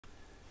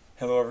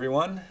Hello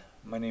everyone,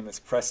 my name is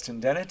Preston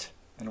Dennett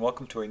and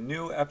welcome to a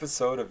new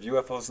episode of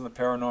UFOs and the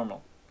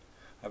Paranormal.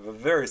 I have a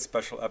very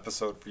special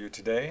episode for you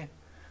today.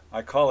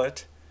 I call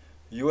it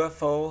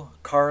UFO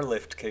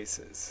Car-Lift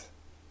Cases.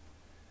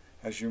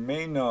 As you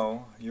may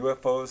know,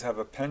 UFOs have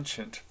a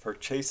penchant for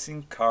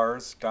chasing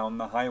cars down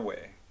the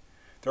highway.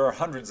 There are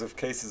hundreds of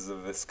cases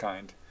of this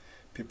kind.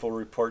 People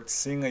report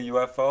seeing a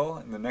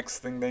UFO and the next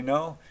thing they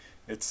know,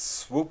 it's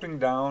swooping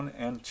down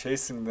and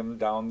chasing them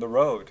down the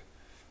road,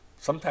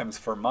 sometimes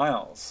for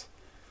miles.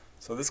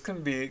 So this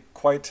can be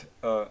quite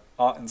an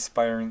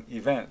awe-inspiring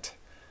event.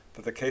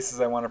 But the cases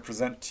I want to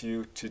present to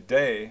you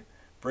today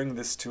bring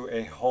this to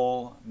a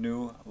whole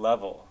new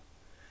level.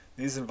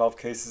 These involve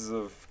cases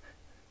of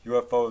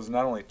UFOs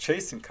not only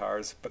chasing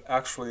cars, but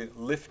actually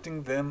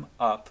lifting them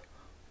up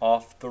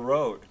off the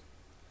road.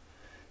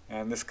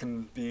 And this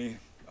can be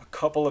a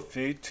couple of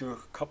feet to a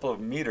couple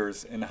of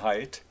meters in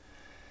height.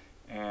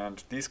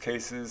 And these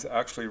cases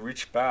actually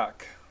reach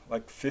back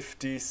like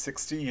 50,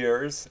 60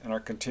 years and are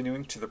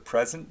continuing to the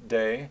present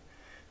day.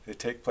 They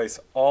take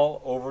place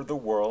all over the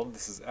world.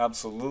 This is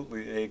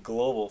absolutely a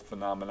global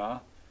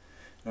phenomena.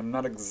 And I'm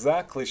not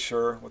exactly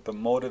sure what the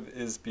motive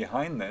is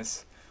behind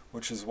this,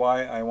 which is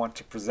why I want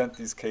to present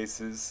these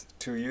cases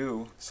to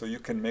you so you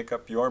can make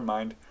up your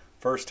mind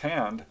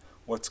firsthand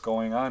what's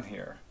going on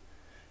here.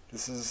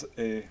 This is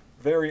a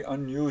very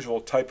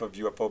unusual type of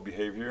UFO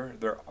behavior.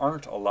 There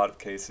aren't a lot of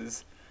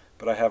cases,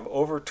 but I have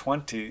over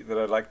 20 that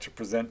I'd like to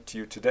present to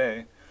you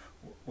today,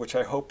 which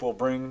I hope will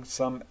bring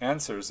some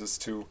answers as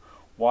to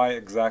why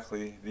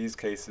exactly these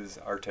cases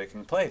are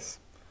taking place.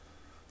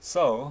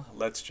 So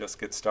let's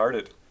just get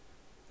started.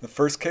 The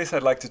first case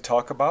I'd like to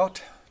talk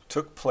about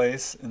took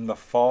place in the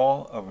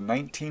fall of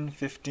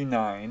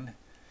 1959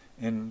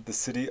 in the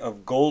city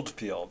of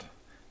Goldfield.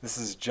 This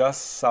is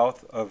just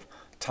south of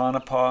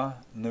Tonopah,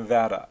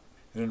 Nevada.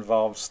 It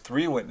involves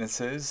 3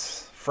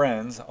 witnesses,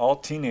 friends, all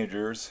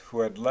teenagers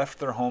who had left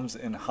their homes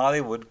in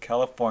Hollywood,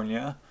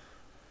 California,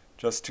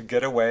 just to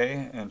get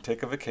away and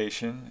take a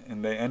vacation,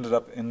 and they ended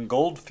up in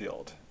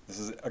Goldfield. This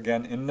is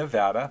again in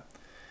Nevada,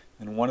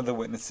 and one of the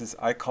witnesses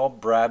I call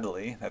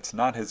Bradley. That's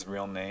not his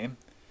real name.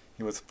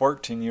 He was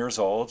 14 years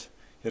old.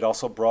 He had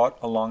also brought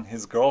along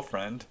his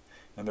girlfriend,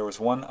 and there was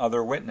one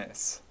other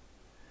witness.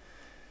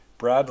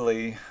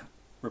 Bradley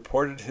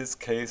reported his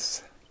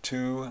case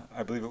to,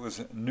 I believe it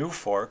was New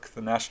Fork,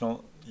 the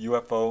National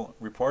UFO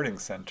Reporting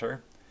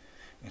Center,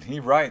 and he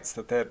writes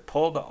that they had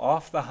pulled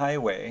off the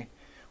highway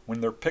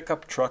when their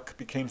pickup truck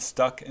became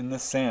stuck in the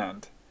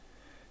sand,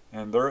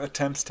 and their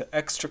attempts to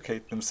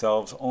extricate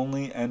themselves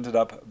only ended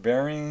up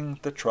burying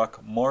the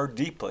truck more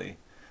deeply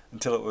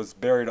until it was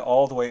buried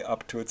all the way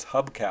up to its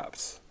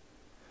hubcaps.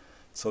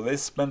 So they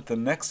spent the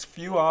next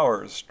few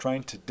hours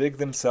trying to dig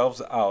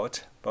themselves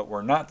out, but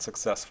were not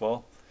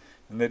successful,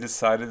 and they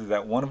decided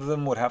that one of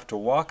them would have to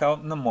walk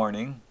out in the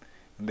morning,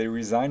 and they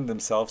resigned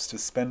themselves to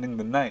spending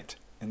the night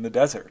in the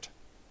desert.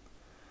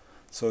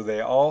 So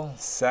they all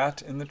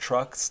sat in the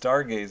truck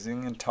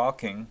stargazing and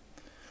talking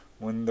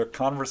when their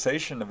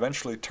conversation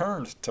eventually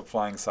turned to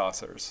flying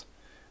saucers.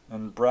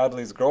 And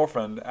Bradley's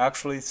girlfriend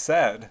actually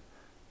said,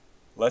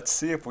 "Let's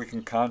see if we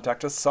can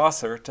contact a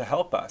saucer to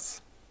help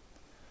us."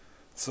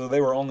 So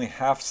they were only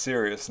half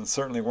serious and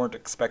certainly weren't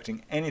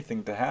expecting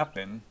anything to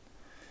happen,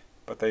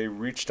 but they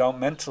reached out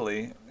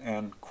mentally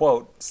and,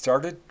 quote,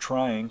 started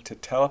trying to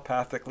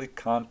telepathically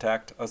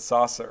contact a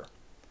saucer.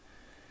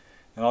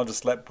 And I'll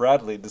just let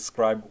Bradley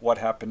describe what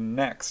happened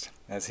next,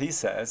 as he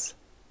says,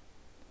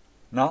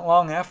 "Not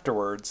long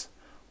afterwards,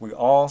 we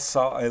all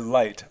saw a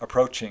light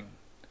approaching.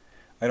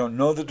 I don't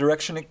know the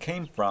direction it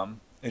came from.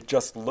 It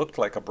just looked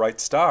like a bright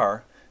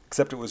star,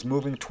 except it was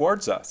moving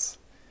towards us.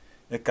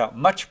 It got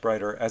much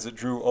brighter as it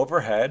drew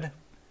overhead.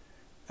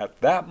 At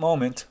that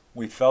moment,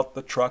 we felt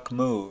the truck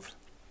move.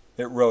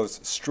 It rose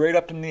straight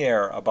up in the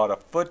air about a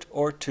foot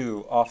or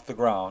 2 off the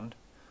ground,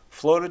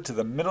 floated to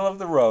the middle of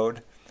the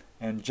road,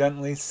 and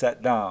gently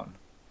set down.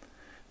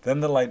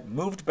 Then the light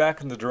moved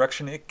back in the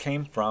direction it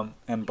came from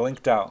and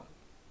blinked out."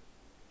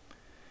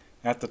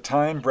 At the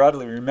time,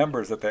 Bradley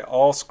remembers that they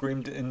all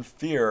screamed in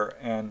fear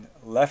and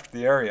left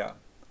the area.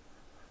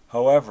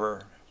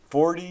 However,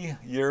 40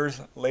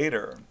 years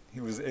later,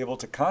 he was able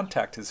to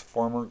contact his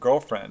former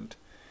girlfriend,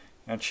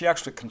 and she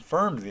actually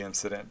confirmed the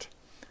incident.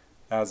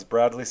 As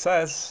Bradley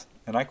says,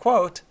 and I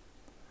quote,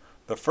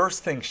 "The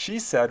first thing she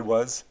said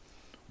was,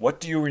 'What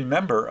do you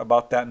remember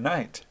about that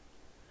night?'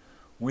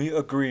 We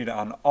agreed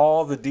on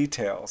all the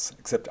details,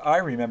 except I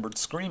remembered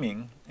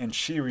screaming and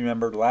she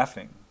remembered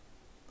laughing."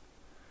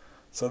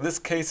 So this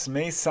case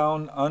may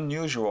sound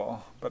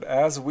unusual, but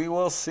as we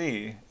will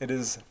see, it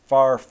is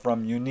far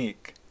from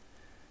unique.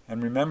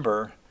 And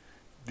remember,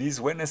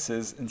 these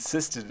witnesses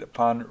insisted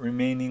upon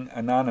remaining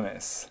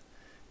anonymous,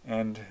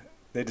 and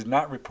they did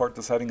not report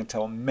the sighting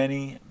until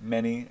many,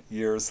 many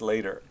years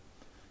later.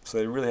 So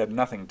they really had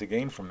nothing to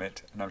gain from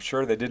it, and I'm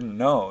sure they didn't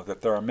know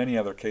that there are many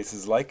other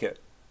cases like it.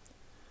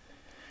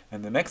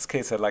 And the next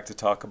case I'd like to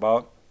talk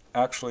about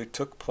actually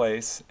took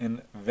place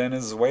in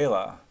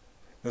Venezuela.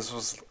 This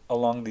was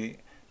along the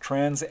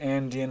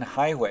Trans-Andean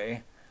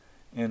Highway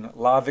in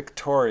La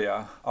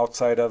Victoria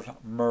outside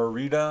of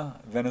Merida,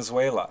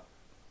 Venezuela.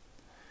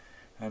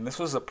 And this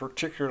was a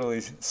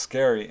particularly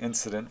scary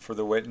incident for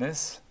the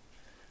witness.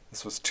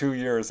 This was 2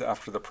 years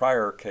after the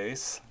prior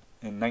case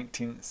in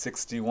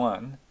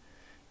 1961,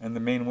 and the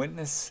main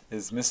witness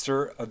is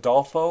Mr.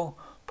 Adolfo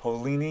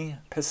Polini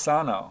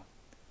Pisano.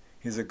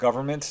 He's a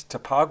government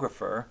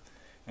topographer,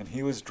 and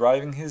he was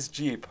driving his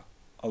Jeep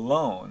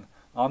alone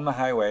on the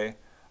highway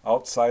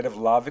outside of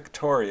La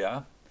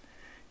Victoria.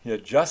 He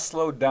had just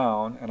slowed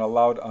down and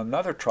allowed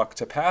another truck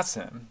to pass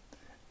him.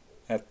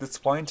 At this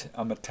point,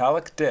 a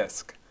metallic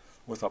disc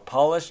with a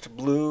polished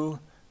blue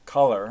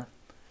color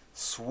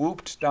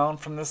swooped down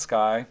from the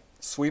sky,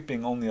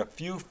 sweeping only a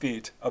few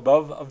feet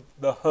above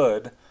the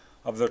hood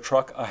of the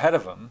truck ahead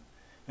of him,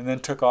 and then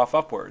took off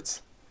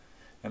upwards.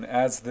 And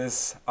as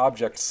this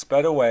object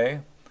sped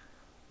away,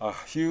 a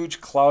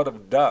huge cloud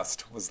of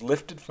dust was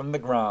lifted from the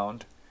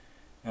ground,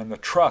 and the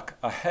truck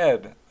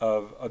ahead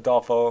of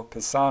Adolfo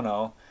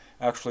Pisano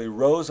actually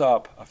rose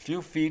up a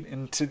few feet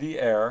into the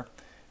air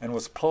and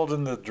was pulled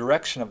in the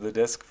direction of the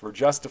disc for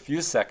just a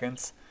few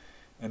seconds,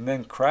 and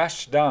then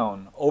crashed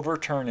down,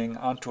 overturning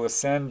onto a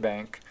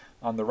sandbank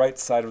on the right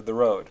side of the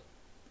road.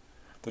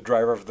 The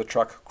driver of the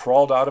truck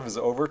crawled out of his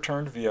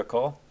overturned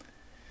vehicle.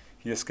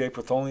 He escaped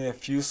with only a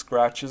few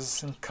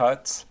scratches and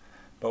cuts,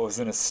 but was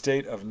in a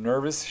state of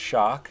nervous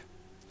shock.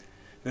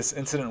 This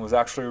incident was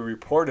actually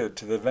reported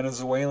to the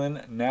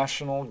Venezuelan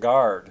National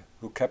Guard,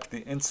 who kept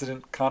the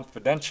incident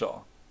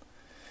confidential.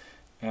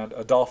 And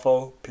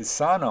Adolfo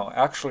Pisano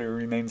actually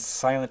remained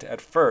silent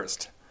at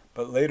first,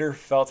 but later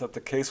felt that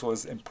the case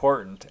was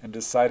important and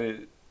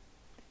decided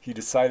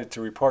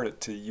to report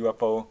it to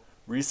UFO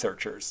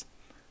researchers.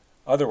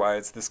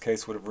 Otherwise, this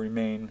case would have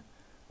remained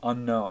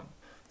unknown.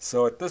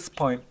 So at this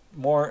point,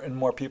 more and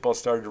more people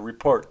started to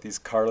report these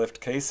car-lift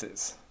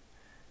cases.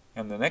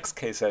 And the next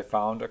case I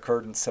found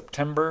occurred in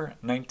September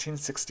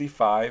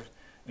 1965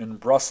 in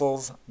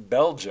Brussels,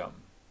 Belgium.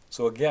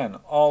 So again,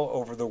 all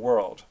over the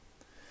world.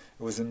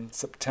 It was in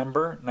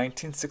September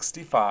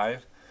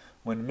 1965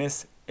 when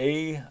Miss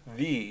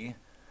A.V.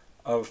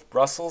 of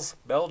Brussels,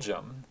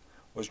 Belgium,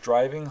 was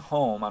driving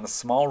home on a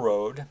small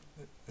road.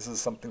 This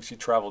is something she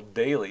traveled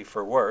daily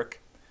for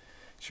work.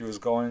 She was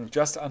going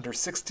just under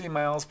 60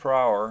 miles per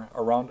hour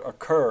around a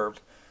curve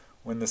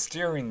when the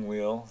steering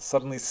wheel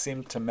suddenly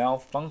seemed to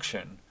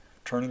malfunction,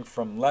 turning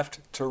from left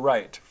to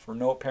right for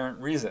no apparent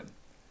reason.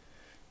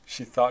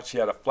 She thought she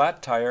had a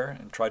flat tire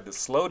and tried to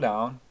slow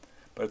down,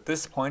 but at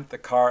this point the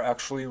car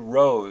actually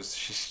rose,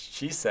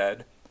 she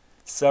said,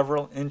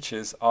 several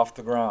inches off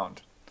the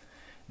ground.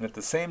 And at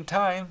the same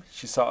time,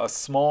 she saw a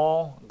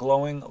small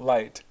glowing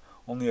light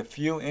only a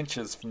few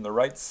inches from the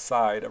right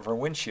side of her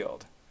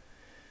windshield.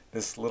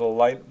 This little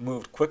light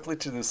moved quickly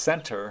to the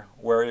center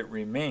where it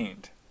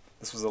remained.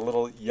 This was a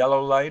little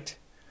yellow light.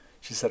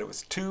 She said it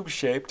was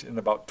tube-shaped and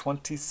about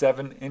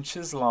 27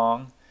 inches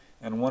long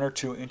and 1 or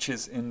 2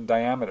 inches in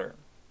diameter.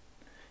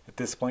 At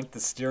this point, the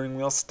steering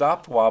wheel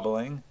stopped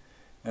wobbling,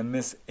 and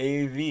Miss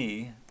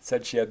A.V.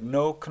 said she had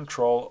no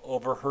control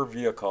over her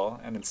vehicle,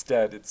 and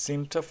instead it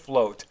seemed to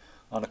float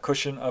on a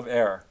cushion of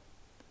air.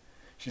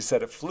 She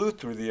said it flew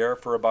through the air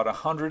for about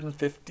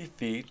 150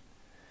 feet.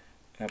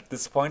 At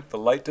this point, the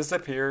light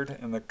disappeared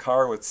and the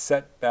car was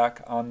set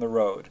back on the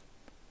road.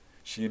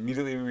 She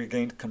immediately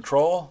regained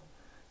control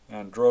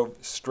and drove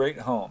straight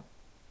home.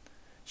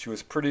 She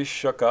was pretty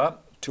shook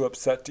up, too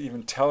upset to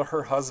even tell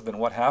her husband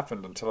what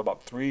happened until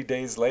about 3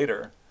 days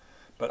later.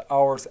 But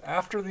hours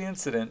after the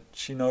incident,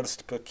 she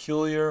noticed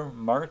peculiar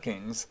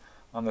markings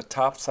on the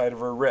top side of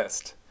her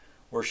wrist,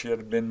 where she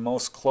had been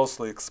most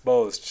closely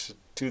exposed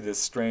to this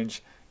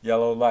strange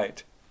yellow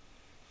light.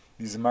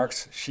 These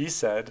marks, she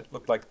said,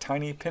 looked like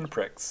tiny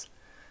pinpricks.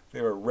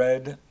 They were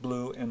red,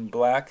 blue, and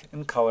black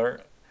in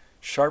color,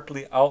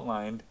 sharply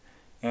outlined,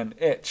 and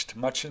itched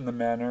much in the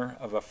manner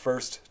of a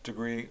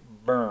first-degree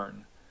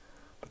burn.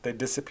 But they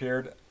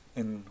disappeared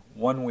in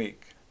 1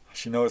 week.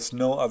 She noticed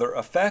no other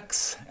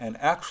effects and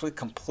actually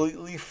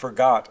completely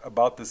forgot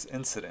about this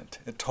incident.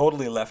 It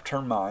totally left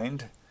her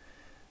mind.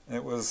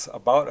 It was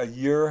about a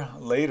year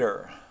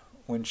later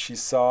when she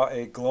saw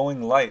a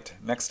glowing light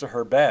next to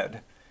her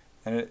bed,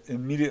 and it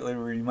immediately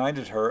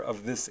reminded her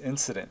of this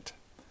incident.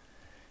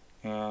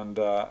 And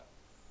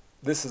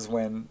this is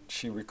when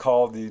she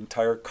recalled the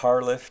entire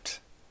car lift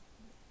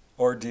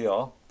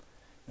ordeal,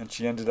 and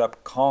she ended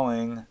up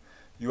calling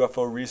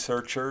UFO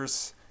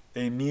researchers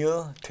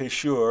Émile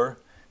Teixeira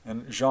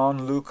and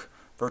Jean-Luc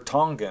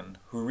Vertonghen,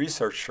 who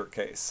researched her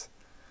case.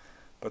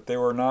 But they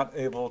were not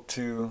able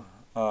to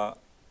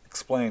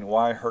explain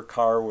why her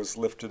car was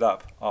lifted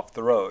up off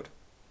the road.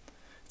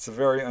 It's a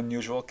very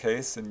unusual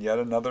case and yet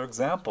another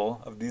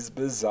example of these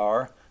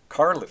bizarre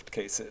car lift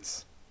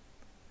cases.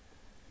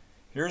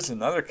 Here's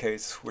another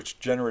case which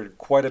generated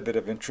quite a bit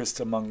of interest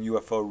among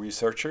UFO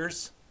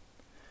researchers.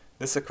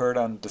 This occurred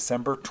on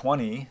December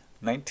 20,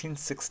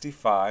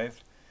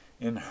 1965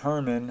 in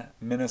Herman,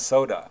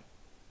 Minnesota.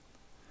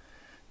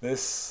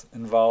 This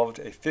involved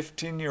a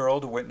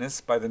 15-year-old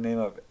witness by the name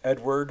of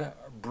Edward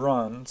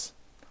Bruns.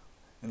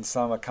 In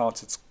some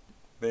accounts it's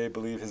They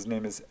believe his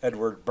name is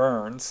Edward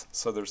Burns,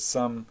 so there's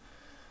some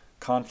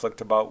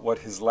conflict about what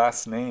his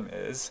last name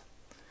is.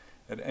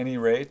 At any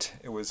rate,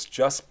 it was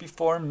just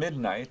before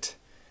midnight,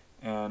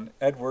 and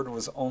Edward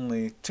was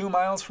only 2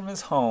 miles from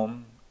his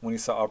home when he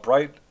saw a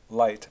bright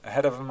light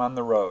ahead of him on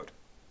the road.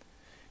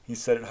 He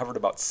said it hovered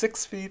about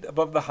 6 feet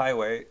above the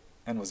highway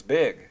and was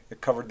big.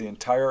 It covered the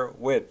entire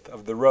width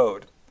of the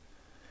road.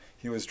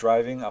 He was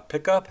driving a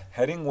pickup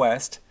heading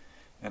west,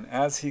 and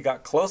as he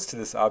got close to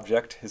this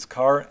object, his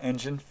car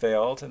engine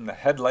failed and the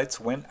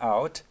headlights went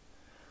out.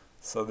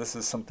 So this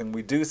is something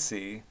we do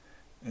see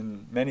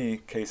in many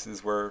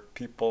cases where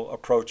people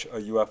approach a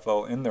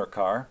UFO in their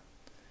car.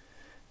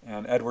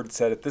 And Edward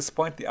said at this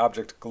point the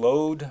object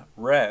glowed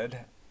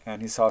red,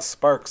 and he saw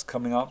sparks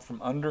coming out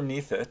from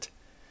underneath it.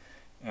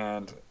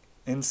 And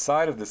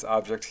inside of this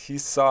object, he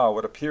saw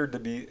what appeared to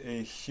be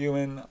a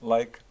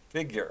human-like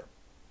figure.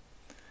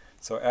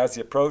 So as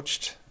he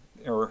approached,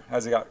 or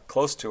as he got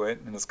close to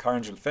it and his car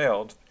engine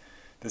failed,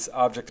 this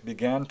object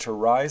began to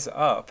rise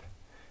up,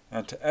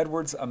 and to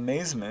Edward's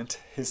amazement,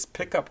 his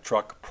pickup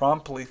truck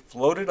promptly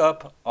floated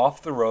up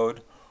off the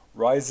road,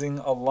 rising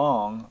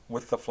along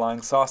with the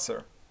flying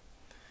saucer.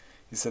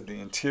 He said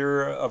the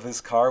interior of his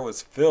car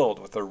was filled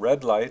with a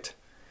red light,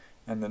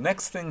 and the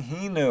next thing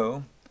he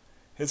knew,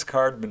 his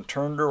car had been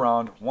turned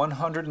around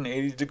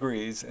 180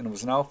 degrees and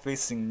was now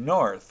facing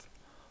north,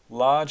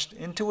 lodged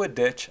into a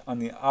ditch on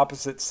the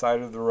opposite side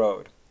of the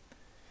road.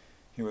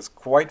 He was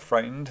quite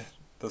frightened.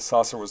 The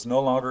saucer was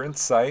no longer in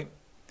sight.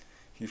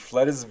 He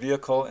fled his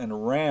vehicle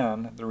and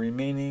ran the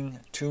remaining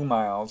 2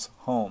 miles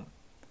home.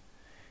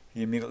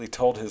 He immediately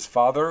told his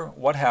father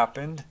what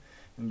happened,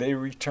 and they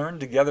returned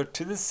together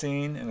to the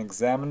scene and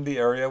examined the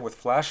area with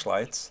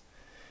flashlights.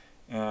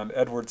 And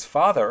Edward's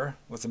father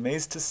was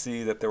amazed to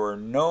see that there were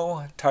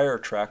no tire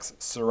tracks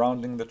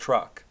surrounding the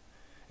truck.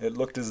 It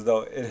looked as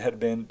though it had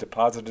been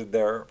deposited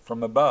there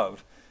from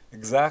above,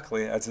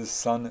 exactly as his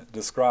son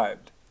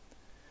described.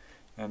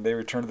 And they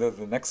returned there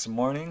the next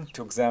morning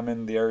to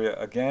examine the area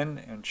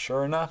again, and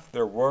sure enough,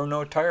 there were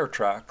no tire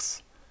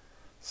tracks.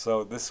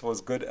 So this was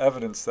good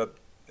evidence that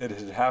it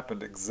had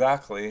happened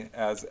exactly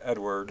as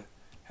Edward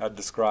had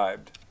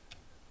described.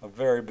 A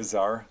very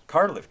bizarre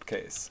car lift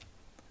case.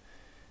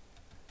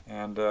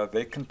 And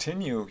they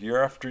continue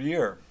year after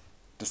year.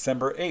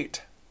 December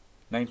 8,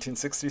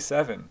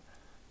 1967,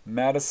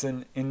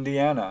 Madison,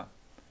 Indiana.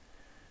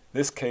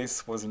 This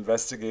case was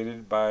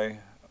investigated by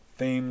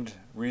famed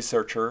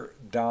researcher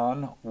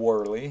Don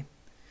Worley.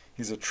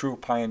 He's a true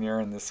pioneer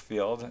in this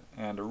field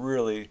and a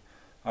really,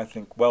 I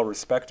think,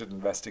 well-respected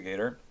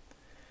investigator.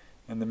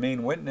 And the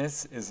main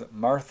witness is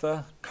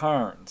Martha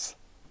Carnes.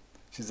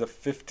 She's a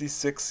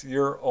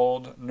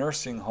 56-year-old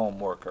nursing home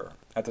worker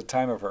at the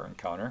time of her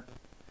encounter.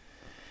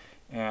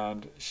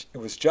 And it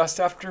was just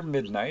after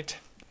midnight,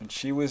 and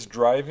she was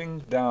driving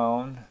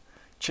down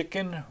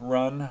Chicken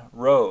Run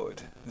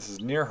Road. This is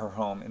near her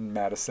home in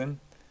Madison,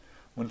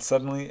 when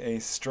suddenly a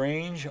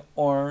strange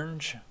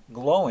orange,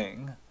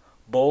 glowing,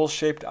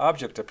 bowl-shaped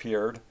object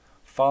appeared,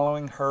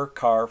 following her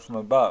car from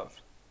above.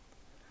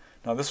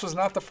 Now, this was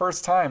not the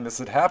first time this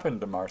had happened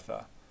to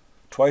Martha.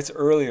 Twice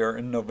earlier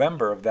in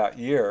November of that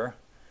year,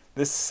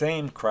 this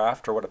same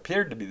craft, or what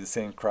appeared to be the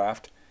same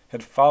craft,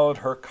 had followed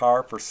her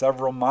car for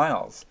several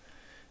miles.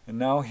 And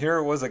now here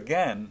it was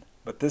again,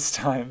 but this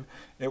time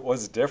it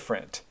was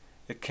different.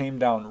 It came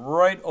down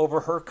right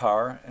over her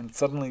car and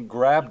suddenly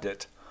grabbed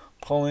it,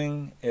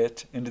 pulling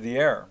it into the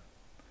air.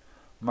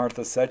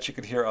 Martha said she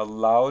could hear a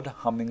loud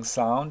humming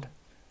sound.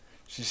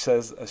 She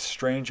says a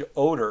strange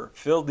odor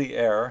filled the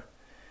air,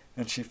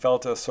 and she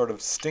felt a sort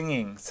of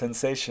stinging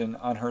sensation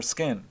on her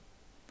skin.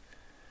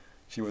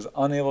 She was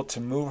unable to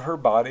move her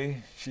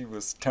body. She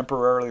was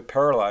temporarily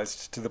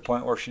paralyzed to the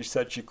point where she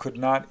said she could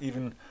not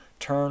even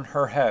turn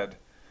her head.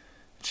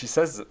 She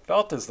says it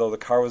felt as though the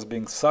car was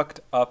being sucked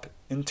up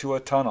into a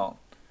tunnel.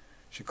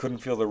 She couldn't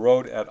feel the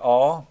road at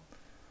all.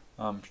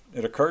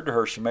 It occurred to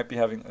her she might be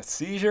having a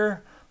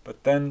seizure,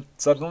 but then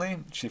suddenly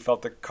she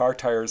felt the car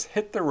tires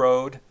hit the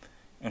road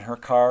and her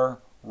car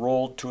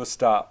rolled to a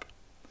stop.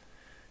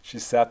 She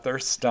sat there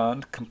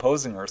stunned,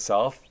 composing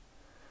herself,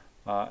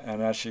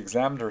 and as she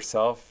examined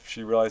herself,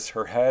 she realized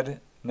her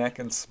head, neck,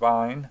 and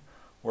spine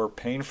were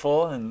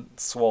painful and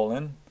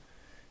swollen.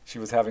 She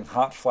was having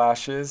hot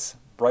flashes.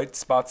 Bright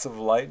spots of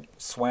light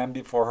swam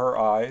before her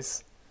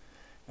eyes,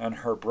 and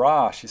her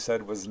bra, she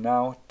said, was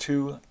now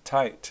too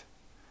tight.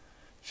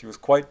 She was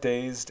quite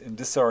dazed and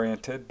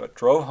disoriented, but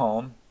drove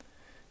home,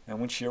 and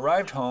when she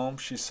arrived home,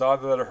 she saw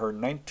that her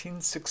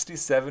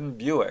 1967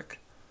 Buick,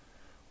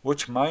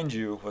 which, mind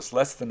you, was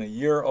less than a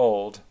year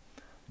old,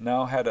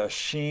 now had a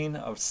sheen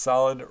of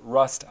solid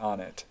rust on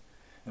it,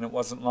 and it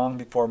wasn't long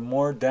before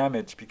more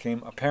damage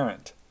became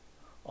apparent.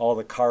 All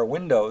the car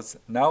windows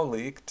now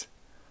leaked,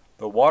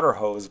 the water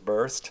hose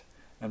burst,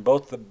 and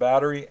both the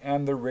battery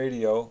and the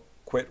radio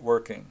quit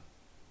working.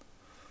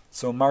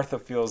 So Martha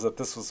feels that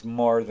this was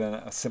more than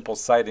a simple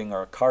sighting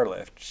or a car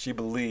lift. She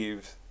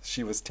believed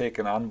she was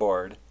taken on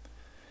board,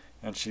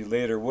 and she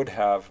later would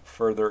have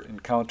further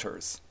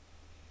encounters.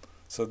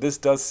 So this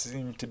does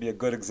seem to be a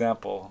good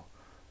example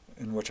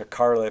in which a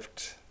car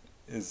lift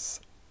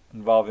is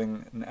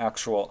involving an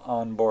actual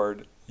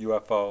onboard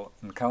UFO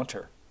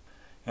encounter.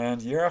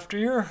 And year after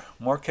year,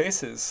 more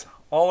cases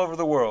all over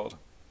the world.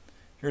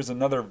 Here's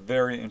another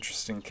very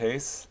interesting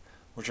case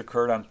which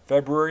occurred on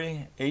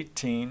February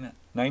 18,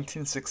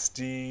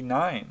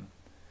 1969.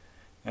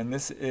 And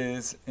this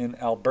is in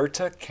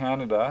Alberta,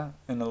 Canada,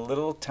 in a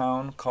little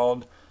town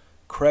called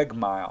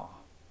Craigmile.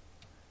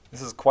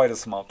 This is quite a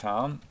small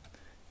town,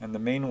 and the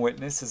main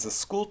witness is a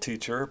school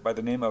teacher by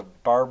the name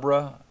of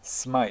Barbara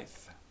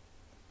Smythe.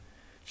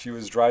 She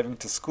was driving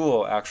to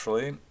school,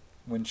 actually,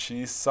 when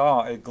she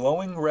saw a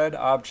glowing red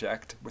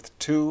object with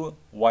two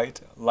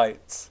white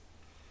lights.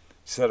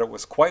 She said it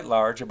was quite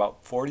large,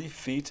 about 40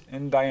 feet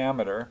in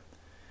diameter,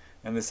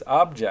 and this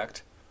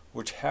object,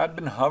 which had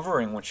been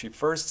hovering when she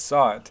first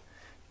saw it,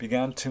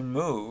 began to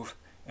move,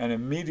 and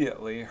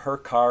immediately her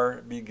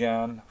car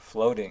began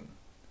floating.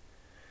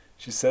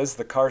 She says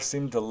the car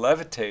seemed to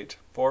levitate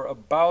for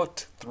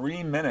about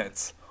 3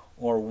 minutes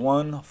or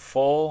 1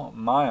 full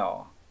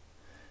mile.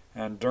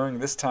 And during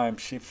this time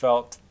she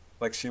felt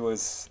like she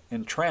was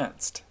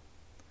entranced.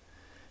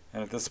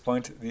 And at this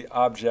point the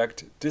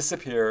object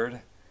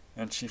disappeared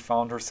and she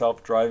found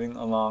herself driving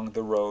along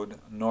the road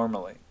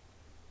normally.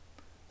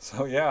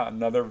 So yeah,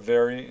 another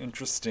very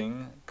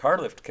interesting car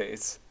lift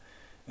case.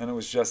 And it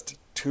was just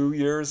 2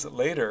 years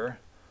later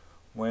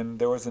when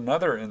there was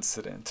another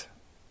incident.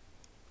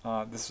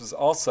 This was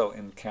also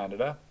in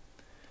Canada,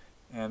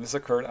 and this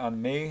occurred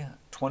on May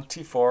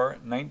 24,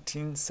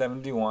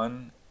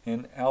 1971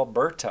 in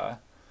Alberta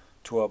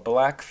to a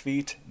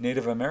Blackfeet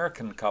Native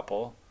American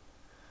couple.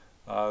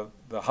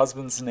 The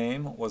husband's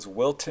name was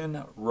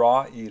Wilton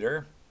Raw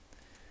Eater.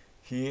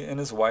 He and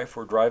his wife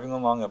were driving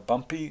along a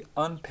bumpy,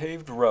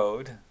 unpaved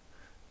road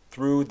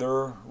through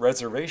their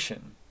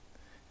reservation,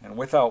 and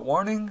without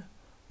warning,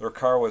 their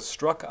car was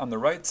struck on the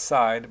right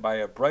side by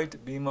a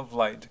bright beam of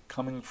light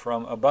coming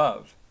from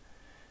above.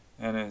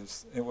 And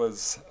it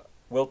was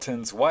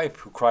Wilton's wife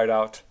who cried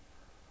out,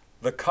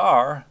 "The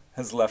car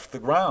has left the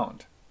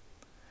ground."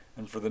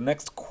 And for the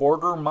next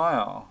quarter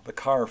mile, the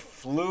car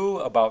flew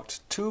about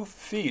 2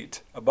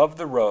 feet above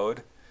the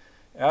road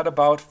at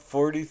about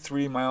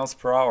 43 miles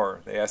per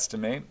hour, they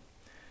estimate.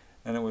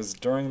 And it was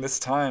during this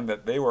time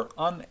that they were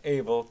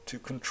unable to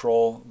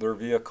control their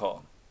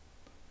vehicle.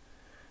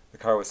 The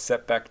car was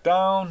set back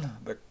down,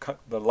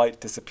 the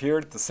light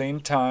disappeared at the same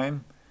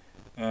time,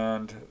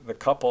 and the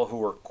couple, who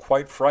were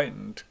quite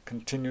frightened,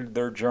 continued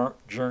their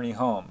journey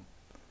home.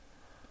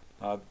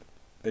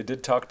 They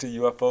did talk to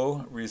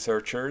UFO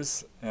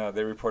researchers.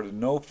 They reported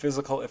no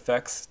physical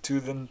effects to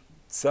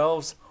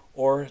themselves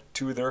or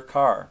to their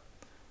car.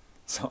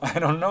 So I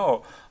don't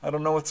know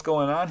what's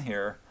going on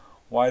here.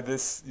 Why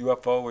this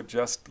UFO would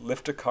just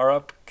lift a car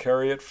up,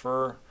 carry it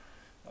for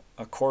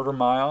a quarter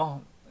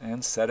mile,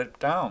 and set it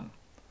down.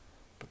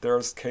 But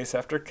there's case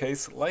after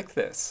case like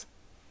this.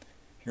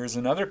 Here's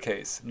another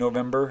case,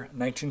 November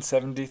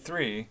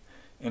 1973,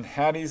 in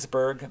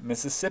Hattiesburg,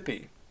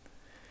 Mississippi.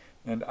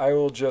 And I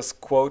will just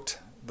quote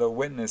the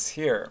witness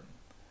here,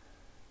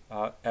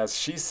 as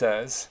she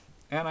says,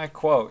 and I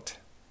quote,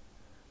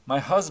 "My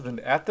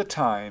husband at the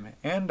time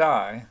and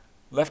I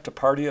left a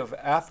party of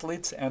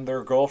athletes and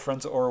their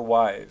girlfriends or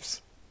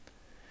wives.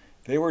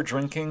 They were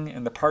drinking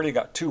and the party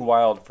got too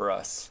wild for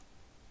us.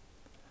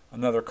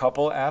 Another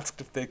couple asked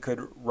if they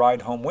could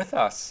ride home with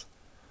us.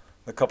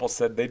 The couple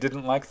said they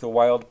didn't like the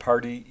wild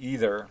party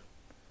either.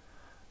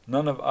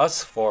 None of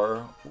us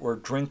four were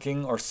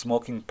drinking or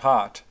smoking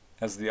pot,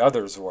 as the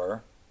others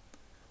were.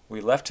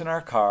 We left in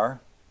our car.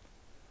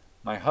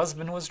 My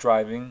husband was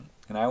driving,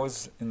 and I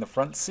was in the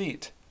front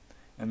seat,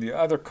 and the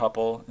other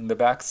couple in the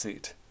back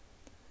seat.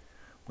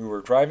 We were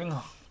driving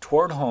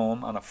toward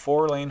home on a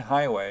 4-lane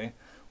highway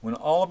when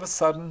all of a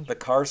sudden the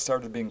car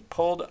started being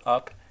pulled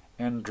up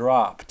and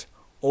dropped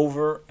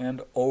over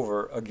and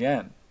over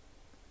again.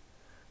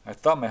 I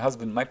thought my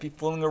husband might be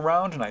fooling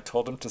around, and I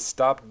told him to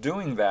stop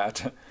doing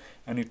that,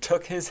 and he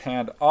took his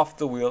hand off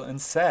the wheel and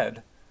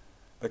said,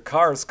 'The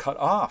car's cut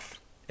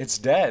off. It's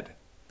dead.'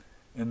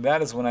 And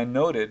that is when I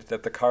noted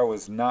that the car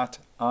was not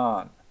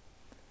on.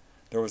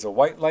 There was a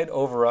white light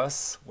over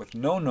us with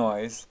no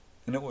noise,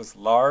 and it was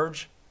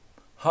large,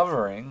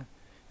 hovering,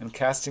 and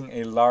casting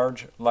a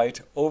large light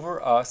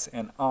over us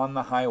and on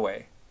the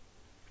highway.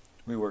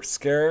 We were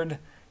scared,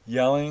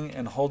 yelling,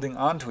 and holding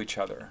on to each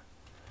other.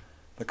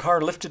 The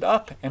car lifted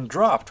up and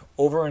dropped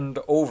over and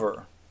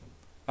over.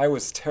 I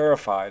was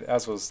terrified,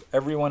 as was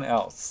everyone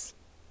else.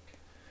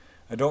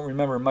 I don't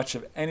remember much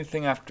of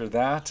anything after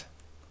that,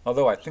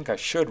 although I think I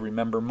should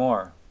remember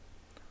more.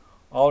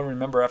 All I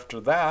remember after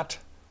that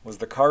was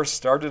the car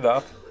started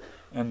up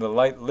and the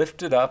light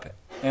lifted up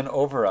and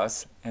over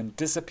us and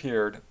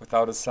disappeared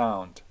without a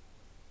sound.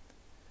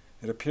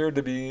 It appeared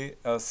to be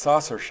a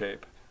saucer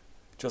shape,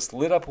 just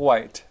lit up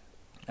white.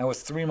 I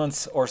was 3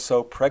 months or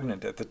so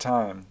pregnant at the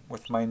time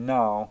with my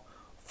now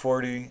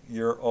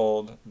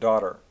 40-year-old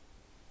daughter.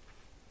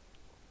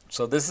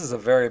 So this is a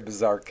very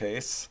bizarre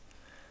case.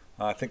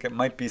 I think it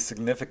might be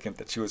significant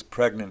that she was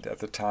pregnant at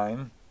the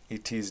time.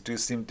 ETs do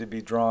seem to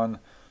be drawn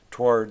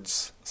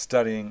towards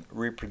studying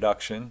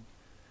reproduction.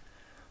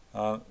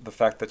 The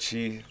fact that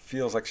she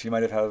feels like she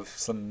might have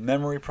some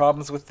memory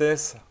problems with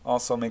this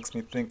also makes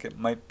me think it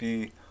might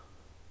be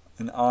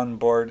an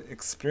onboard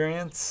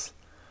experience.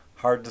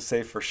 Hard to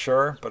say for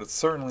sure, but it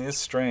certainly is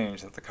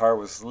strange that the car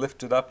was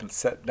lifted up and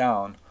set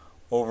down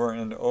over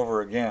and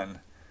over again.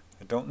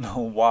 I don't know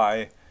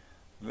why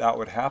that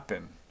would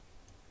happen.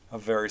 A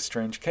very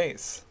strange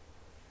case.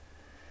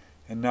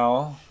 And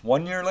now,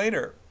 1 year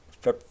later,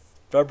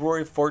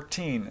 February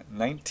 14,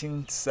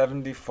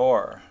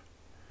 1974,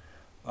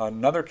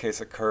 another case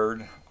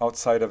occurred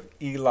outside of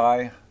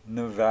Ely,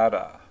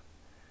 Nevada.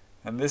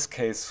 And this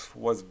case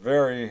was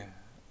very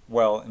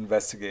well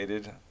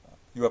investigated.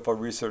 UFO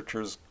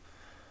researchers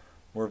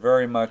were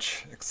very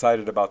much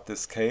excited about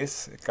this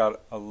case. It got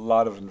a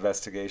lot of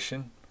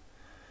investigation.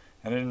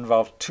 And it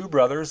involved two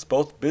brothers,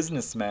 both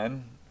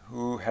businessmen,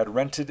 who had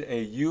rented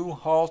a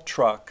U-Haul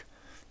truck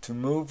to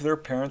move their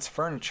parents'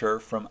 furniture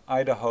from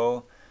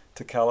Idaho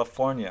to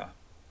California.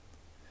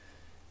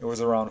 It was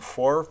around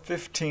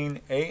 4:15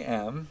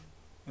 a.m.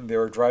 and they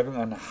were driving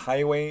on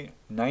Highway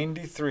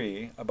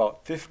 93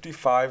 about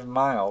 55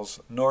 miles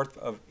north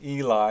of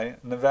Ely,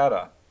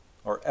 Nevada,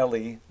 or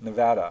Ely,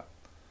 Nevada.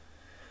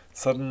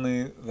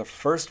 Suddenly, the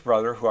first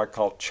brother, who I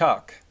call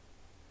Chuck,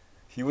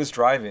 he was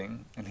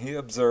driving and he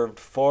observed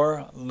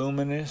four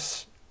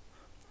luminous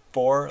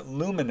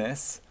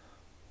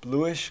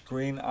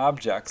bluish-green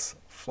objects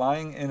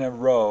flying in a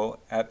row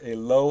at a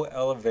low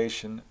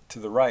elevation to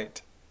the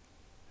right.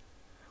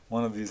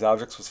 One of these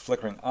objects was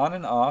flickering on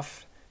and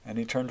off, and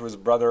he turned to his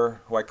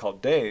brother, who I call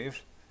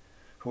Dave,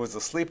 who was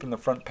asleep in the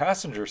front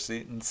passenger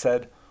seat, and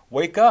said,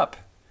 "Wake up!"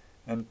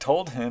 and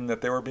told him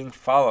that they were being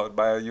followed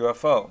by a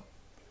UFO.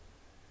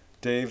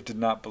 Dave did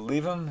not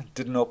believe him,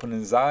 didn't open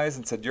his eyes,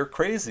 and said, "You're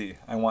crazy,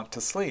 I want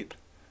to sleep."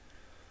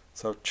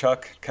 So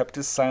Chuck kept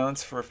his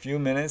silence for a few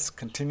minutes,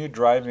 continued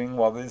driving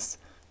while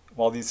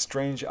these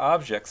strange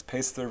objects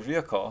paced their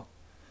vehicle.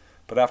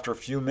 But after a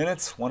few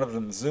minutes, one of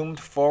them zoomed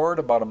forward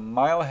about a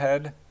mile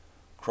ahead,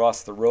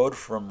 crossed the road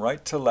from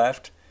right to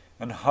left,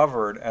 and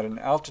hovered at an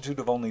altitude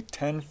of only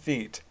 10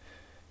 feet,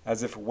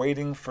 as if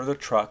waiting for the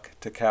truck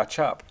to catch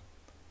up.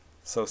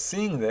 So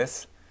seeing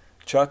this,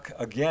 Chuck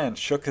again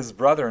shook his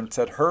brother and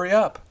said, "Hurry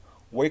up!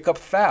 Wake up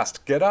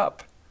fast! Get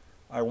up!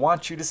 I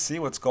want you to see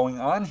what's going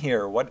on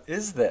here. What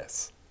is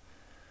this?"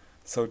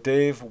 So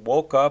Dave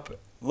woke up,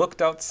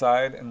 looked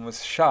outside, and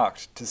was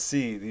shocked to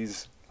see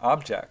these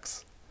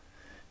objects.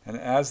 And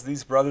as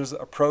these brothers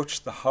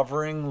approached the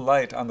hovering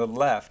light on the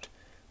left,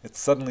 it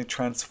suddenly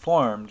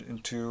transformed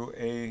into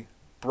a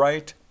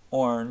bright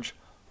orange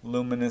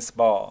luminous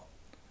ball.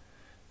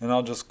 And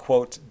I'll just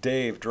quote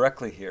Dave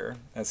directly here,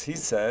 as he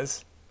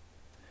says,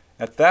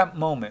 "At that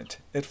moment,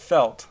 it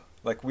felt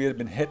like we had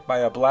been hit by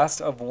a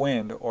blast of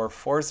wind or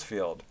force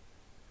field.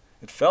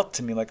 It felt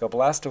to me like a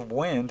blast of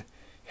wind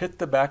hit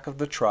the back of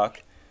the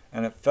truck,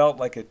 and it felt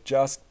like it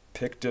just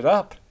picked it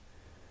up.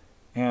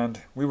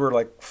 And we were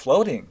like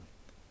floating.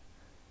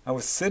 I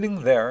was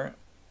sitting there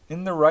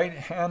in the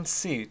right-hand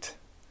seat,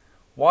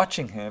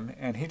 watching him,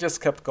 and he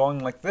just kept going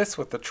like this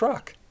with the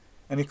truck,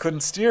 and he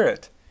couldn't steer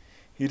it.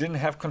 He didn't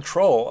have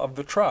control of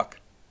the truck."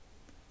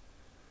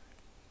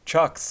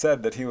 Chuck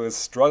said that he was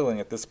struggling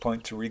at this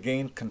point to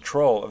regain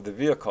control of the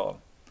vehicle.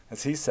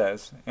 As he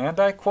says, and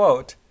I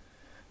quote,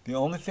 "The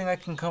only thing I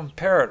can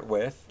compare it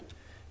with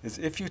is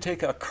if you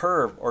take a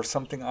curve or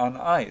something on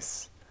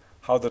ice,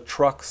 how the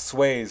truck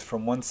sways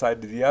from one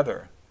side to the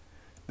other.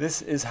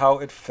 This is how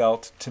it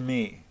felt to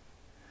me.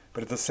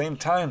 But at the same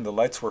time, the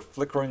lights were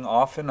flickering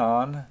off and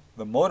on,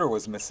 the motor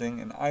was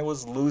missing, and I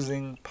was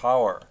losing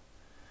power.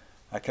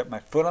 I kept my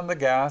foot on the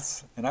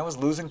gas, and I was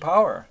losing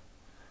power.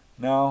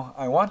 Now,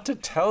 I want to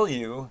tell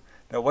you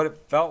that what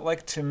it felt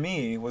like to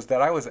me was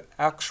that I was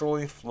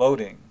actually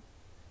floating.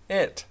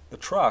 It, the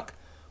truck,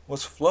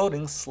 was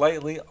floating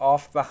slightly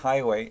off the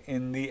highway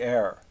in the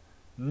air.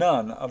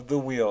 None of the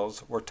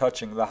wheels were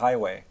touching the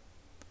highway."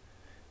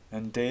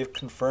 And Dave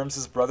confirms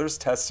his brother's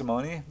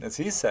testimony, as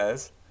he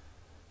says,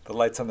 "The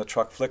lights on the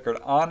truck flickered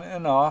on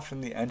and off,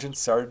 and the engine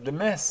started to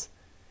miss.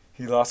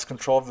 He lost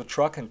control of the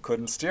truck and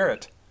couldn't steer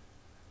it.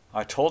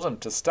 I told him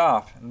to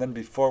stop, and then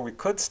before we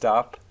could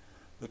stop,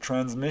 the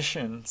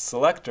transmission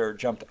selector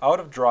jumped out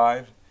of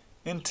drive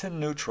into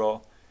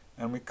neutral,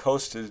 and we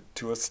coasted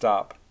to a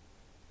stop."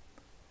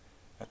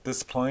 At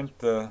this point,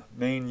 the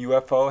main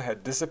UFO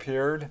had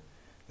disappeared.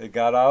 They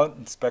got out,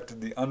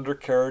 inspected the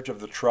undercarriage of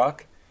the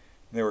truck,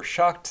 and they were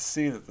shocked to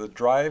see that the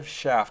drive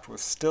shaft was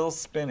still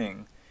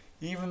spinning,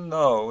 even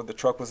though the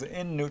truck was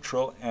in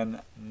neutral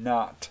and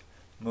not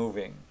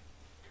moving.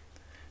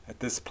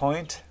 At this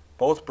point,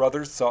 both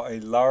brothers saw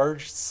a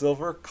large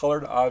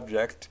silver-colored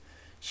object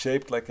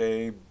shaped like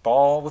a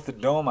ball with a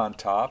dome on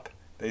top,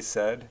 they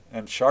said,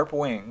 and sharp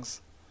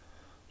wings,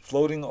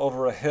 floating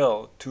over a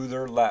hill to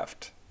their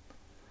left.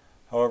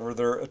 However,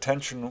 their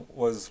attention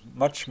was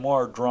much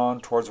more drawn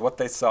towards what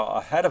they saw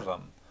ahead of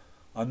them.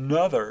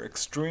 Another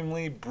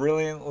extremely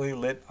brilliantly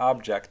lit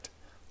object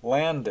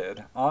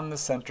landed on the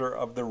center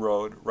of the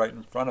road right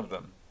in front of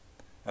them.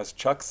 As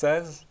Chuck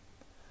says,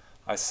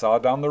 I saw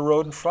down the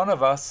road in front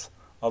of us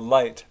a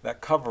light that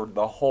covered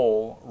the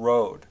whole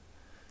road.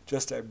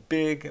 Just a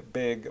big,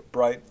 big,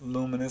 bright,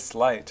 luminous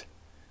light.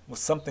 It was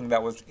something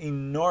that was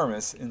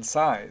enormous in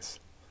size.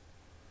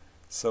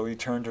 So he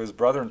turned to his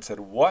brother and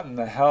said, "What in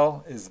the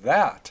hell is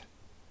that?"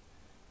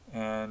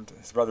 And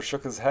his brother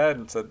shook his head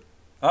and said,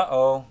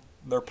 "Uh-oh,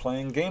 they're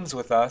playing games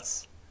with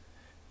us."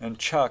 And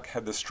Chuck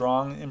had the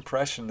strong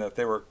impression that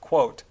they were,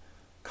 quote,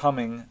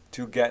 "coming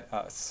to get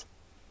us."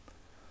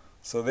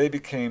 So they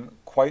became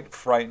quite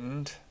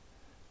frightened.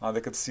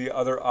 They could see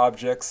other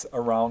objects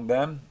around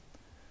them.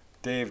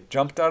 Dave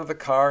jumped out of the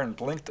car and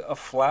blinked a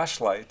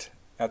flashlight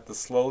at the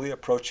slowly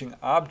approaching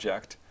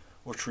object,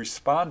 which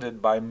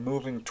responded by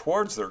moving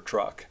towards their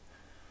truck.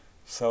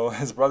 So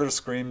his brother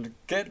screamed,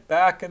 "Get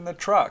back in the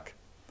truck!"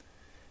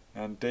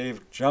 And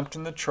Dave jumped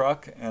in the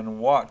truck and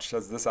watched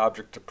as this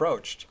object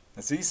approached.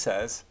 As he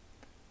says,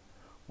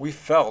 "We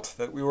felt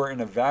that we were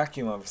in a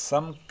vacuum of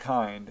some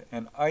kind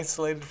and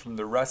isolated from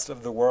the rest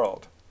of the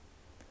world.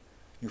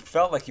 You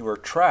felt like you were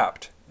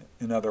trapped,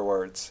 in other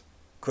words.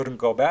 Couldn't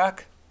go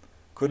back,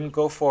 couldn't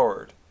go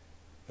forward.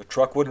 The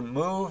truck wouldn't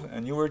move,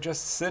 and you were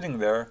just sitting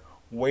there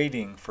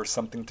waiting for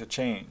something to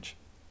change."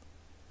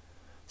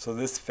 So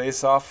this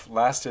face-off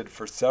lasted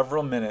for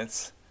several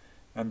minutes,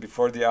 and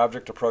before the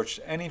object approached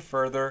any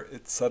further,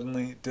 it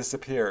suddenly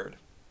disappeared.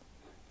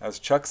 As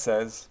Chuck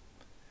says,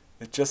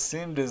 "It just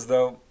seemed as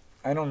though,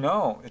 I don't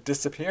know, it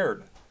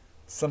disappeared.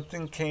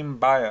 Something came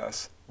by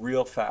us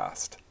real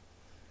fast."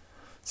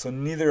 So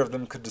neither of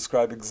them could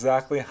describe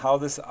exactly how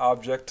this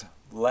object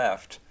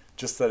left,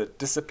 just that it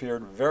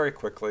disappeared very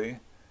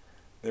quickly.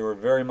 They were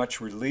very much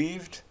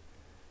relieved.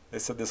 They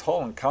said this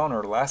whole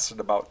encounter lasted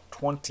about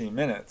 20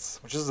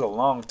 minutes, which is a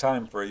long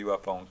time for a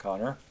UFO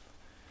encounter.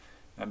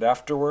 And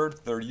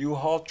afterward, their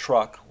U-Haul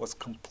truck was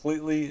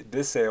completely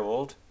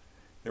disabled.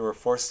 They were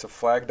forced to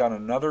flag down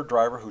another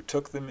driver who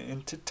took them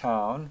into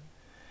town,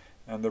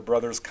 and the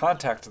brothers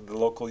contacted the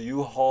local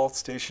U-Haul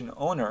station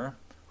owner,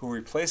 who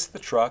replaced the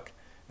truck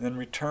and then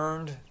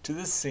returned to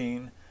the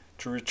scene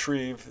to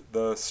retrieve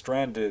the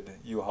stranded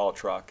U-Haul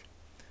truck.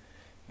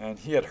 And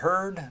he had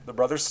heard the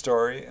brother's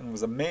story and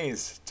was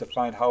amazed to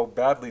find how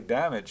badly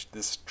damaged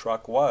this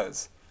truck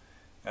was.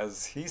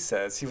 As he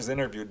says, he was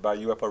interviewed by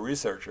UFO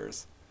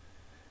researchers.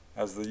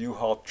 As the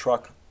U-Haul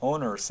truck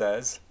owner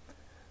says,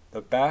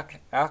 the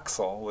back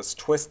axle was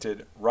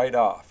twisted right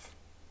off.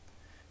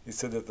 He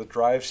said that the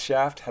drive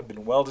shaft had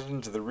been welded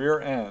into the rear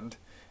end,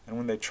 and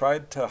when they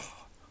tried to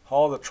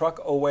haul the truck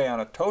away on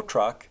a tow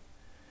truck,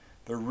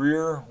 the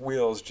rear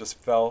wheels just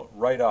fell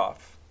right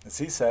off. As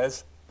he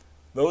says,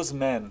 those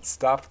men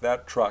stopped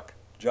that truck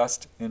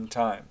just in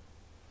time.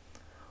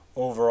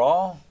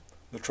 Overall,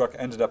 the truck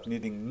ended up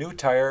needing new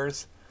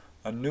tires,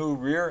 a new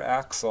rear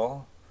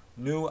axle,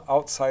 new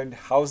outside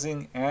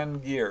housing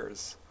and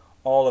gears,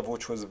 all of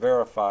which was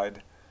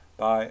verified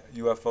by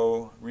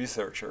UFO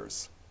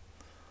researchers.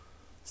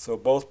 So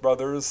both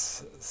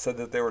brothers said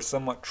that they were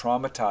somewhat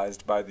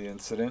traumatized by the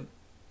incident.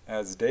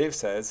 As Dave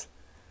says,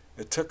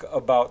 it took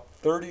about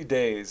 30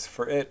 days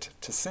for it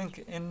to sink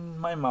in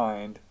my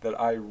mind that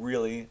I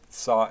really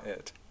saw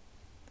it.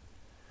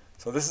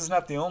 So this is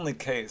not the only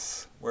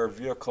case where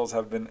vehicles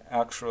have been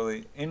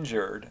actually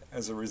injured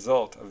as a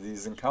result of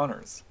these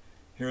encounters.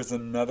 Here's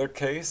another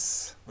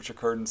case which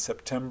occurred in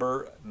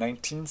September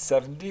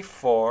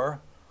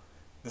 1974.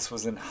 This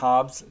was in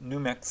Hobbs, New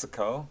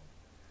Mexico.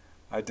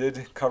 I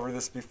did cover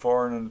this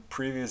before in a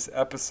previous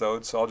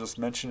episode, so I'll just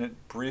mention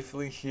it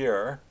briefly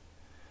here.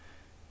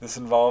 This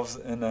involves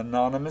an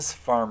anonymous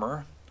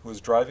farmer who was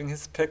driving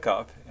his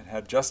pickup and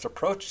had just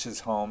approached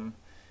his home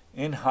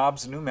in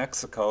Hobbs, New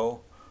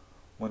Mexico,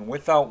 when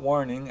without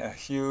warning a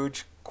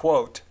huge,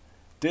 quote,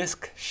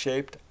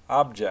 disc-shaped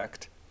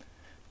object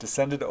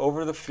descended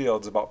over the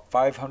fields about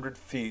 500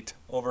 feet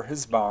over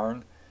his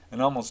barn and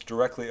almost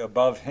directly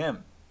above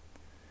him.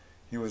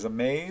 He was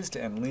amazed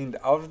and leaned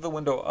out of the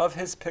window of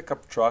his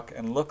pickup truck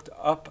and looked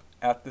up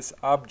at this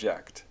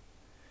object.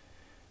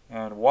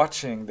 And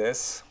watching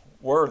this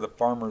were the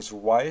farmer's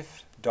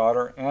wife,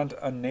 daughter, and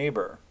a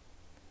neighbor.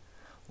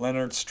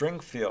 Leonard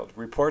Stringfield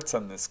reports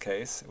on this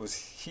case. It was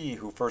he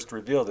who first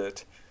revealed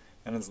it,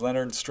 and as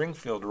Leonard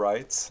Stringfield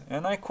writes,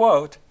 and I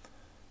quote,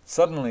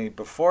 "Suddenly,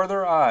 before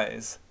their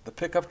eyes, the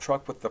pickup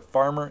truck with the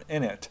farmer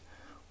in it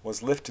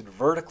was lifted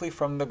vertically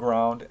from the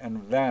ground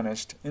and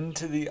vanished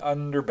into the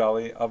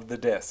underbelly of the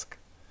disc.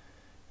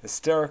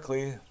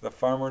 Hysterically, the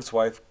farmer's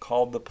wife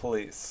called the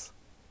police."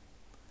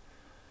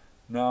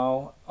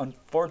 Now,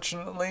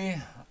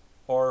 unfortunately,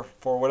 or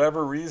for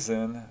whatever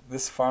reason,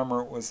 this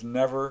farmer was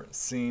never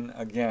seen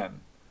again.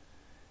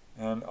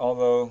 And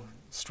although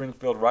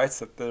Stringfield writes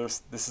that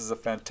this is a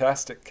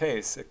fantastic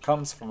case, it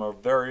comes from a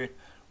very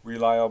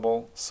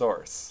reliable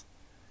source.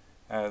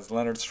 As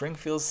Leonard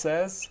Stringfield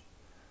says,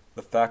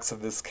 the facts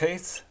of this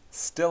case,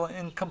 still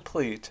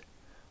incomplete,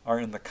 are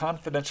in the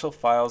confidential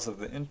files of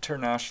the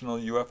International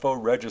UFO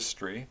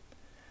Registry.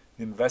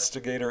 The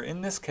investigator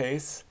in this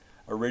case,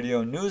 a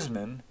radio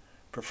newsman,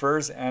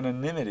 prefers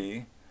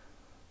anonymity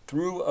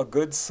Through a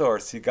good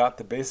source, he got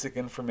the basic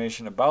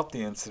information about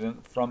the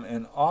incident from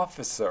an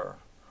officer,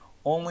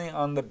 only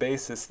on the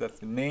basis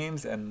that the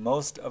names and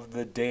most of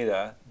the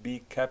data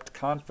be kept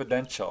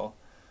confidential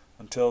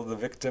until the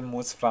victim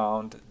was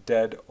found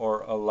dead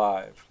or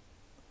alive.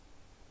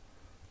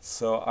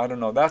 So I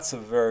don't know, that's a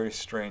very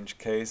strange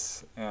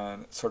case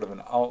and sort of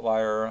an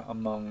outlier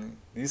among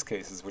these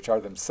cases, which are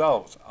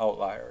themselves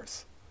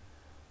outliers.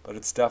 But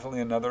it's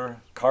definitely another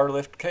car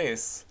lift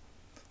case,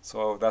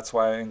 so that's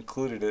why I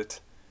included it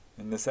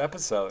in this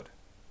episode.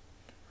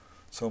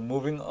 So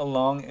moving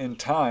along in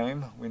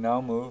time, we now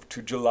move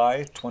to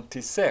July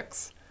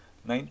 26,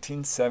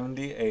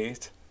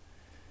 1978,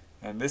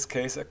 and this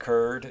case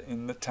occurred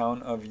in the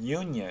town of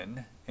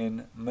Union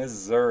in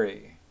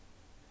Missouri.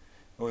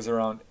 It was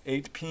around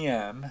 8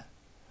 p.m.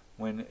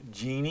 when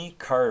Jeannie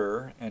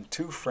Carter and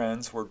two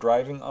friends were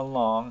driving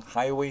along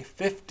Highway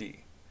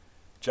 50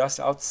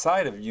 just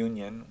outside of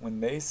Union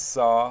when they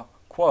saw,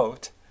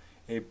 quote,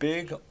 a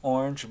big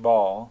orange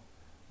ball,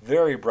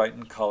 very bright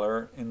in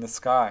color, in the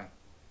sky.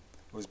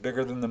 It was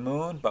bigger than the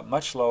moon, but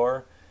much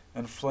lower,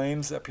 and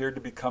flames appeared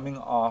to be coming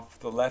off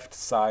the left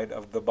side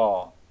of the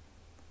ball.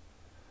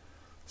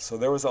 So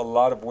there was a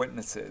lot of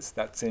witnesses.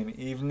 That same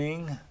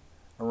evening,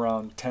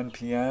 around 10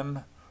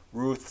 p.m.,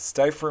 Ruth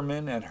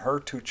Steiferman and her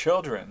two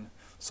children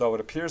saw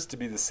what appears to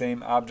be the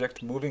same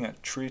object moving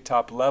at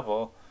treetop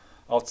level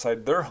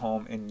outside their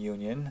home in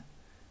Union.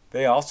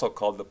 They also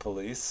called the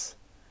police.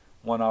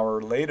 1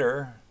 hour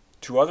later,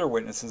 two other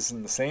witnesses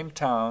in the same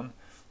town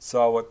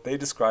saw what they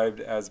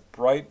described as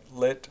bright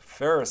lit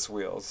Ferris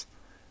wheels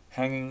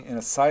hanging in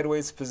a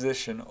sideways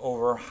position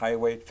over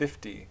Highway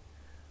 50,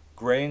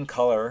 gray in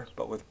color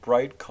but with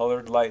bright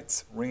colored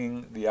lights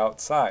ringing the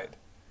outside.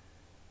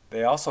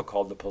 They also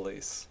called the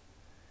police.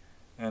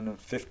 And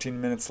 15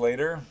 minutes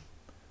later,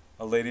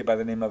 a lady by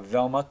the name of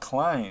Velma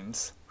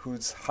Kleins,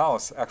 whose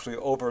house actually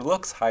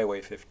overlooks Highway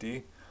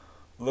 50,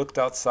 looked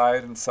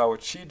outside and saw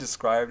what she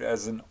described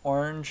as an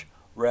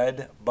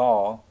orange-red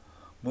ball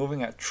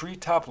moving at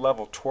treetop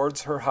level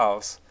towards her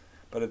house,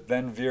 but it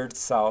then veered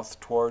south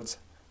towards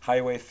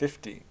Highway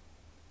 50.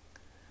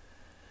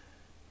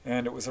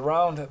 And it was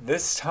around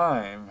this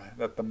time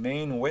that the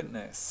main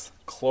witness,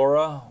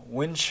 Clora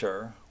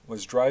Winsher,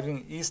 was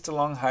driving east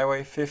along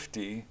Highway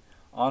 50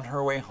 on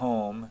her way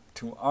home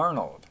to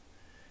Arnold.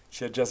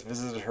 She had just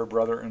visited her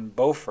brother in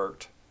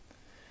Beaufort.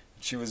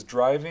 She was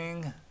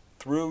driving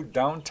through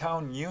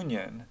downtown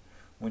Union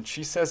when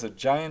she says a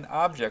giant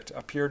object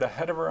appeared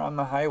ahead of her on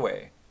the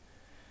highway.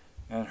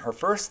 And her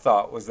first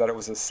thought was that it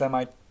was a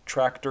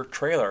semi-tractor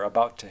trailer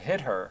about to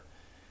hit her,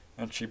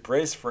 and she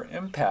braced for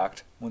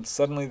impact when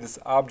suddenly this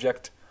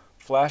object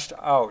flashed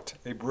out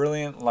a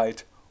brilliant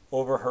light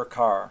over her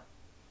car.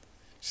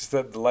 She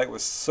said the light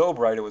was so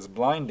bright it was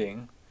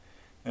blinding,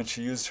 and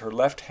she used her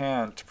left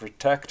hand to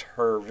protect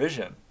her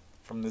vision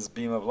from this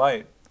beam of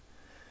light.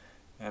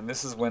 And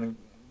this is when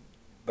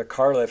the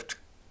car lift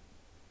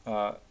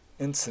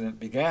incident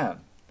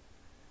began.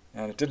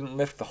 And it didn't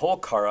lift the whole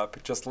car up,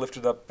 it just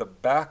lifted up the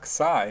back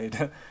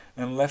side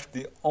and left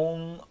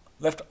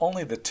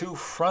only the two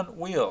front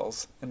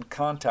wheels in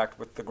contact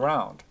with the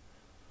ground.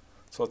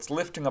 So it's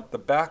lifting up the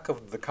back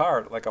of the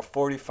car at like a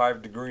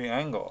 45-degree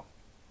angle.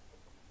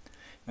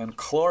 And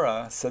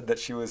Clora said that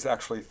she was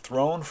actually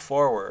thrown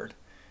forward,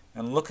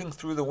 and looking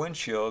through the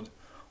windshield,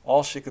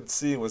 all she could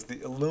see was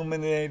the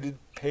illuminated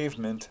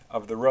pavement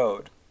of the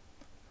road.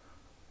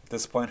 At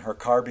this point, her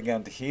car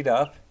began to heat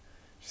up.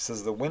 She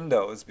says the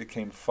windows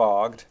became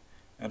fogged,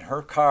 and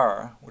her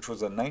car, which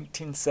was a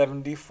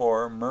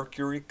 1974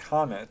 Mercury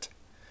Comet,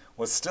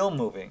 was still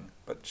moving,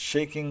 but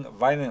shaking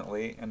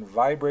violently and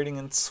vibrating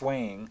and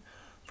swaying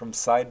from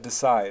side to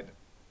side.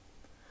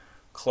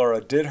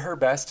 Clora did her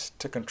best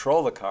to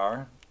control the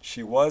car.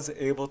 She was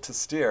able to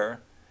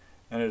steer,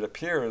 and it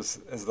appears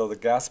as though the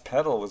gas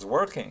pedal was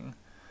working,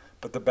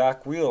 but the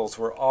back wheels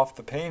were off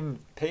the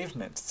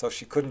pavement, so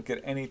she couldn't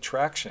get any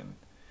traction.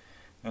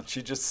 And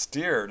she just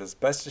steered as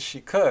best as she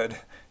could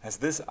as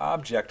this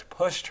object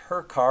pushed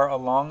her car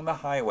along the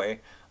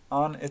highway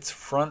on its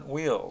front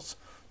wheels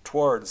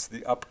towards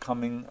the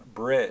upcoming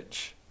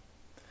bridge.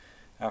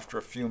 After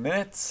a few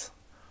minutes,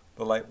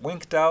 the light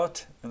winked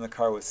out and the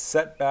car was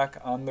set back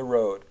on the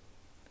road.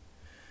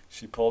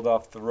 She pulled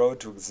off the road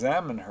to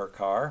examine her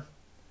car,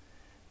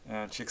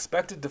 and she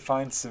expected to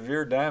find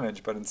severe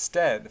damage, but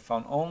instead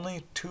found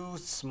only two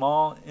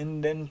small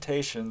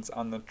indentations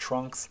on the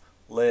trunk's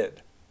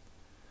lid.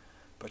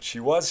 But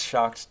she was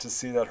shocked to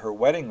see that her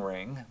wedding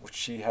ring, which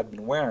she had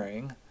been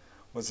wearing,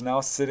 was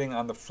now sitting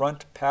on the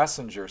front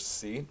passenger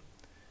seat.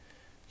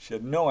 She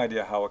had no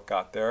idea how it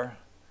got there,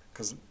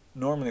 because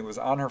normally it was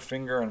on her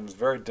finger and was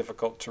very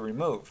difficult to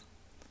remove.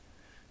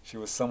 She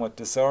was somewhat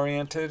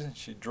disoriented.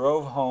 She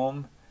drove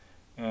home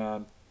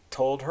and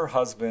told her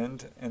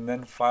husband, and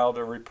then filed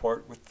a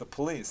report with the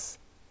police.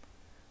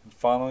 And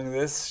following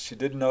this, she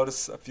did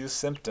notice a few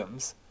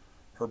symptoms.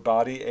 Her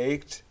body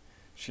ached,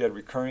 she had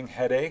recurring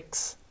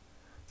headaches,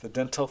 the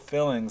dental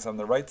fillings on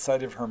the right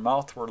side of her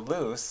mouth were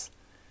loose,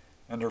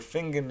 and her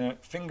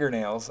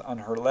fingernails on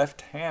her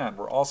left hand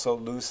were also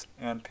loose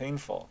and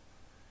painful.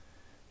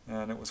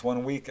 And it was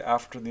 1 week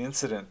after the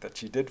incident that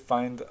she did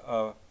find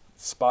a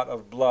spot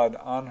of blood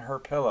on her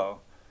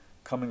pillow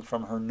coming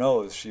from her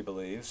nose, she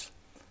believes.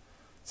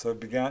 So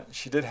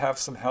she did have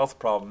some health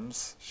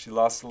problems. She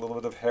lost a little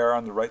bit of hair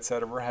on the right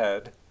side of her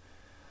head.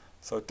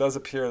 So it does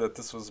appear that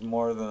this was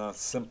more than a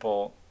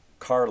simple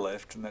car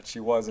lift and that she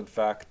was in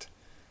fact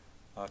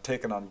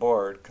taken on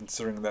board,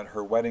 considering that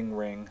her wedding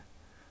ring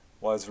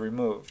was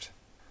removed.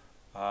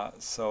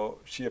 So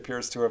she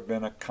appears to have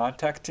been a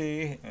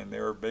contactee, and they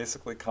were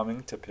basically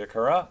coming to pick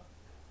her up.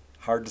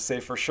 Hard to say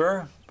for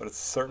sure, but it's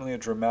certainly a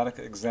dramatic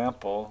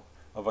example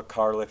of a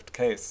car lift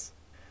case.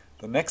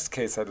 The next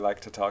case I'd like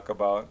to talk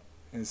about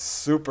is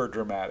super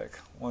dramatic,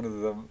 one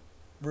of the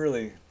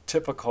really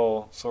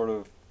typical sort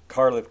of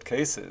car lift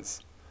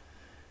cases.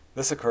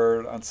 This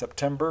occurred on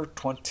September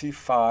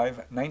 25,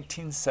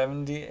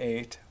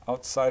 1978,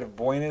 outside of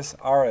Buenos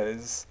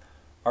Aires,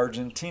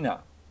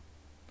 Argentina.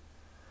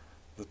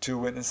 The two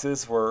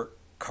witnesses were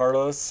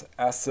Carlos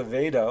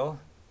Acevedo.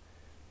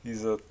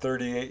 He's a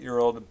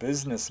 38-year-old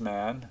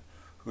businessman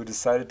who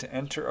decided to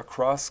enter a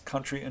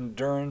cross-country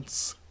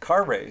endurance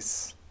car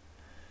race.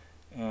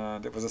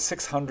 And it was a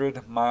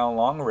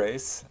 600-mile-long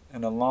race,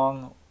 and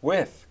along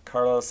with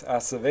Carlos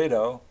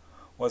Acevedo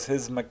was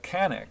his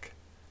mechanic.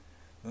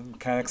 The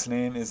mechanic's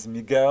name is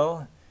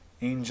Miguel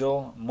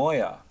Angel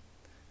Moya,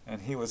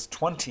 and he was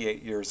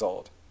 28 years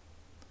old.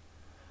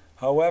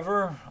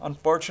 However,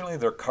 unfortunately,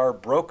 their car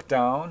broke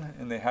down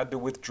and they had to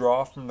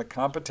withdraw from the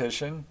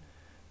competition.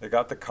 They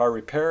got the car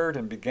repaired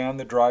and began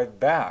the drive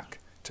back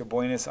to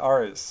Buenos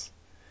Aires.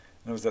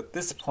 And it was at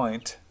this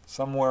point,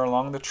 somewhere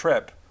along the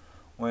trip,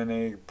 when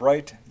a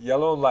bright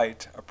yellow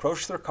light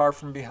approached their car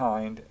from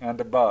behind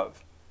and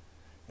above.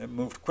 It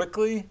moved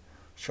quickly,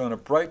 shone a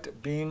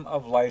bright beam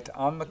of light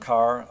on the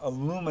car,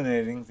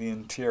 illuminating the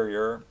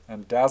interior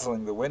and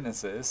dazzling the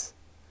witnesses.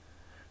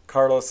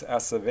 Carlos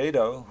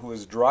Acevedo, who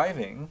was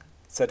driving,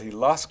 said he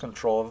lost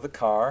control of the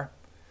car,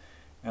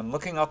 and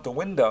looking out the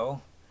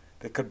window,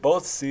 they could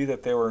both see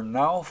that they were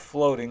now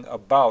floating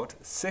about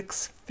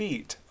 6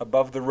 feet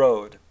above the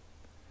road.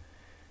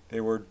 They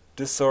were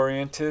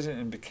disoriented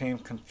and became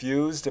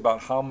confused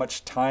about how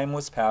much time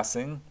was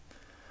passing,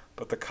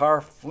 but the car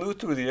flew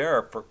through the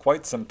air for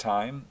quite some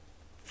time.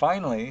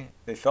 Finally,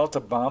 they felt a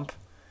bump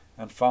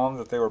and found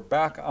that they were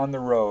back on the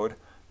road,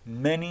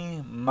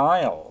 many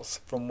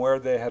miles from where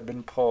they had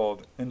been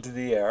pulled into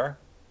the air.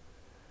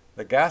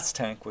 The gas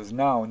tank was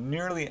now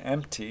nearly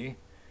empty,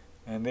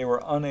 and they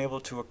were unable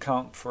to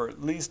account for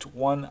at least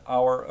 1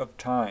 hour of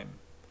time.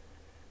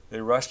 They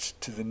rushed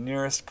to the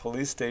nearest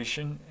police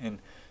station in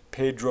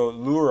Pedro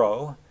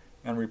Luro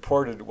and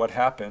reported what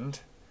happened.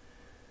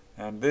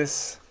 And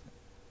this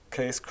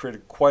case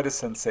created quite a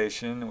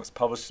sensation. It was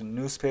published in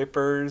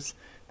newspapers.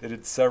 They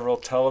did several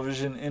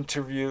television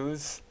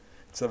interviews.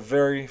 It's a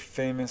very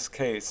famous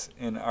case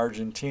in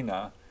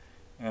Argentina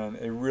and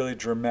a really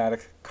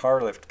dramatic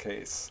car lift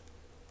case.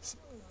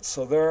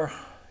 So there,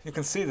 you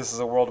can see this is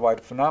a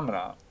worldwide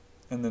phenomenon.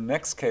 In the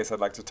next case I'd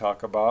like to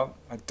talk about,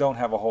 I don't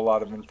have a whole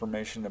lot of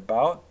information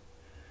about,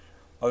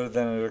 other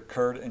than it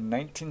occurred in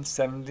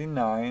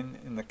 1979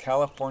 in the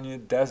California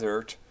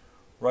desert,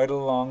 right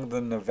along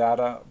the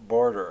Nevada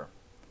border.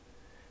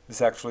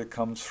 This actually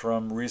comes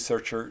from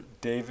researcher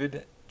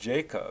David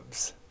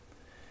Jacobs,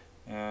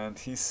 and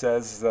he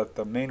says that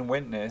the main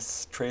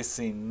witness,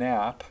 Tracy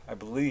Knapp, I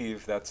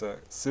believe that's a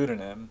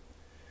pseudonym,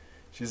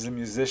 she's a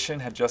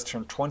musician, had just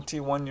turned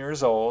 21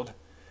 years old,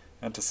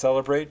 and to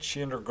celebrate,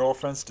 she and her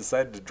girlfriends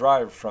decided to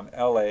drive from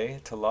LA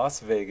to Las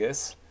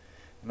Vegas,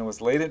 and it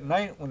was late at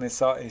night when they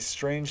saw a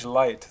strange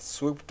light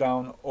swoop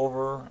down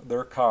over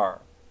their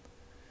car.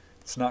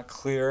 It's not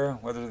clear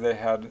whether they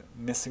had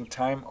missing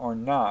time or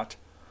not.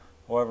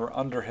 However,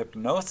 under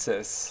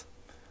hypnosis,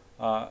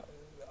 a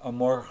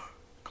more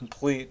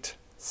complete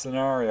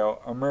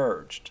scenario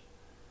emerged.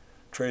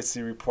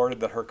 Tracy reported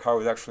that her car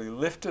was actually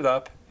lifted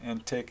up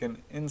and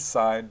taken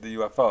inside the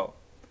UFO.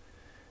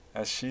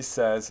 As she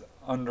says,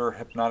 under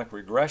hypnotic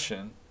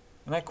regression,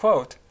 and I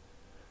quote,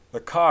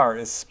 "The car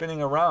is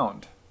spinning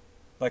around,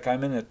 like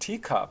I'm in a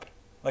teacup,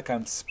 like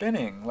I'm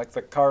spinning, like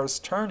the car's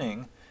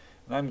turning,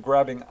 and I'm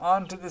grabbing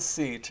onto the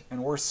seat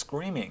and we're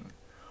screaming.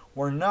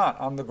 We're not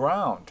on the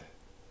ground.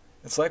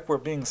 It's like we're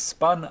being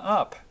spun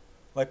up,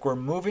 like we're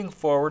moving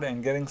forward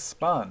and getting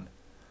spun.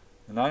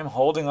 And I'm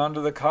holding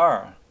onto the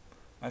car.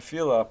 I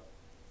feel a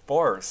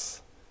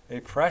force, a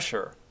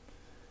pressure,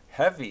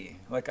 heavy,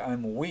 like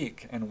I'm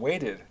weak and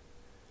weighted.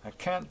 I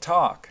can't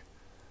talk.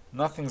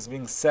 Nothing's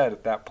being said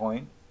at that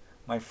point.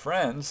 My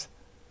friends,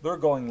 they're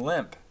going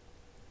limp.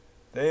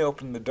 They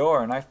open the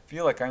door and I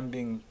feel like I'm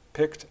being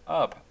picked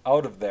up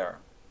out of there."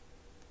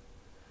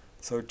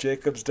 So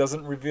Jacobs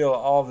doesn't reveal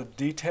all the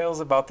details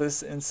about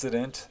this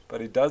incident,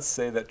 but he does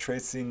say that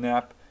Tracy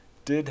Knapp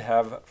did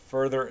have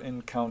further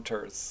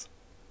encounters.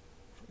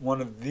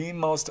 One of the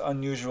most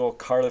unusual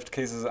car lift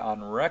cases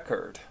on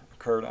record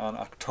occurred on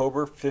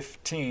October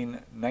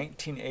 15,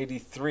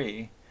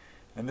 1983,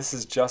 and this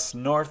is just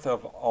north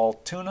of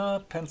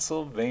Altoona,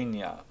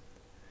 Pennsylvania.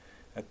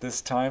 At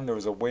this time, there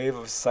was a wave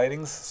of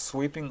sightings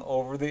sweeping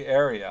over the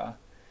area,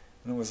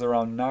 and it was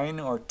around 9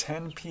 or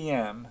 10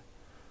 p.m.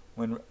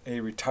 when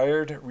a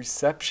retired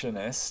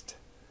receptionist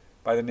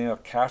by the name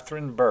of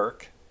Catherine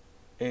Burke,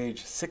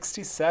 age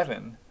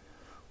 67,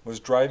 was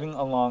driving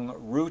along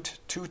Route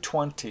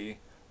 220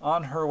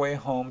 on her way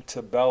home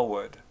to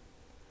Bellwood.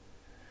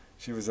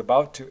 She was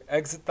about to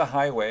exit the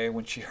highway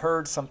when she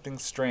heard something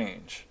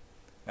strange.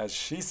 As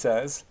she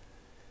says,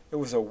 it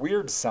was a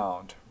weird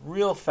sound,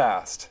 real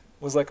fast.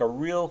 It was like a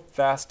real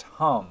fast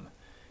hum,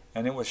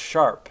 and it was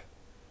sharp.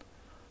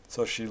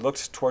 So she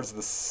looked towards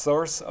the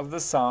source of the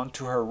sound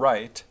to her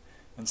right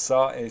and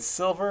saw a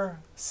silver,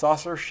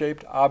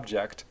 saucer-shaped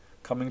object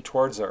coming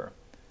towards her.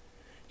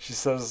 She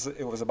says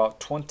it was about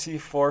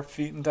 24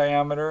 feet in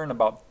diameter and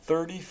about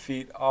 30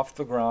 feet off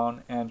the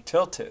ground and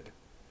tilted.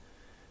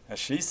 As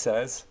she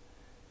says,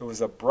 it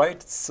was a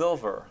bright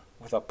silver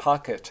with a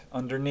pocket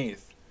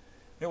underneath.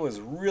 It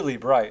was really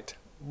bright,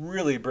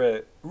 really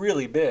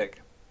big.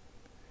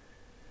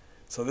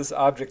 So this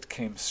object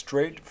came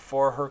straight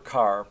for her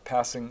car,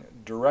 passing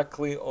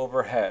directly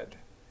overhead.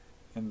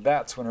 And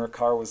that's when her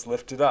car was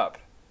lifted up.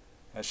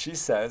 As she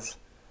says,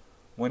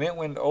 when it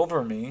went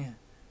over me,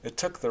 it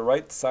took the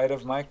right side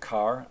of my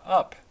car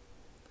up.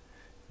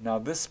 Now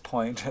at this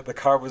point, the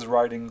car was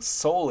riding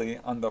solely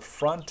on the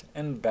front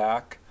and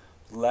back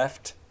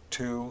left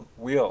two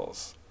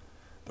wheels.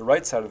 The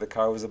right side of the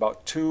car was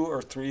about 2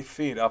 or 3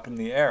 feet up in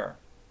the air.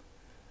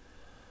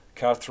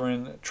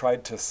 Catherine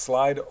tried to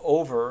slide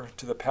over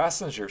to the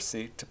passenger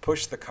seat to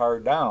push the car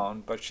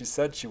down, but she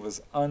said she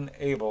was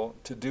unable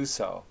to do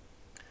so.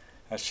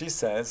 As she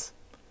says,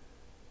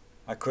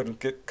 I couldn't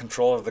get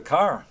control of the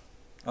car.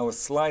 I was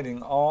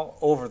sliding all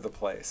over the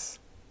place.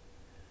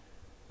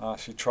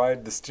 She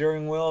tried the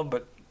steering wheel,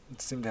 but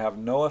it seemed to have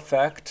no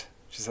effect.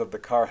 She said the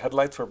car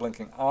headlights were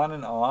blinking on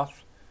and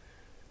off.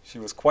 She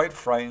was quite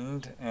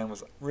frightened and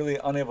was really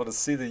unable to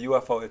see the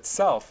UFO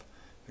itself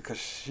because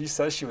she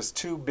says she was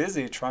too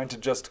busy trying to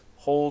just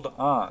hold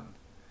on.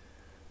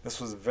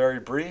 This was very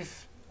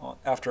brief.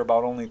 After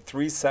about only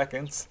 3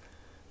 seconds,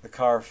 the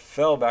car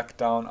fell back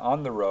down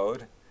on the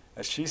road.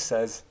 As she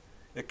says,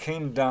 it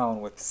came down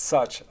with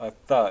such a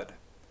thud.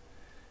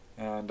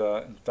 And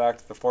in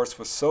fact, the force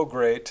was so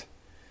great,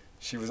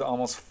 she was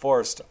almost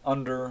forced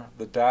under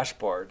the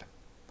dashboard.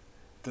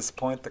 At this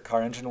point, the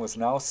car engine was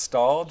now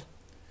stalled.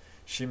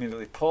 She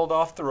immediately pulled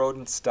off the road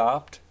and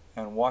stopped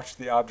and watched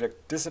the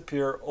object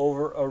disappear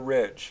over a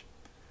ridge.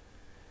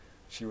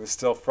 She was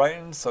still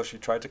frightened, so she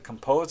tried to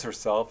compose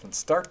herself and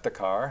start the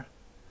car,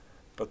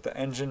 but the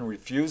engine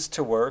refused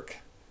to work,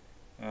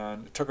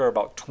 and it took her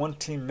about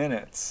 20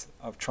 minutes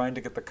of trying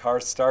to get the car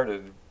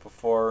started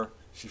before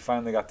she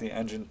finally got the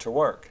engine to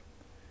work.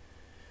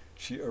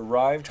 She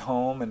arrived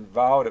home and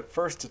vowed at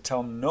first to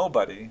tell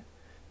nobody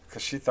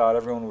because she thought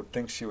everyone would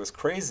think she was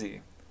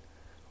crazy.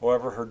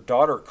 However, her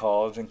daughter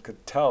called and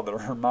could tell that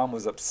her mom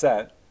was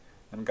upset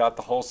and got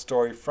the whole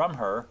story from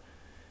her,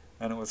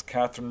 and it was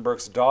Catherine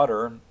Burke's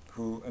daughter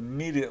who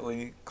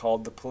immediately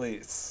called the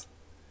police.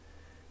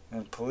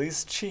 And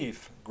Police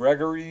Chief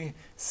Gregory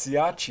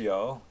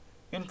Ciaccio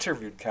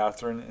interviewed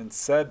Catherine and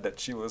said that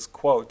she was,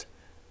 quote,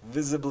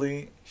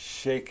 visibly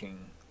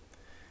shaking.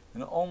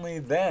 And only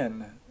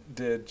then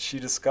did she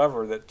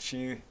discover that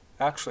she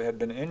actually had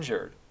been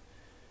injured.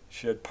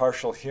 She had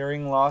partial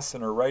hearing loss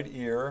in her right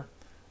ear,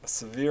 a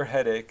severe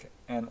headache,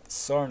 and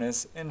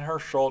soreness in her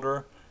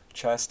shoulder,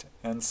 chest,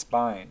 and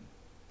spine.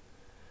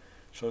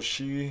 So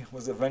she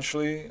was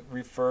eventually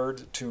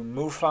referred to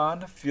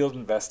MUFON field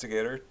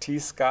investigator T.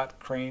 Scott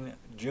Crane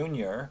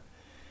Jr.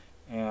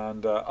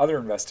 and other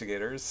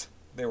investigators.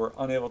 They were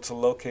unable to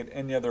locate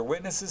any other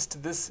witnesses to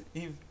this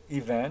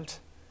event.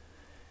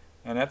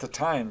 And at the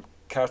time,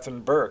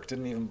 Catherine Burke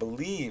didn't even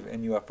believe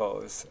in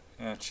UFOs,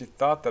 and she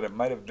thought that it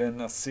might have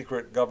been a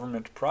secret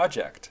government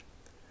project.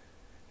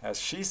 As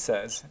she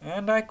says,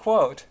 and I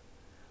quote,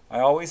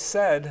 I always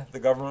said the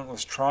government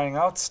was trying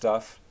out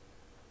stuff,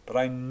 but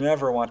I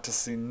never want to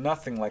see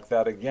nothing like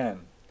that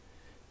again.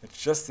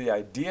 It's just the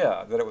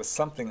idea that it was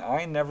something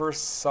I never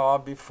saw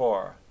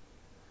before.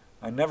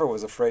 I never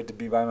was afraid to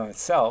be by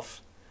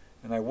myself,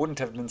 and I wouldn't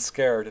have been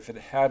scared if it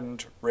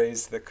hadn't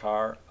raised the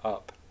car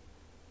up.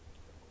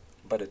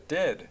 But it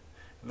did.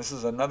 And this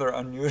is another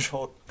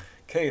unusual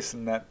case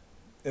in that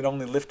it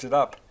only lifted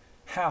up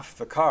half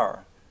the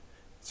car.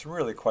 It's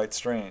really quite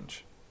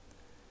strange.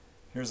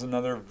 Here's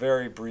another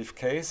very brief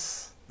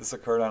case. This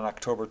occurred on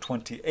October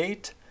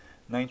 28,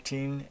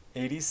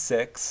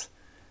 1986,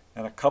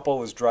 and a couple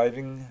was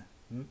driving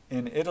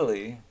in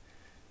Italy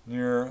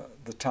near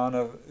the town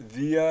of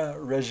Via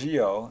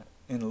Reggio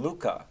in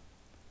Lucca.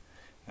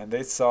 And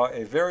they saw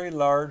a very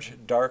large,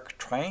 dark,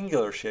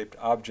 triangular-shaped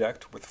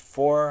object with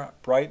 4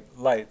 bright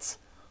lights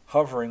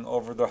hovering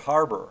over the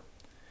harbor.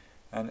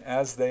 And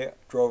as they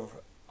drove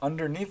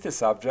underneath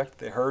this object,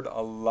 they heard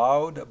a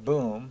loud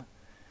boom,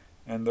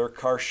 and their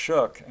car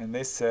shook, and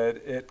they said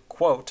it,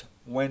 quote,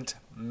 went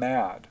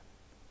mad.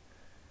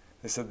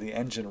 They said the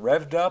engine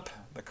revved up,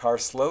 the car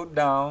slowed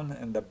down,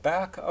 and the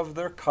back of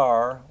their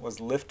car was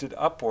lifted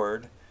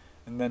upward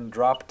and then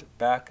dropped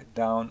back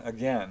down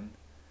again.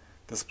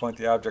 At this point,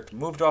 the object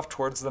moved off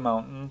towards the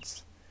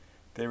mountains.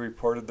 They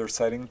reported their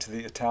sighting to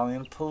the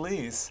Italian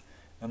police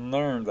and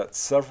learned that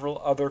several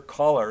other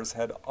callers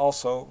had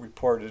also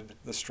reported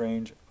the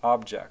strange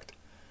object.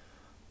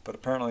 But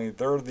apparently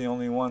they're the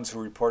only ones who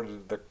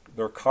reported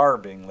their car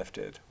being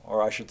lifted,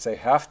 or I should say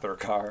half their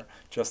car,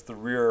 just the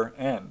rear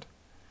end.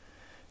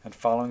 And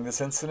following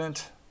this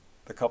incident,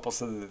 the couple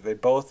said that they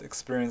both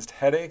experienced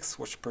headaches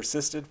which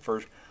persisted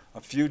for a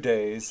few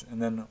days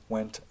and then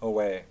went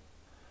away.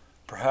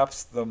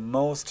 Perhaps the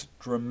most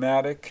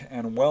dramatic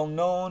and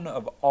well-known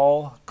of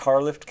all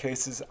car lift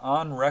cases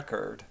on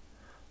record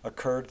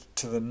occurred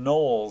to the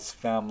Knowles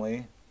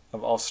family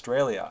of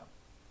Australia.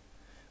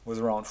 It was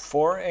around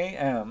 4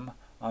 a.m.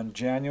 on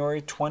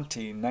January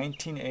 20,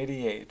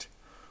 1988,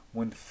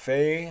 when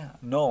Faye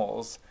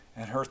Knowles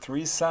and her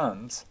 3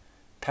 sons,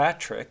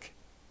 Patrick,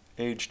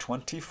 age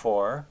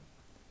 24,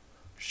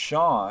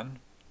 Sean,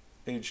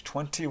 age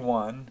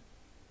 21,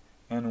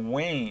 and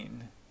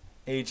Wayne,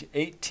 age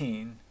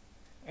 18,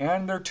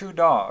 and their 2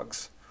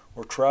 dogs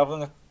were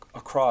traveling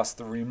across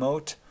the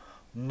remote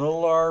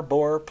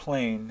Nullarbor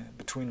Plain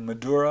between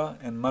Madura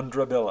and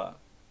Mundrabilla.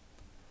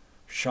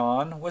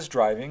 Sean was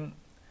driving,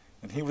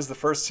 and he was the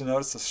first to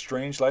notice a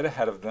strange light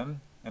ahead of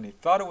them, and he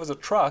thought it was a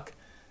truck,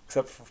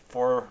 except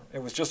for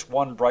it was just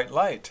one bright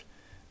light,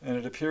 and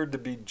it appeared to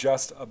be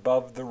just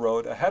above the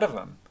road ahead of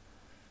him.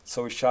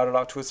 So he shouted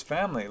out to his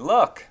family,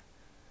 "Look,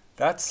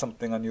 that's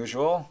something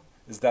unusual.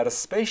 Is that a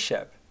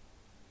spaceship?"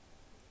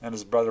 And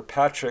his brother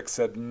Patrick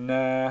said,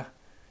 "Nah,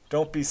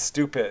 don't be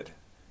stupid."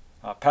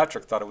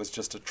 Patrick thought it was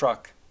just a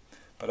truck.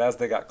 But as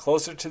they got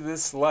closer to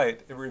this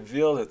light, it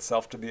revealed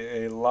itself to be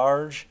a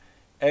large,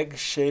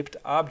 egg-shaped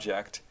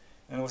object,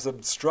 and was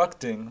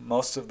obstructing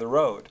most of the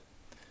road.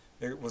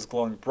 It was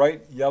glowing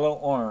bright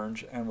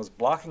yellow-orange and was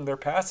blocking their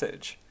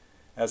passage.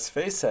 As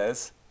Faye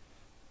says,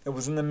 it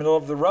was in the middle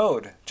of the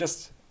road,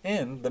 just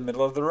in the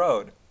middle of the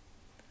road.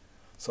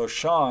 So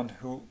Sean,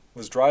 who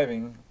was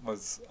driving,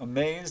 was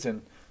amazed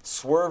and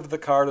swerved the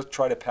car to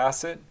try to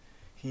pass it.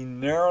 He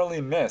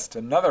narrowly missed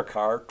another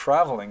car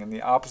traveling in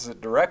the opposite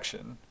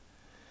direction.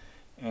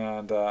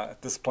 And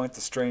at this point,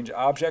 the strange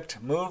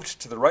object moved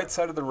to the right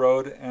side of the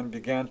road and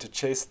began to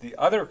chase the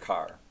other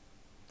car.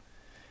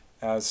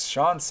 As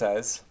Sean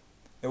says,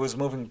 it was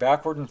moving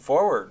backward and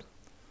forward,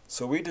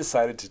 so we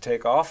decided to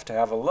take off to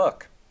have a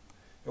look.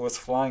 It was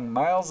flying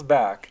miles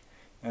back,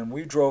 and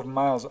we drove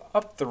miles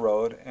up the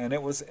road, and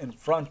it was in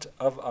front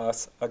of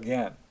us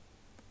again.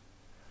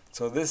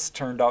 So this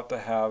turned out to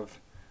have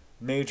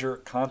major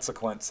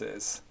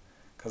consequences,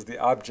 because the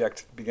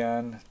object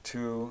began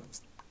to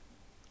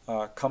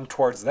come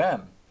towards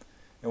them.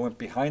 It went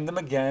behind them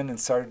again and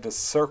started to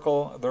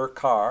circle their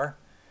car,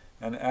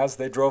 and as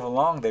they drove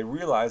along, they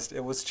realized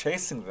it was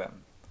chasing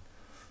them.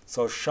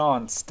 So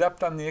Sean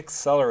stepped on the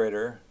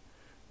accelerator,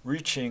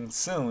 reaching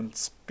soon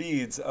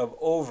speeds of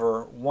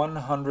over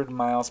 100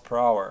 miles per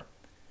hour.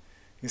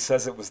 He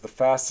says it was the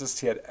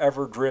fastest he had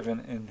ever driven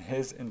in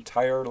his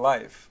entire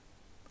life.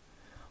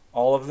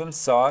 All of them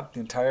saw it, the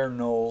entire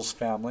Knowles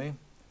family.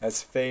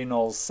 As Faye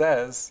Knowles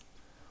says,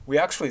 "We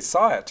actually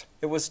saw it.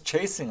 It was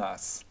chasing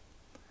us."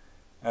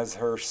 As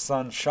her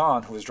son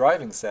Sean, who was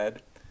driving,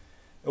 said,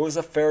 "It was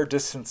a fair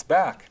distance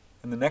back,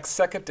 and the next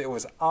second it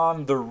was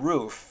on the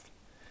roof.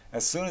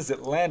 As soon as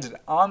it landed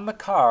on the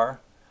car,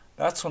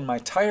 that's when my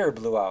tire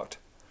blew out.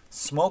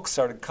 Smoke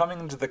started coming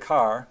into the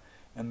car,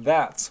 and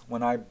that's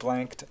when I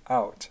blanked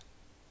out."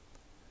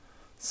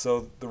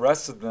 So the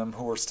rest of them,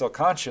 who were still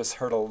conscious,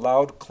 heard a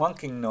loud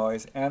clunking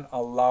noise and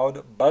a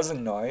loud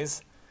buzzing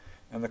noise,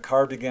 and the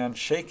car began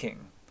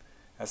shaking.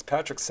 As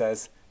Patrick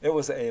says, it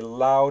was a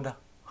loud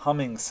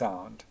humming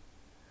sound.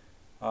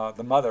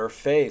 The mother,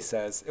 Faye,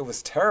 says, "It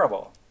was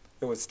terrible.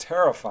 It was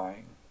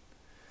terrifying."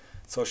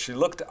 So she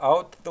looked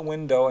out the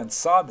window and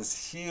saw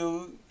this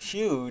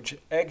huge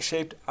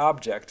egg-shaped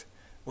object,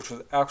 which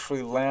was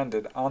actually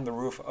landed on the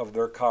roof of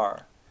their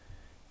car.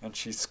 And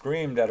she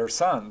screamed at her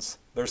sons,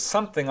 "There's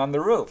something on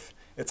the roof.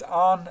 It's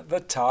on the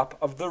top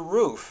of the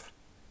roof."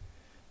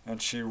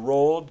 And she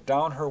rolled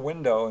down her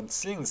window and,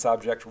 seeing this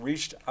object,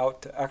 reached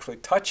out to actually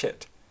touch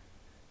it.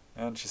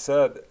 And she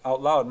said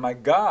out loud, "My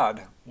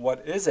God,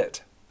 what is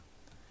it?"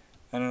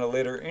 And in a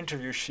later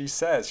interview, she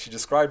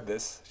described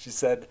this. She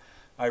said,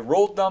 "I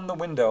rolled down the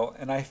window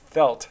and I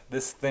felt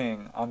this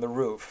thing on the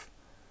roof.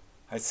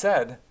 I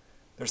said,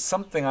 'There's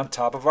something on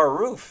top of our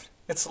roof.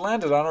 It's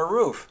landed on our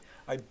roof.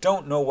 I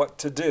don't know what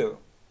to do.'"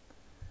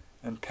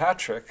 And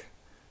Patrick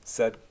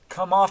said,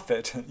 "Come off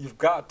it. You've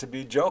got to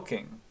be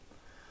joking."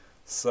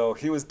 So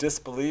he was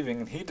disbelieving,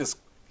 and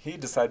he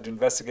decided to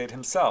investigate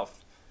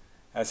himself.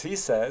 As he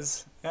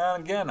says,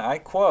 and again I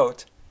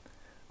quote,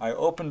 "I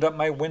opened up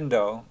my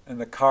window and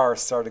the car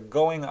started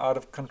going out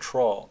of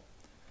control.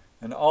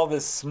 And all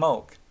this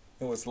smoke,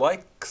 it was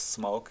like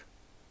smoke,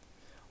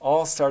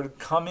 all started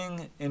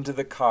coming into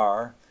the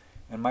car,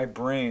 and my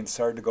brain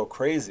started to go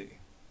crazy.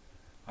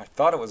 I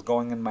thought it was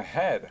going in my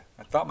head.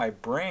 I thought my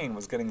brain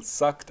was getting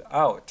sucked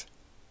out.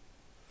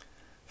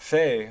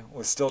 Faye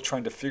was still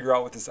trying to figure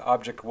out what this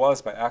object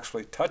was by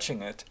actually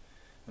touching it,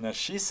 and as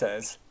she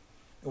says,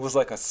 it was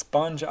like a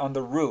sponge on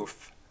the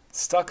roof,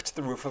 stuck to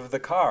the roof of the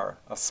car,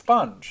 a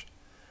sponge.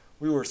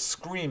 We were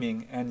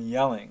screaming and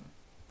yelling.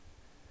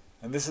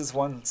 And this is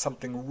when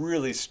something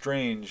really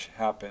strange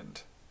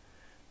happened.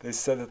 They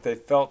said that they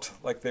felt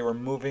like they were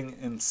moving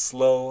in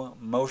slow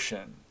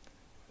motion.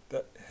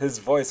 That his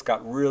voice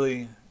got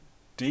really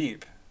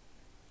deep.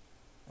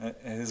 And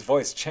his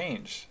voice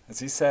changed. As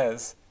he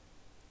says,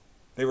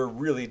 they were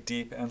really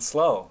deep and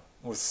slow.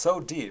 It was so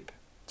deep,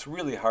 it's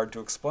really hard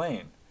to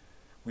explain.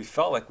 We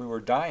felt like we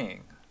were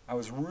dying. I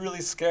was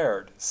really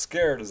scared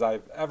as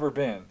I've ever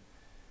been.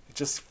 It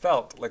just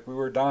felt like we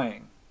were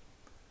dying.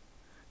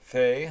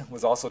 Faye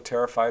was also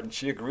terrified, and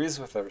she agrees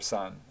with her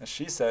son. As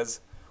she says,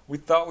 we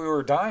thought we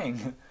were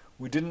dying.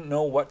 We didn't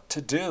know what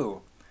to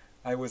do.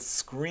 I was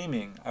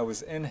screaming. I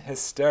was in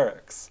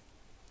hysterics.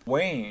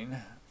 Wayne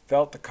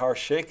felt the car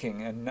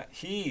shaking, and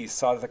he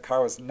saw that the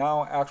car was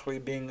now actually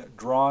being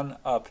drawn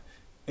up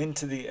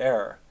into the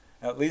air,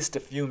 at least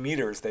a few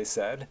meters, they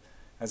said.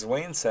 As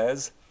Wayne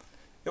says,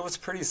 it was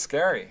pretty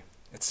scary.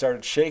 It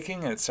started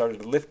shaking, and it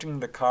started lifting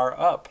the car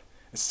up.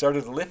 It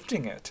started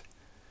lifting it.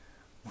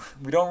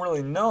 We don't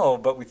really know,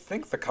 but we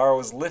think the car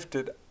was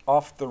lifted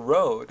off the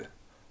road,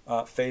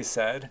 Faye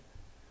said.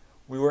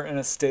 We were in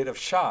a state of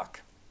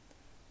shock.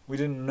 We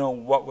didn't know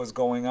what was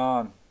going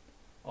on.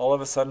 All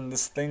of a sudden,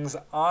 this thing's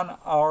on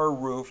our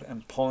roof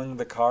and pulling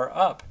the car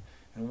up,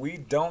 and we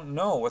don't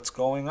know what's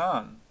going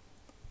on.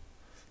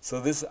 So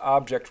this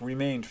object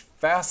remained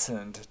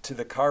fastened to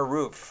the car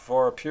roof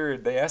for a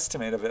period they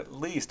estimate of at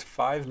least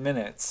 5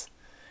 minutes,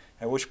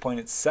 at which point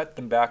it set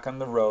them back on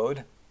the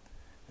road.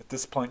 At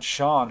this point,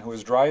 Sean, who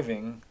was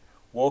driving,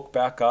 woke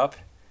back up.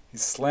 He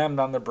slammed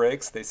on the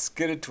brakes. They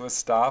skidded to a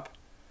stop.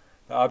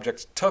 The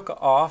object took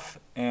off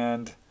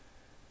and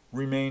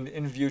remained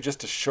in view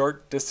just a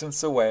short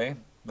distance away.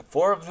 The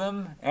 4 of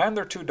them and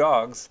their 2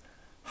 dogs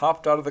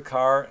hopped out of the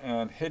car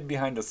and hid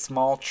behind a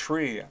small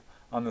tree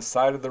on the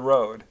side of the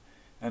road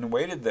and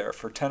waited there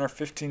for 10 or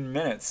 15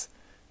 minutes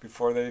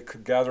before they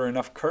could gather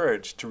enough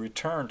courage to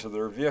return to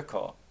their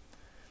vehicle.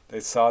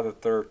 They saw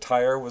that their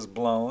tire was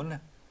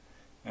blown,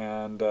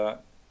 and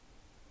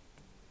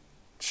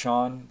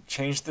Sean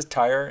changed the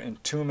tire in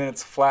 2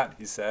 minutes flat,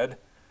 he said.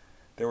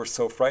 They were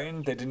so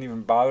frightened they didn't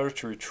even bother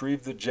to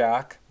retrieve the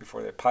jack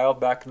before they piled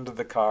back into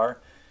the car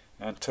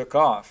and took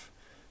off.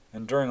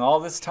 And during all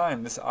this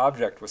time, this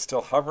object was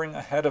still hovering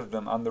ahead of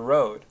them on the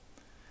road.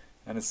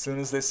 And as soon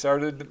as they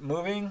started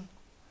moving,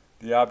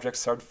 the object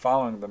started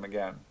following them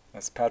again.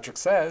 As Patrick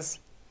says,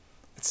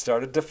 it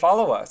started to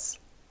follow us.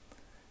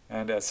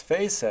 And as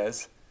Faye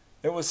says,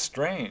 it was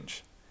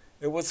strange.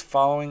 It was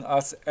following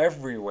us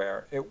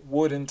everywhere. It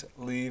wouldn't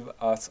leave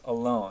us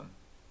alone.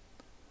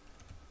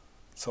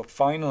 So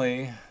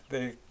finally,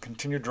 they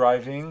continued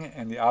driving,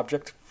 and the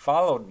object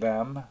followed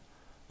them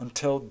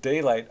until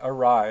daylight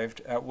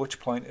arrived, at which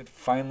point it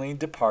finally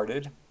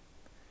departed.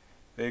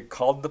 They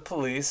called the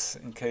police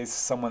in case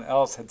someone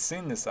else had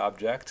seen this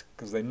object,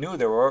 because they knew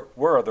there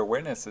were other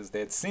witnesses.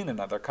 They had seen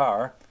another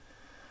car.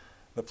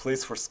 The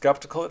police were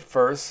skeptical at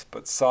first,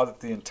 but saw that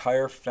the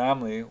entire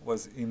family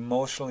was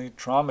emotionally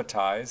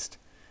traumatized,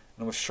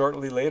 and was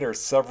shortly later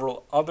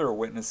several other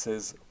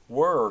witnesses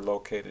were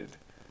located,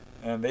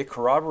 and they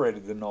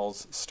corroborated the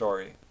Knowles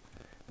story.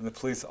 And the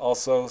police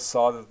also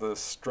saw that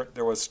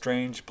there was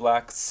strange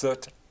black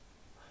soot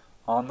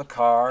on the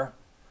car,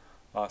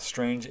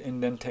 strange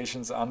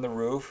indentations on the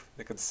roof.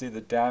 They could see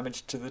the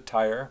damage to the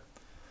tire.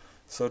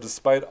 So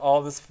despite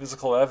all this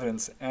physical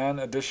evidence and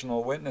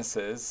additional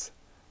witnesses,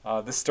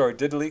 this story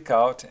did leak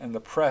out, and the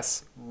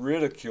press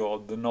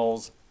ridiculed the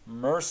Knowles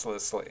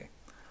mercilessly.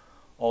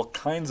 All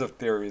kinds of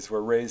theories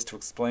were raised to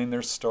explain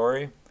their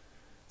story.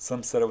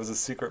 Some said it was a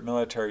secret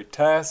military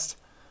test.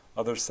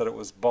 Others said it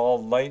was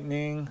ball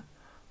lightning.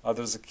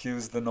 Others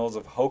accused the Knowles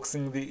of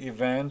hoaxing the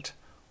event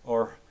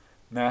or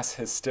mass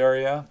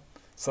hysteria,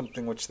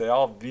 something which they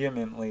all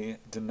vehemently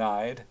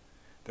denied.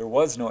 There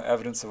was no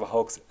evidence of a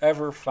hoax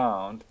ever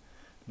found,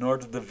 nor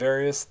did the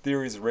various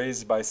theories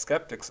raised by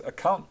skeptics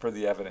account for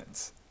the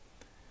evidence.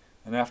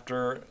 And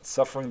after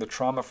suffering the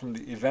trauma from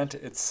the event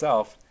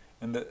itself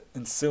and the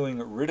ensuing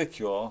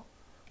ridicule,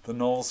 the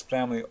Knowles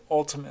family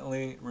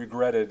ultimately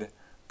regretted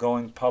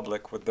going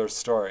public with their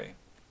story.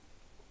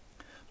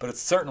 But it's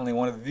certainly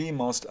one of the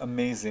most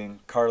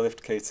amazing car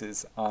lift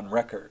cases on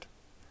record.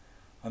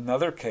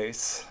 Another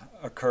case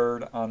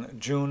occurred on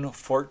June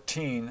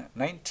 14,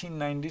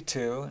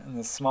 1992 in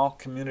the small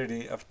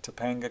community of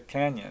Topanga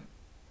Canyon.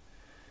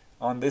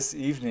 On this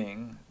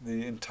evening,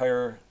 the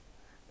entire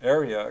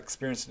area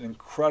experienced an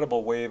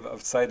incredible wave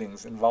of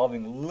sightings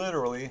involving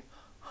literally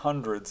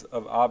hundreds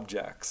of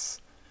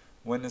objects.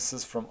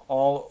 Witnesses from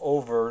all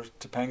over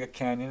Topanga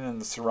Canyon and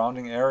the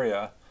surrounding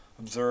area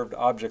observed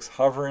objects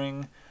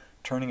hovering,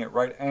 turning at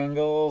right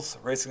angles,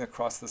 racing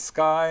across the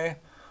sky,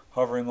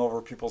 hovering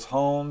over people's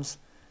homes,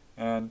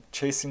 and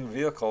chasing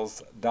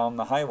vehicles down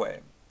the highway.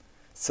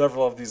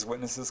 Several of these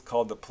witnesses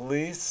called the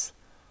police,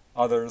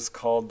 others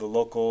called the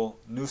local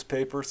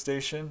newspaper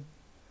station,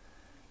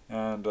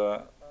 and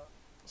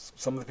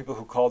some of the people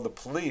who called the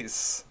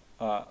police,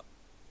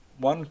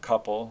 one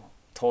couple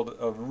told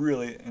a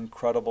really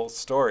incredible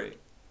story,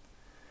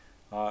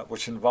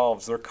 which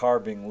involves their car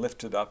being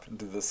lifted up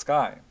into the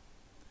sky.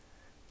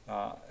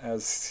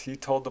 As he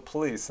told the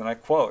police, and I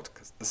quote,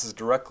 because this is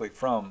directly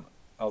from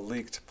a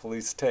leaked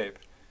police tape,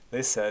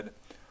 they said,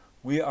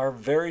 "We are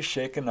very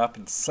shaken up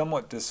and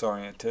somewhat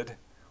disoriented.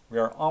 We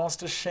are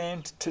almost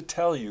ashamed to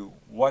tell you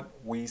what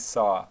we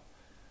saw.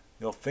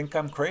 You'll think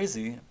I'm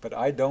crazy, but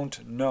I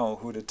don't know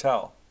who to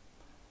tell."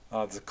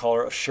 The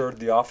caller assured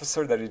the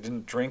officer that he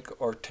didn't drink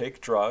or take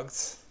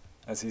drugs,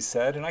 as he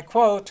said, and I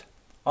quote,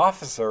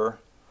 "Officer,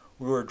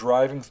 we were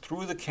driving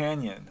through the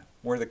canyon,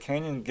 where the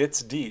canyon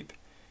gets deep,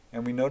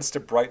 and we noticed a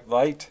bright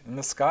light in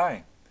the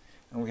sky,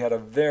 and we had a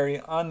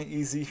very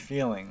uneasy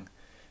feeling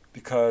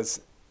because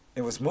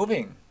it was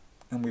moving,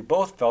 and we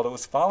both felt it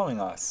was following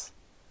us.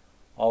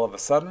 All of a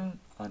sudden,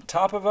 on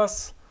top of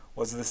us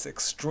was this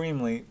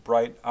extremely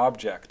bright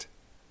object.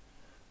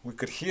 We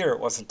could hear it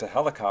wasn't a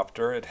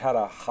helicopter, it had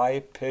a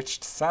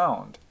high-pitched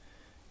sound,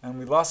 and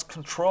we lost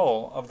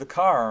control of the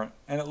car,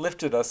 and it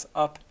lifted us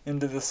up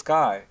into the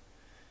sky.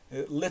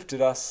 It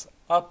lifted us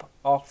up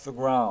off the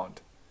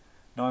ground.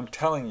 Now I'm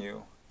telling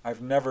you,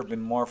 I've never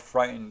been more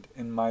frightened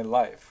in my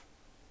life."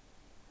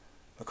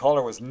 The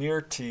caller was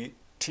near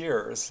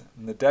tears,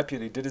 and the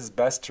deputy did his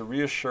best to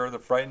reassure the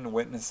frightened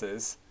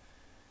witnesses,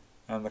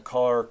 and the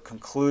caller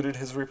concluded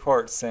his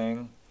report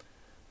saying,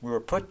 "We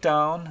were put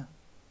down,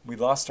 we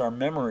lost our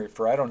memory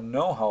for I don't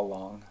know how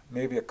long,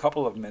 maybe a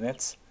couple of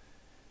minutes,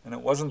 and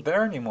it wasn't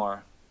there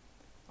anymore.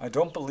 I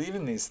don't believe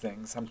in these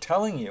things. I'm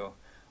telling you,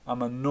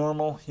 I'm a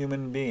normal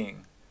human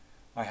being.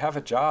 I have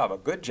a job, a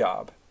good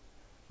job.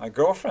 My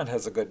girlfriend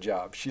has a good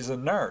job. She's a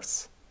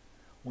nurse.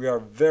 We are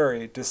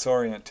very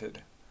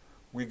disoriented.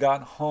 We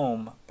got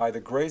home by the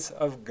grace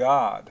of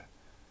God.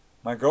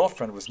 My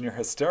girlfriend was near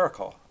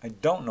hysterical. I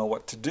don't know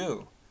what to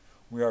do.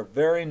 We are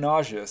very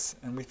nauseous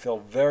and we feel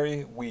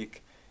very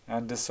weak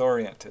and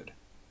disoriented."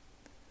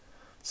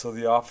 So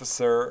the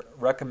officer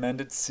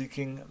recommended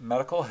seeking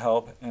medical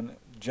help and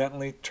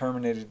gently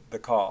terminated the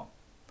call.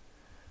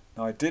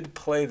 Now I did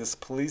play this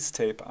police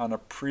tape on a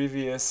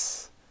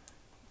previous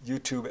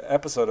YouTube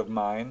episode of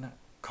mine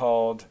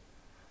called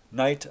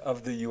Night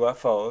of the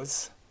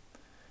UFOs.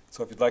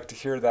 So if you'd like to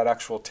hear that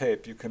actual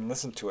tape, you can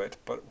listen to it.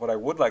 But what I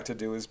would like to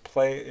do is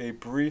play a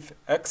brief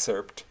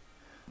excerpt,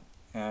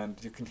 and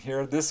you can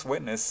hear this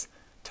witness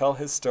tell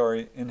his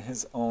story in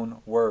his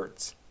own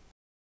words.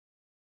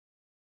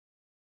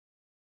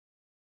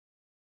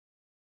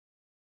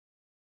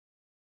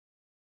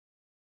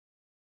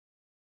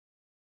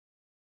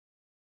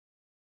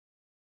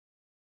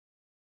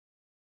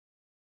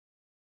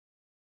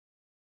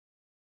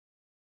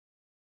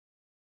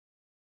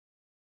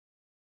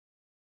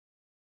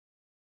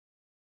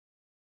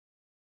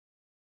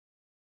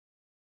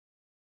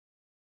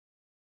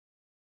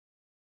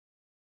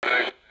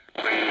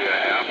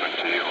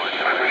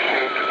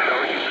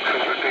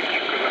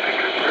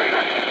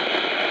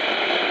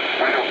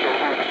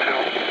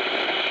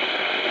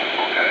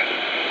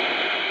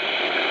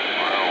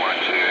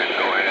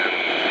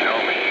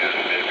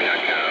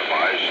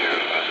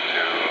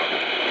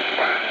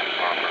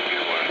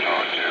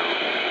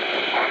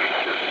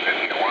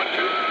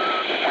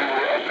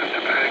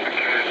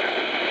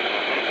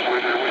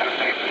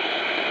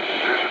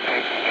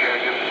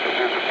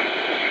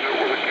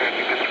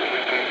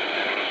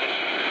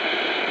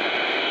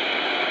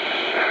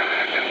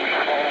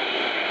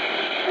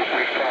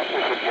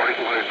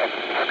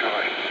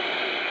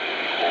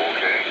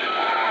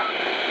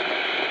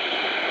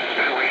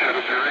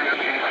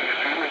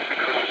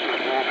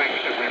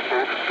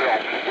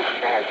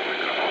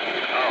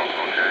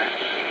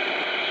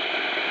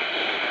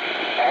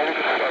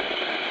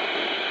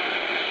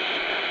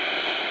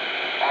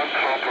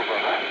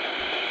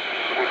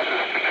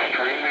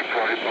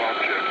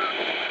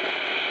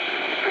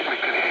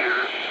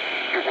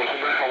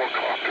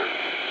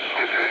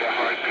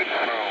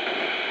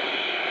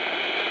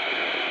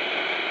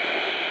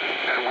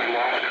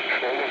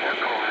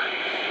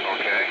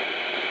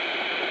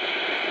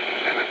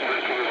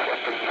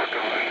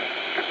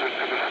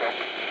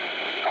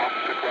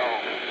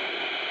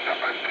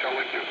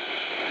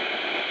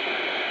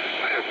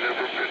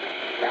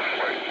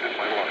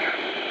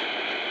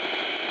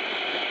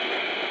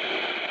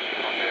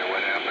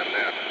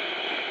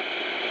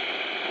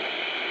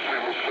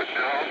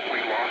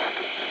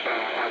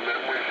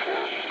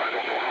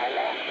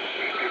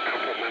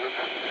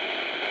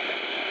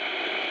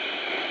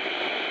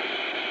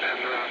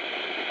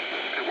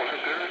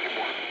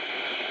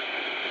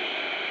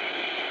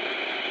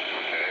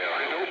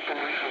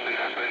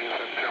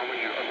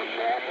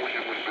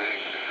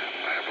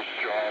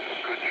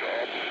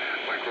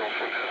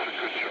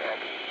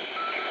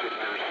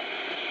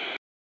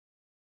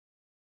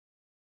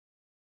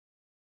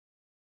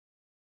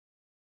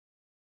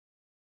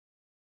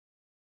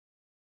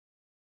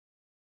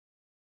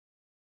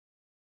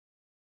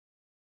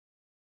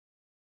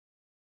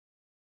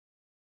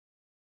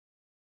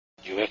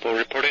 UFO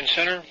Reporting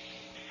Center?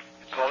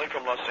 Calling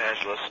from Los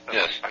Angeles.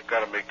 Yes. I've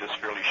got to make this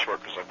fairly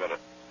short because I've got to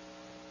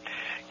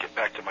get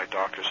back to my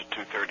doctor's at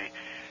 2:30.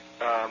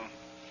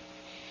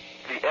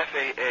 The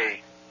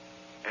FAA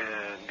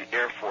and the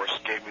Air Force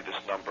gave me this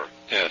number.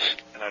 Yes.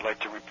 And I'd like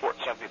to report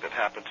something that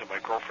happened to my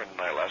girlfriend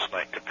and I last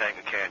night in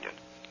Topanga Canyon.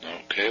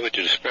 Okay, would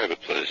you describe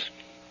it, please?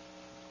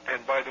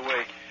 And by the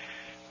way,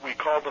 we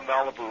called the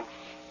Malibu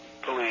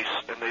police,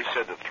 and they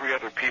said that 3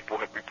 other people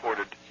had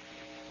reported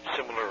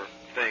similar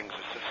things.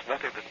 It's just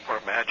nothing that we're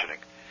imagining.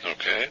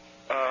 Okay.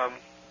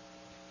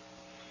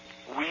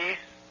 We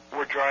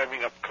were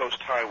driving up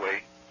Coast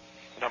Highway,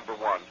 number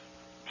 1,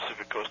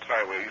 Pacific Coast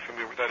Highway. Are you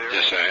familiar with that area?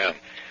 Yes, I am.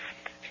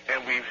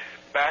 And we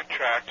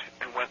backtracked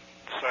and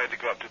decided to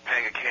go up to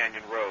Topanga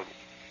Canyon Road,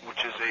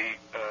 which is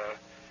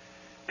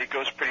it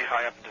goes pretty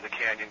high up into the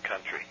canyon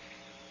country.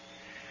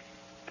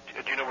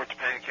 Do you know where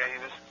Topanga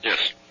Canyon is?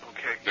 Yes.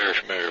 Okay. Very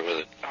familiar with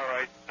it. All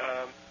right.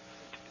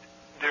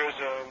 There's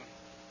a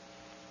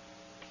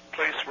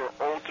place where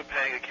old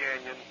Topanga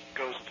Canyon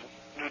goes to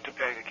new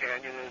Topanga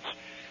Canyon, and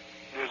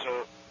there's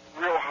a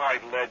real high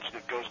ledge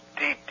that goes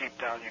deep, deep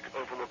down. You can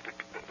overlook the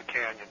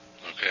canyon.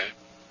 Okay.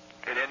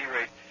 At any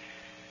rate,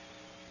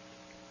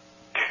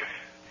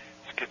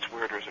 this gets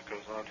weirder as it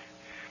goes on.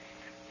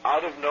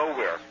 Out of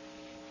nowhere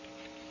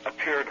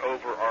appeared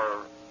over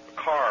our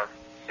car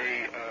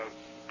a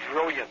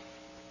brilliant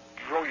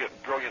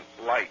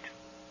light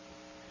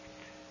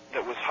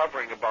that was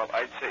hovering about,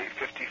 I'd say,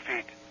 50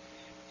 feet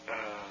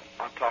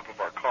on top of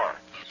our car.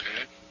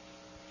 Okay.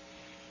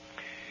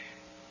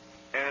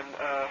 And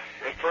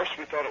at first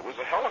we thought it was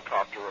a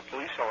helicopter, a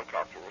police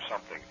helicopter or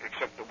something,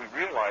 except that we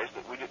realized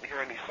that we didn't hear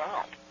any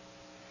sound.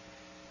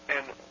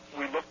 And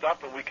we looked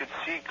up and we could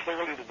see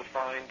clearly the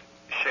defined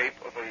shape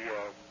of a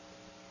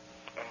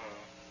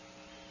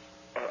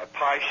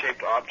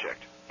pie-shaped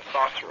object, a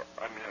saucer.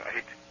 I mean, I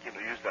hate to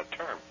use that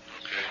term.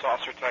 Okay. A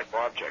saucer-type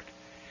object.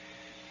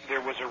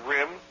 There was a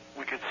rim.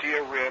 We could see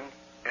a rim,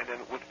 and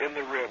then within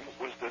the rim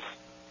was this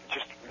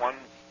just one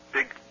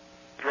big,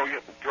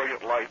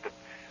 brilliant light that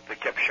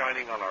kept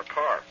shining on our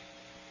car.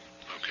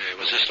 Okay.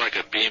 Was this like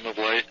a beam of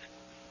light?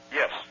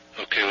 Yes.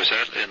 Okay. Was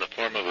that in the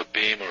form of a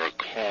beam or a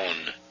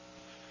cone?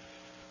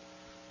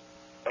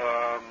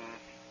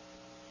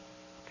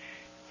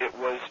 It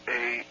was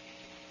a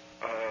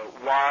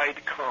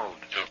wide cone.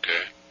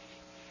 Okay.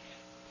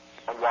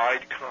 A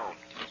wide cone.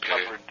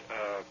 Okay. Covered,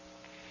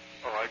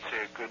 I'd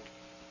say a good,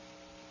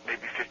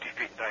 maybe 50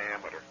 feet in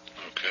diameter.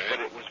 Okay. But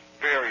it was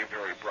very,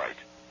 very bright.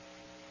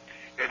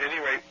 At any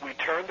rate, we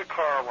turned the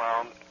car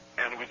around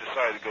and we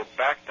decided to go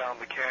back down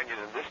the canyon,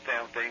 and this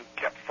damn thing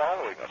kept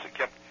following us. It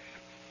kept,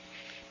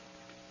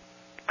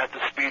 at the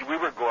speed we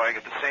were going,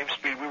 at the same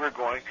speed we were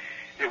going,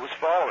 it was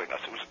following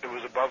us. It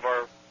was above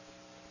our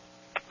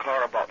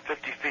car about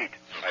 50 feet,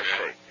 I'd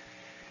say.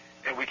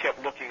 And we kept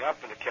looking up,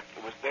 and it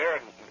was there,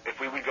 and if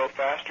we would go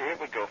faster, it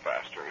would go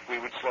faster. If we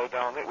would slow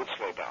down, it would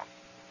slow down.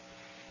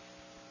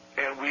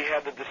 And we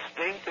had the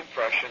distinct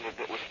impression that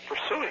it was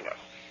pursuing us.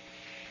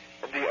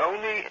 And the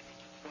only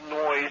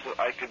noise that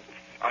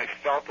I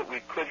felt that we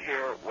could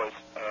hear was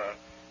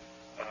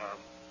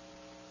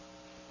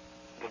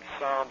the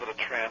sound that a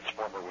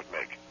transformer would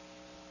make,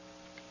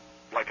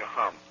 like a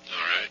hum.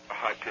 All right. A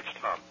high-pitched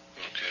hum.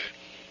 Okay.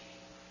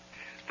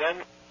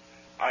 Then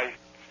I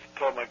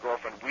told my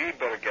girlfriend, we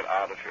better get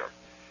out of here.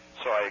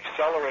 So I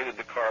accelerated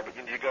the car, but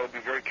you got to be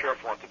very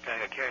careful on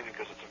Topanga Canyon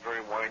because it's a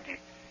very windy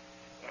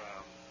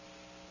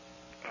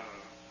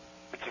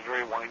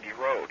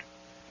road.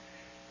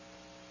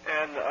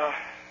 And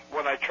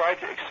when I tried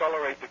to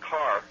accelerate the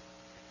car,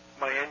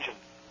 my engine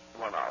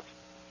went out.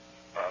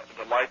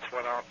 The lights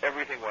went out.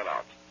 Everything went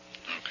out.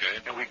 Okay.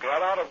 And we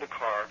got out of the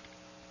car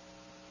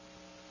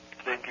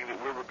thinking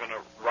that we were going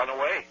to run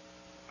away.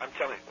 I'm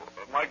telling you,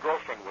 my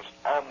girlfriend was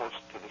almost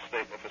to the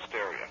state of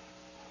hysteria.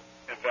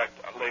 In fact,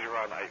 later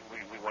on,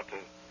 we went to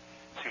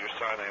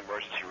Cedars-Sinai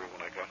emergency room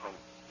when I got home,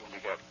 when we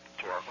got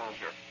to our home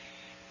here.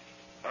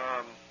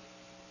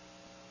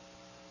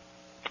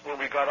 When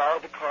we got out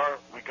of the car,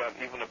 we got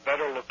even a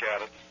better look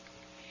at it.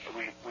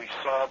 We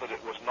saw that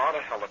it was not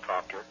a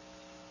helicopter.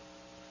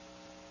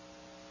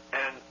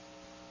 And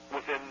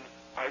within,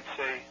 I'd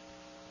say,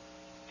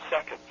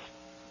 seconds,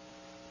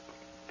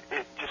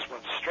 it just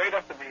went straight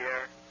up in the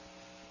air,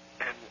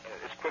 and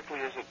as quickly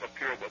as it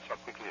appeared, that's how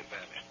quickly it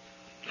vanished.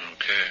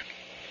 Okay.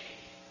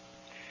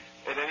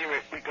 At any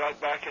rate, we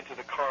got back into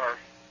the car,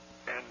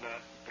 and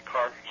the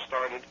car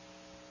started,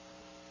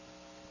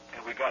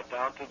 and we got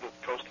down to the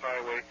Coast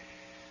Highway.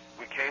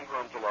 We came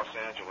home to Los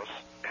Angeles,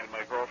 and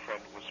my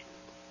girlfriend was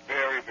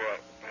very, very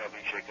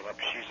badly shaken up.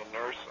 She's a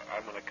nurse.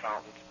 I'm an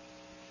accountant.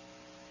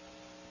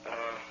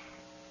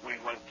 We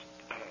went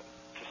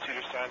to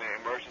Cedars-Sinai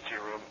emergency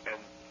room,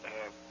 and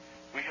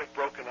we had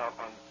broken out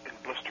in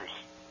blisters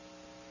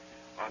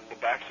on the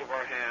backs of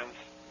our hands.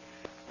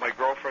 My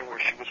girlfriend, where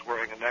she was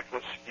wearing a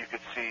necklace, you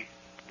could see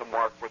the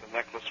mark where the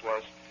necklace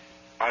was.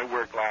 I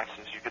wear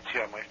glasses. You could see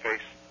on my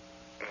face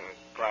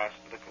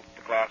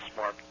the glass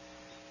mark.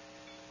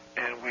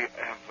 And we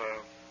have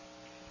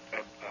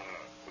a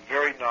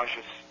very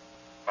nauseous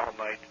all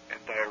night and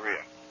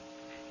diarrhea.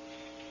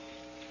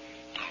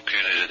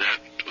 Okay, now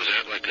was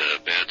that like a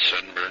bad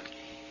sunburn?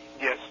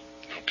 Yes.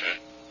 Okay.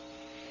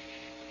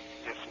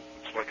 Yes,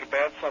 it's like a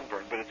bad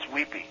sunburn, but it's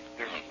weepy.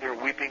 They're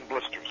weeping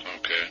blisters.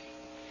 Okay.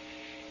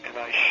 And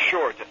I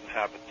sure didn't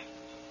have it.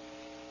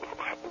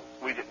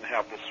 We didn't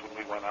have this when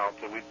we went out.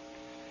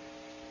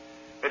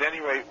 At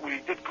any rate, we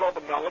did call the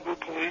Malibu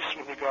police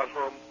when we got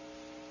home,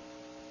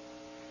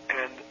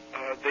 and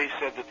they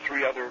said that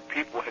 3 other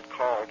people had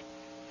called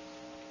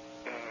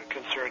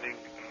concerning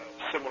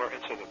similar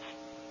incidents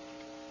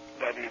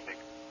that evening.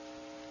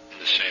 In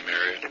the same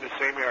area? In the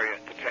same area,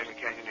 the Topanga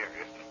Canyon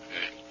area.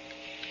 Okay.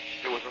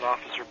 It was an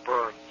Officer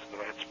Burns that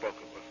I had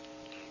spoken with.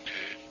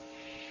 Okay.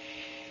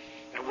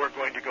 And we're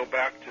going to go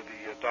back to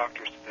the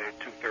doctors today at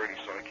 2:30,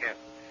 so I can't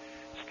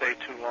stay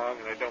too long,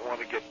 and I don't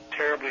want to get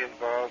terribly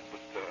involved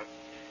with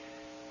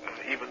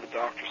even the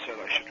doctor said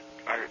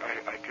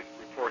I could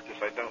report this.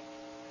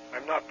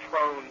 I'm not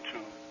prone to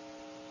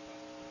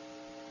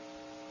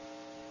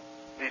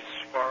these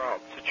far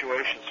out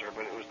situations, sir,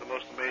 but it was the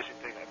most amazing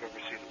thing I've ever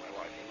seen in my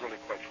life. It was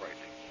really quite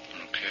frightening.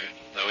 Okay.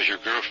 Now, was your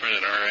girlfriend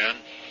an RN?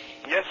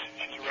 Yes,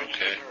 she's a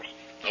registered nurse.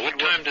 Now, what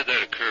time did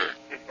that occur?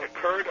 It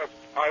occurred,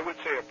 I would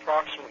say,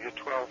 approximately at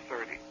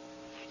 12:30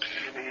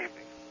 in the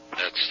evening.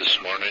 That's this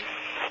morning?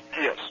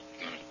 Yes.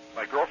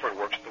 My girlfriend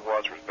works at the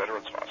Wadsworth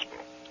Veterans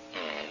Hospital.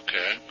 Oh,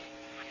 okay.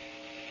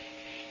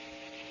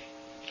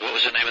 What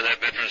was the name of that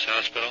Veterans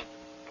Hospital?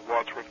 The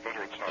Wadsworth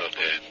Veterans Hospital.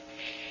 Okay.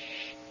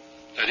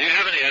 Now, do you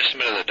have any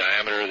estimate of the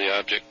diameter of the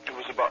object? It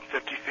was about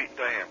 50 feet in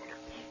diameter.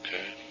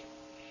 Okay.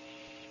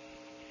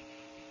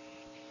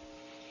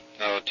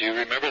 Now, do you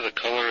remember the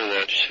color of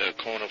that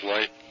cone of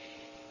light?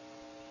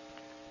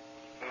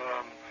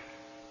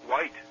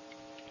 White.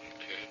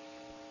 Okay.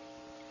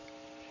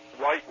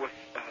 White with,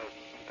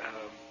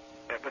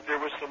 but there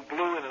was some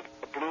blue in it,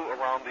 blue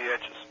around the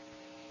edges.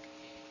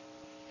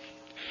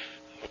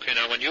 Okay,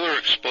 now when you were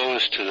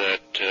exposed to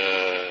that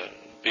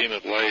beam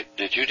of light,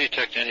 did you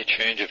detect any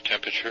change of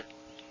temperature?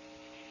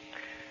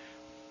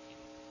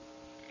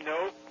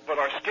 No, but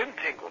our skin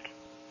tingled.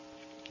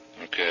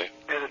 Okay.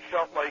 And it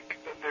felt like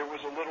there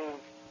was a little,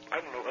 I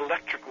don't know,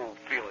 electrical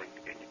feeling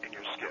in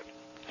your skin.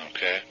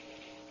 Okay.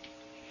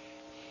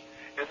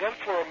 And then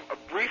for a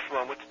brief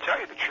moment, to tell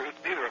you the truth,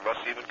 neither of us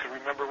even could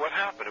remember what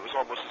happened. It was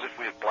almost as if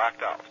we had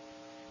blacked out.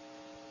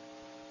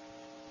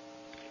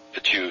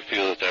 But you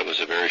feel that that was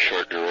a very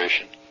short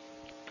duration?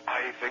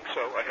 I think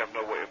so. I have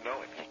no way of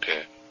knowing.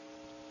 Okay.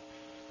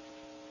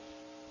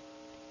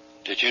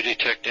 Did you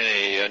detect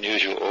any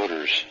unusual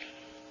odors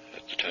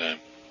at the time?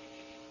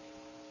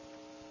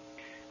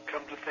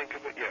 Come to think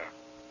of it, yeah.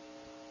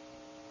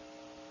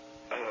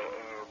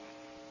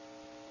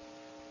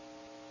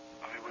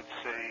 I would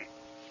say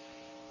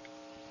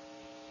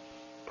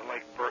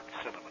like burnt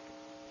cinnamon.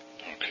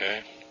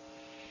 Okay.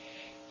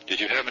 Did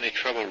you have any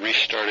trouble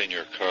restarting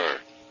your car?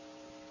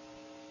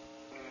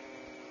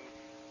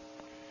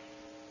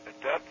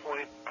 At that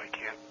point,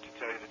 to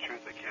tell you the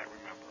truth, I can't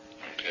remember.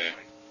 Okay.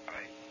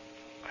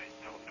 I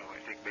don't know. I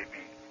think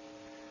maybe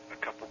a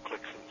couple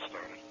clicks and it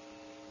started.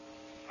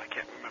 I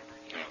can't remember.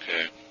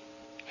 Okay.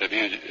 Have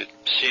you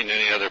seen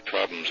any other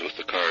problems with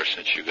the car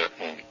since you got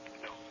home?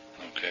 No.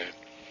 Okay.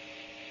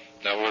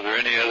 Now, were there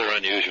any other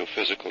unusual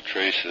physical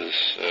traces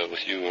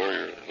with you or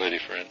your lady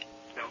friend?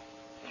 No.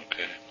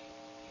 Okay.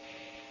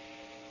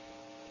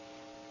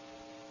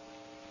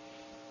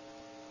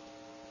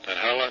 And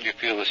how long do you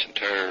feel this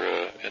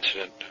entire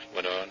incident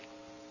went on?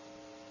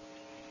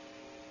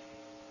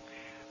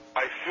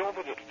 I feel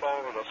that it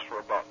followed us for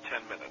about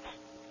 10 minutes.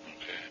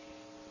 Okay.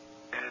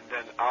 And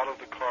then out of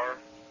the car,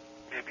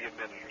 maybe a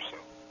minute or so.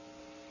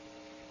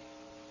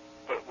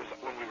 But it was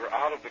when we were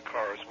out of the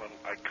car is when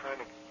I kind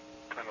of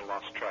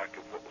lost track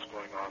of what was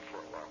going on for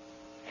a while.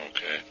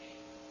 Okay.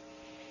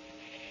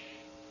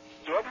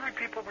 Do other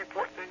people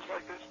report things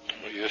like this?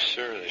 Well, yes,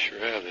 sir, they sure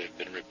have. They've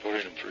been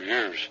reporting them for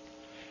years.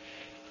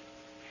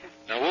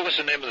 Now, what was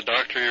the name of the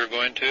doctor you were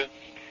going to?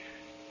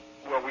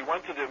 Well, we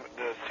went to the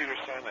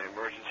Cedars-Sinai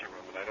emergency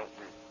room, and I don't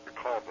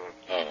recall the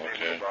name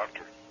of the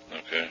doctor.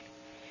 Okay.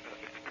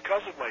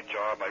 Because of my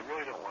job, I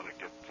really don't want to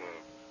get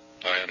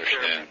I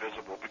understand. terribly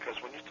visible,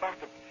 because when you talk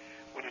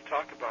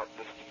about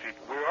this to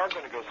people, we are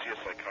going to go see a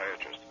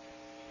psychiatrist.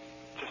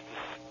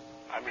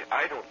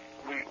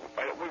 We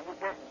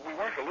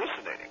weren't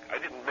hallucinating. I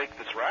didn't make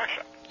this rash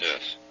up.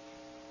 Yes.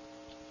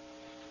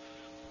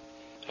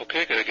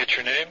 Okay, could I get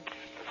your name?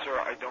 Sir,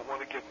 I don't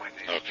want to give my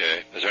name.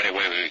 Okay. Is there any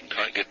way we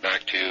can get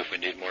back to you if we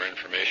need more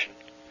information?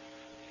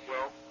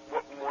 Well,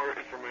 what more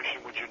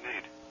information would you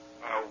need?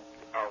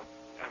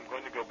 I'm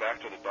going to go back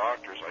to the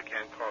doctors. I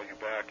can't call you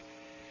back.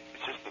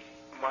 It's just that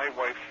my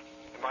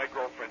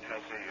girlfriend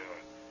has a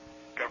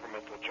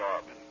governmental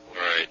job. And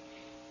Right.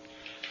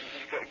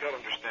 You've got to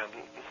understand,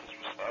 this is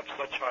of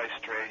such high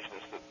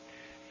strangeness that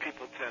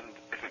people tend,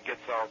 if it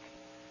gets out,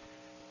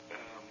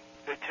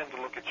 they tend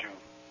to look at you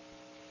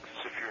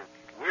as if you're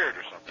weird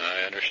or something.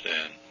 I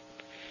understand.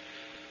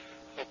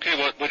 Okay,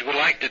 what we would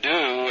like to do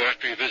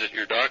after you visit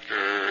your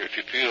doctor, if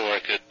you feel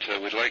like it,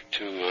 we'd like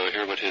to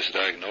hear what his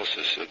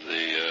diagnosis of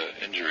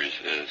the injuries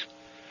is.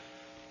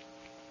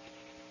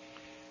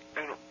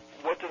 And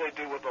what do they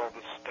do with all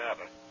this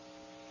data?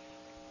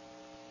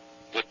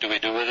 What do we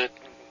do with it?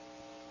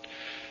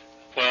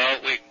 Well,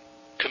 we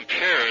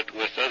compare it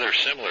with other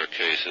similar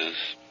cases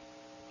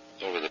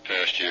over the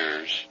past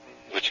years,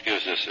 which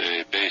gives us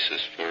a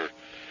basis for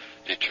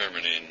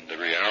determining the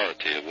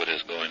reality of what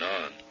is going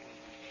on.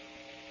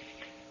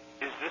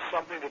 Is this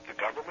something that the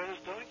government is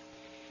doing?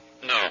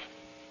 No.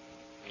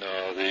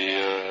 No,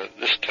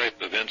 this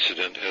type of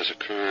incident has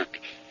occurred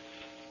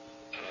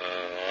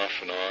off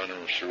and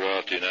on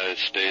throughout the United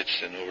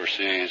States and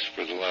overseas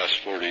for the last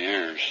 40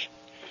 years.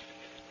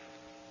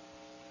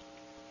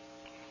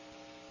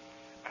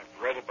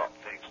 I've read about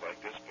things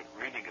like this, but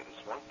reading it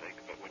is one thing,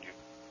 but when you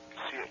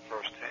see it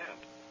firsthand,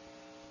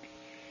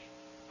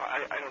 I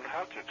don't know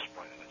how to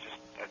explain it.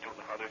 I don't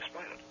know how to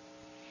explain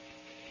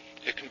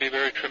it. It can be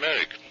very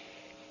traumatic.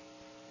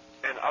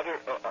 And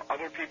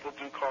other people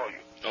do call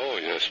you. Oh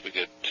yes,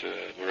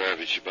 we're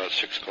averaging about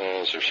 6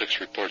 calls or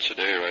 6 reports a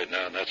day right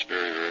now, and that's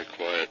very, very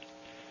quiet.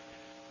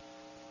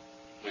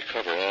 We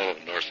cover all of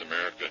North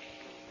America.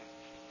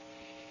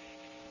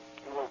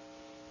 Well,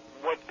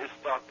 what is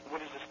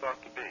this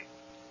thought to be?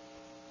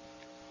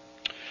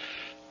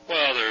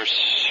 Well, there's,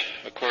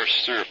 of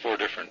course, 3 or 4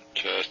 different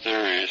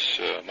theories.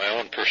 My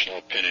own personal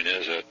opinion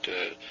is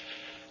that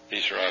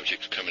these are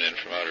objects coming in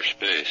from outer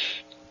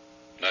space.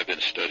 And I've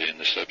been studying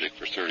the subject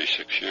for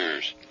 36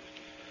 years.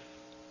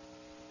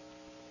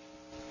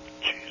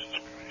 Jesus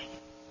Christ.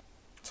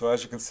 So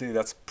as you can see,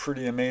 that's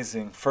pretty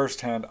amazing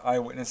first-hand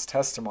eyewitness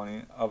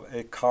testimony of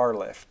a car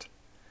lift.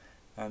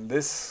 And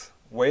this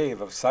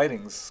wave of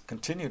sightings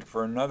continued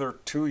for another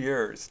 2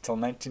 years, till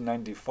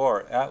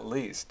 1994 at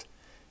least.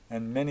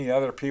 And many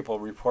other people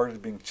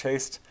reported being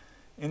chased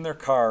in their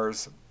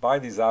cars by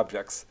these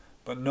objects,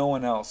 but no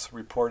one else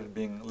reported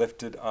being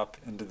lifted up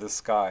into the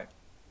sky.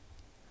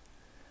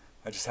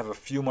 I just have a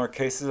few more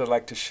cases I'd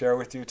like to share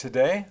with you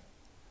today.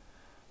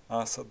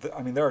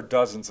 There are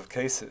dozens of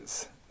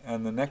cases,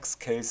 and the next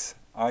case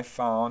I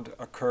found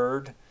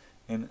occurred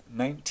in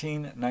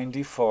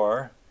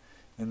 1994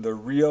 in the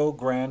Rio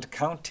Grande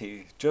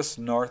County, just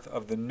north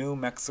of the New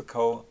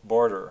Mexico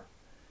border.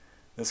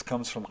 This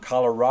comes from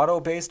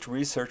Colorado-based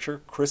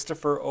researcher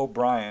Christopher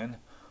O'Brien,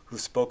 who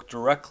spoke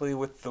directly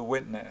with the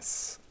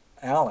witness,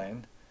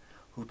 Alan,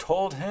 who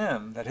told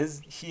him that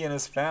he and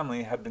his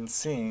family had been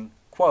seeing,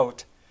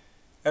 quote,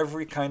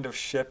 every kind of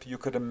ship you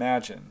could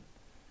imagine.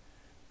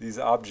 These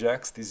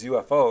objects, these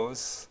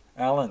UFOs,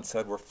 Alan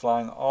said, were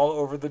flying all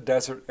over the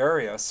desert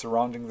area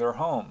surrounding their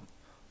home.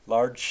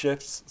 Large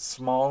ships,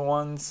 small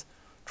ones,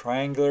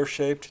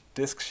 triangular-shaped,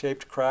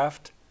 disc-shaped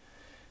craft.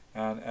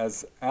 And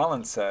as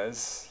Alan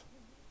says,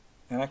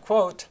 and I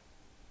quote,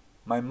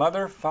 my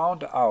mother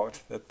found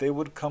out that they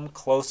would come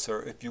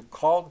closer if you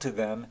called to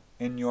them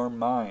in your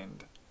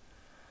mind.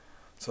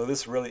 So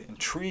this really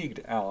intrigued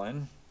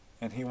Alan,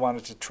 and he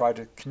wanted to try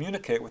to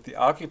communicate with the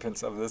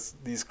occupants of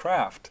these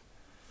craft.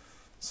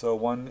 So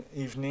one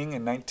evening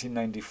in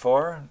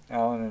 1994,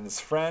 Alan and his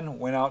friend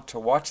went out to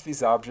watch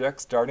these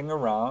objects darting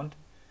around.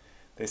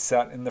 They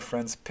sat in the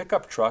friend's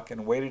pickup truck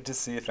and waited to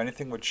see if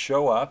anything would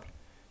show up.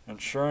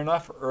 And sure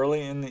enough,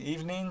 early in the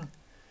evening,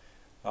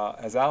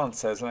 as Alan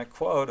says, and I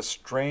quote, a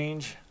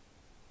strange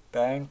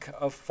bank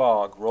of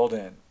fog rolled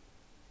in.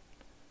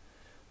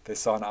 They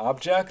saw an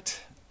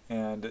object,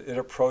 and it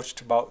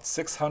approached about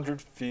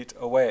 600 feet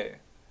away.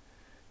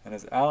 And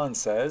as Alan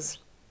says,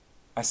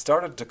 I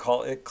started to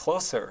call it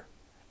closer,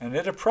 and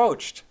it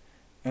approached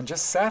and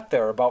just sat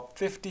there about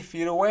 50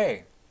 feet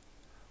away.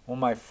 Well,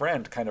 my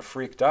friend kind of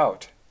freaked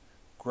out,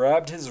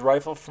 grabbed his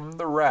rifle from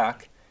the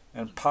rack,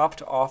 and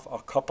popped off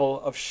a couple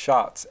of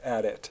shots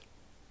at it.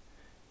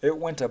 It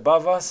went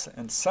above us,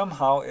 and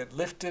somehow it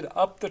lifted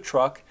up the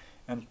truck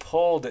and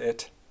pulled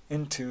it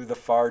into the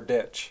far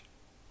ditch.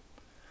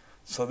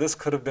 So this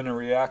could have been a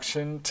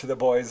reaction to the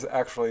boys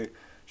actually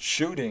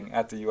shooting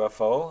at the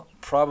UFO.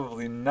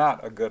 Probably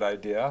not a good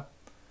idea.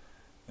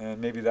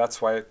 And maybe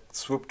that's why it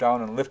swooped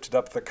down and lifted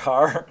up the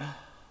car.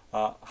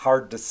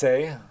 Hard to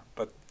say,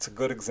 but it's a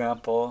good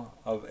example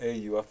of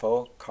a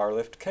UFO car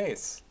lift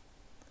case.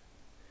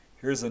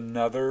 Here's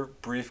another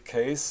brief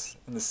case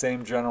in the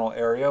same general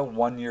area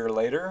 1 year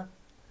later.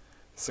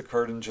 This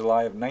occurred in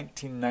July of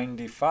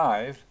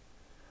 1995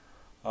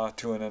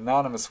 to an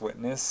anonymous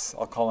witness.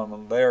 I'll call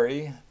him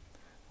Larry.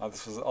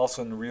 This was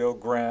also in the Rio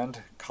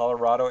Grande,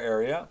 Colorado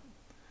area.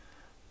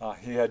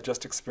 He had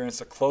just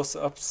experienced a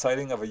close-up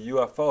sighting of a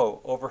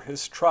UFO over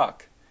his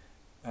truck,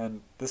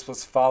 and this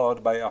was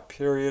followed by a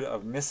period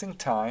of missing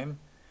time,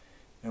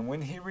 and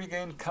when he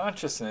regained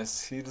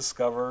consciousness, he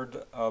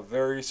discovered a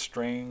very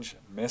strange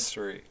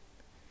mystery.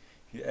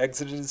 He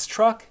exited his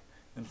truck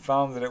and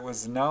found that it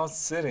was now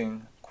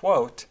sitting,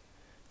 quote,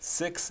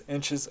 6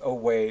 inches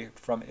away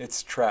from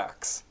its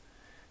tracks.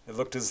 It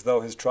looked as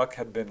though his truck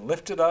had been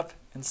lifted up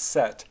and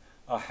set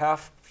a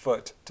half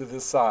foot to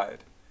the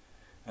side.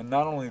 And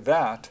not only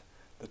that,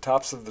 The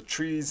tops of the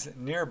trees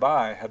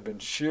nearby had been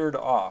sheared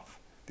off.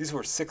 These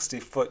were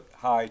 60-foot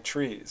high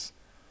trees.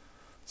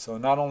 So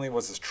not only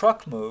was his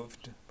truck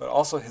moved, but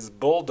also his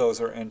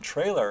bulldozer and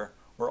trailer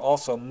were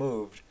also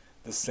moved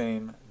the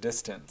same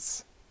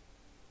distance.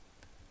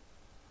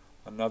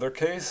 Another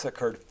case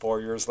occurred 4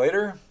 years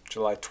later,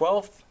 July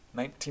 12th,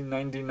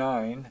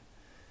 1999,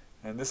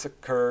 and this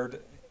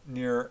occurred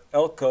near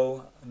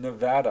Elko,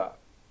 Nevada.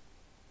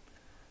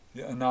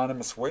 The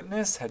anonymous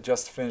witness had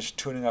just finished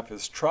tuning up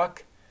his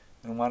truck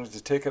and wanted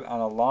to take it on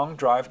a long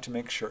drive to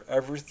make sure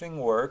everything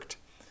worked.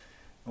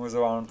 It was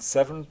around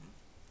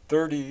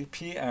 7:30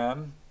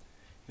 p.m.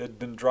 He had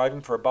been driving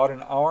for about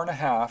an hour and a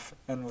half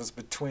and was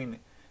between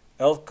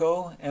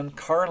Elko and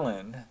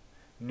Carlin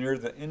near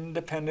the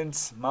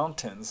Independence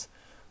Mountains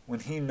when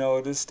he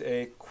noticed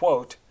a,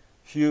 quote,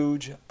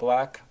 huge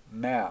black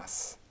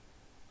mass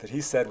that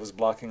he said was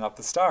blocking out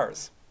the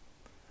stars.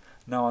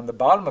 Now on the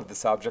bottom of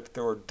this object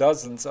there were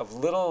dozens of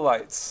little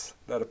lights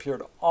that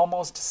appeared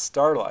almost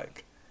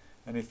star-like,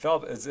 and he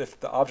felt as if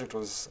the object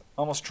was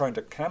almost trying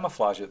to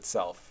camouflage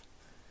itself.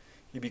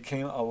 He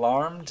became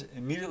alarmed,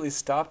 immediately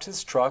stopped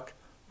his truck,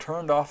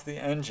 turned off the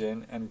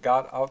engine, and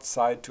got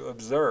outside to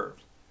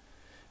observe.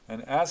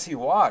 And as he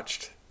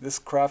watched, this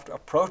craft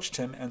approached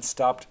him and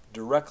stopped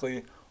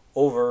directly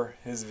over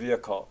his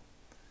vehicle.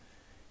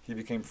 He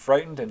became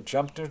frightened and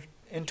jumped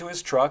into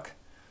his truck,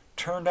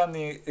 turned on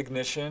the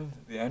ignition,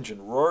 the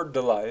engine roared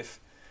to life,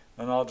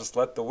 and I'll just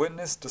let the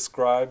witness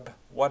describe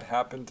what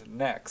happened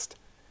next.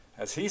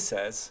 As he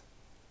says,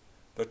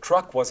 the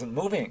truck wasn't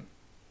moving.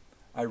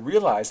 I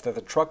realized that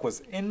the truck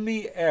was in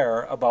the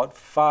air about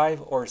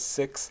 5 or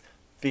 6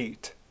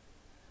 feet.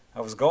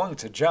 I was going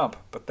to jump,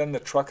 but then the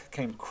truck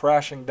came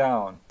crashing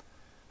down.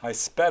 I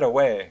sped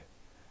away.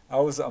 I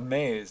was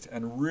amazed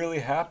and really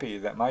happy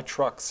that my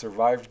truck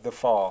survived the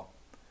fall.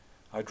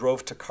 I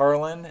drove to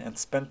Carlin and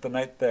spent the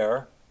night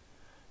there.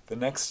 The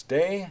next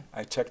day,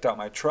 I checked out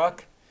my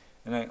truck,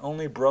 and I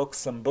only broke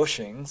some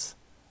bushings,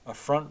 a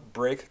front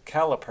brake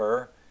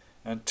caliper,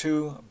 and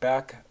 2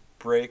 back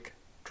brake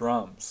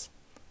drums.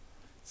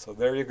 So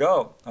there you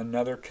go,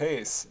 another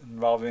case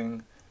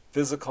involving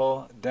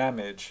physical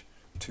damage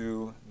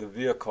to the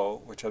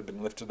vehicle which had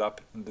been lifted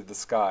up into the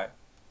sky.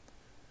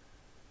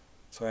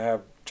 So I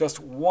have just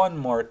one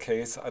more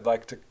case I'd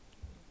like to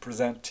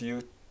present to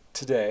you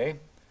today.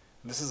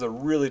 This is a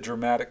really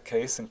dramatic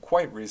case and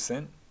quite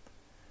recent.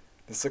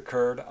 This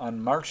occurred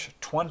on March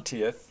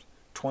 20th,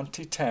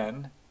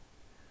 2010.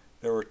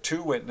 There were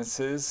 2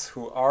 witnesses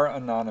who are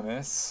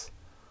anonymous.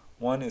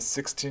 One is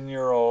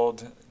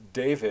 16-year-old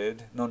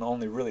David, known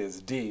only really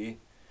as D,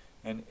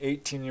 and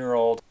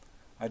 18-year-old,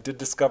 I did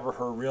discover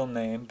her real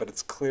name, but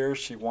it's clear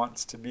she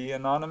wants to be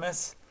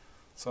anonymous,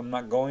 so I'm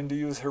not going to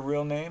use her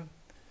real name.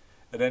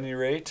 At any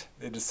rate,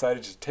 they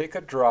decided to take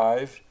a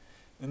drive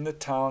in the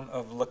town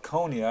of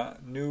Laconia,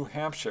 New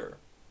Hampshire.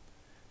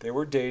 They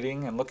were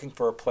dating and looking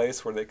for a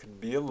place where they could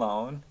be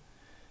alone,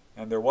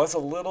 and there was a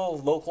little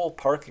local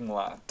parking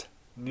lot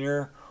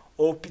near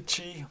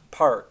Opeechee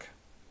Park,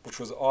 which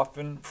was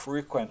often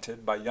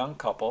frequented by young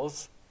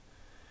couples.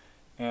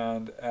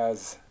 And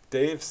as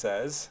Dave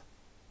says,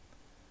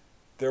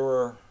 there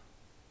were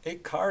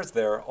 8 cars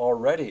there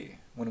already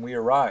when we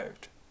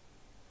arrived.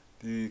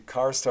 The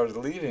cars started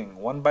leaving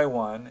one by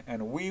one,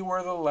 and we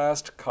were the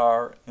last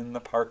car in the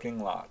parking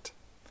lot.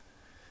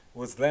 It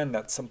was then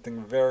that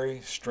something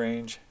very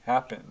strange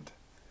happened.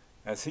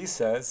 As he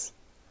says,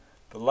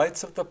 the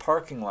lights of the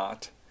parking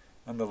lot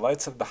and the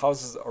lights of the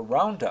houses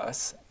around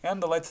us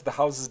and the lights of the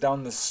houses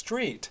down the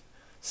street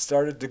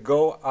started to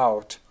go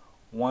out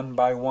one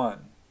by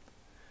one.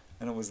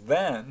 And it was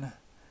then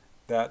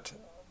that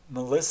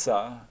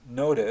Melissa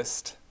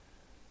noticed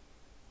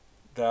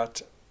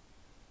that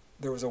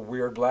there was a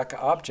weird black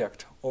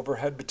object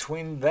overhead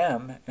between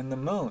them and the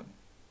moon.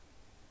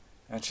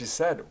 And she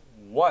said,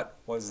 "What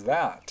was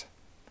that?"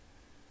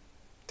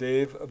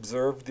 Dave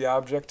observed the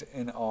object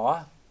in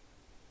awe.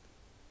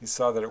 He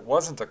saw that it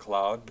wasn't a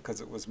cloud because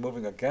it was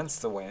moving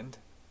against the wind.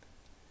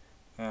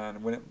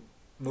 And when it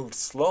moved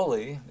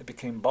slowly, it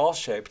became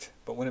ball-shaped,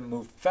 but when it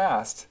moved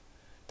fast,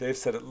 Dave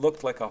said it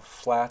looked like a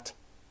flat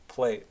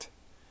plate,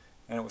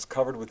 and it was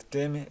covered with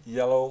dim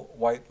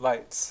yellow-white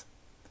lights.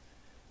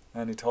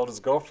 And he told his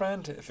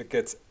girlfriend, if it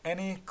gets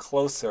any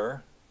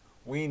closer,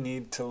 we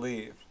need to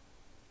leave.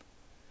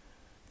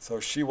 So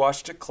she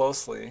watched it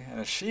closely, and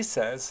as she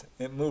says,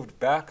 it moved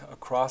back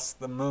across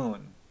the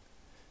moon.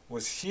 It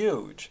was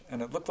huge,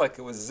 and it looked like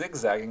it was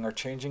zigzagging or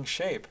changing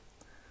shape.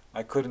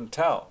 I couldn't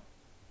tell.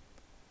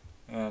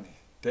 And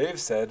Dave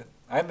said,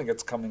 I think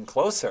it's coming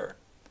closer.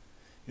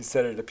 He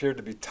said it appeared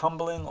to be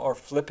tumbling or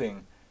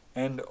flipping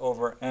end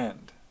over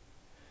end.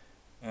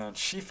 And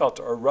she felt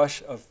a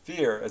rush of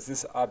fear as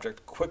this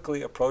object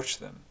quickly approached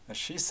them. As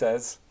she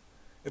says,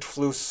 it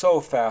flew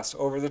so fast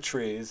over the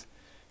trees,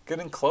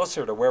 getting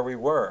closer to where we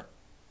were.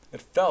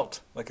 It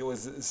felt like it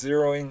was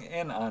zeroing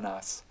in on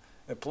us.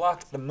 It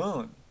blocked the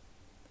moon.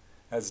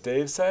 As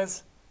Dave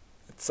says,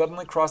 it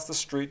suddenly crossed the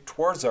street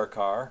towards our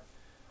car,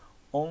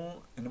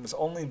 and it was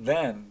only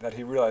then that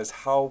he realized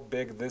how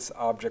big this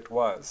object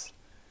was.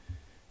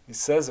 He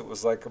says it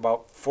was like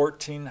about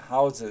 14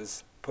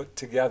 houses put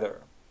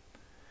together.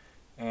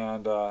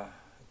 And at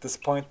this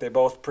point, they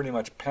both pretty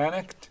much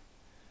panicked.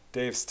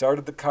 Dave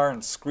started the car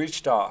and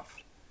screeched off.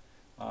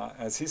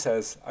 As he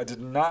says, I did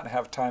not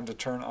have time to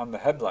turn on the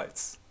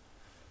headlights.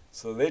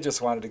 So they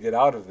just wanted to get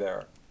out of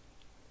there.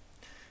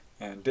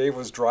 And Dave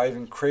was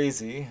driving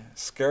crazy,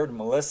 scared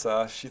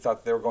Melissa. She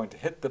thought they were going to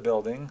hit the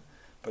building,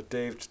 but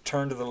Dave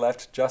turned to the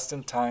left just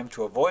in time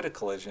to avoid a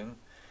collision,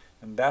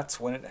 and that's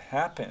when it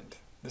happened.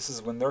 This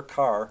is when their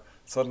car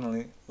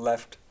suddenly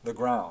left the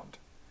ground.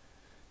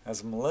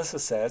 As Melissa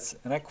says,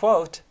 and I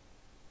quote,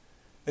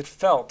 "It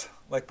felt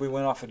like we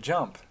went off a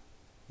jump.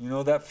 You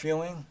know that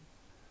feeling?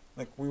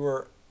 Like we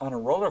were on a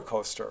roller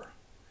coaster,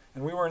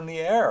 and we were in the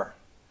air.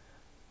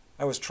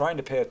 I was trying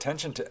to pay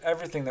attention to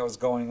everything that was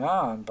going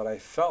on, but I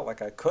felt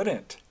like I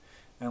couldn't.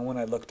 And when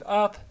I looked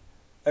up,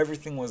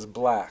 everything was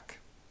black.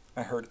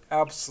 I heard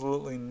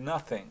absolutely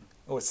nothing.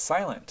 It was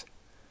silent.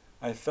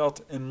 I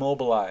felt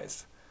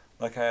immobilized,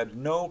 like I had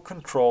no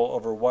control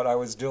over what I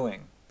was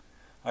doing.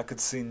 I could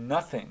see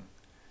nothing.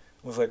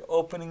 It was like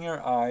opening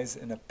your eyes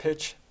in a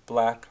pitch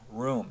black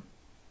room."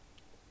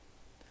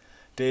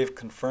 Dave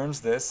confirms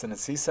this, and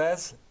as he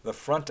says, the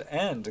front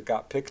end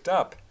got picked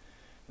up,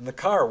 and the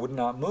car would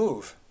not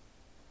move.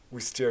 We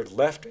steered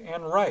left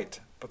and right,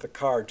 but the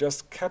car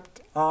just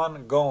kept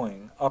on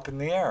going up in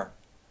the air.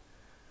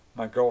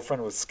 My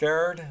girlfriend was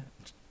scared.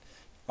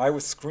 I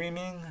was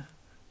screaming.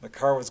 The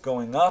car was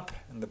going up,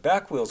 and the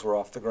back wheels were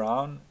off the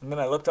ground. And then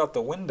I looked out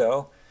the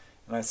window,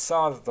 and I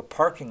saw that the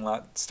parking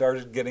lot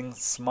started getting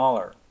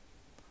smaller.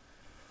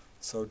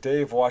 So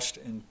Dave watched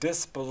in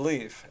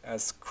disbelief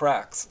as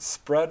cracks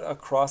spread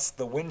across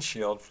the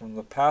windshield from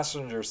the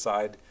passenger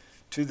side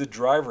to the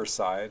driver's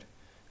side,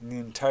 and the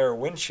entire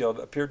windshield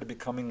appeared to be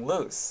coming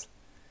loose.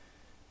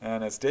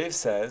 And as Dave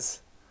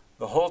says,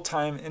 the whole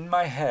time in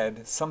my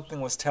head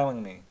something was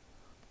telling me,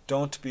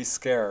 "Don't be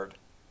scared."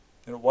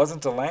 It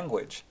wasn't a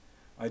language.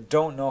 I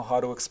don't know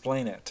how to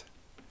explain it.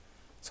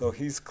 So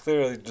he's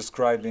clearly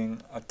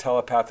describing a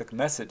telepathic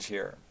message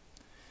here.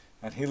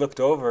 And he looked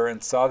over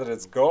and saw that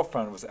his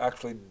girlfriend was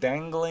actually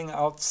dangling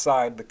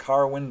outside the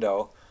car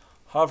window,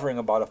 hovering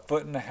about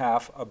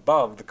 1.5 feet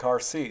above the car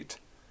seat.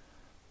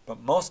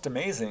 But most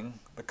amazing,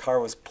 the car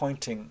was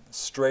pointing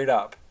straight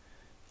up.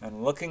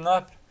 And looking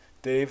up,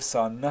 Dave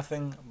saw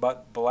nothing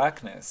but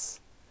blackness.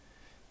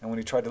 And when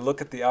he tried to look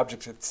at the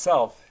object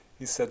itself,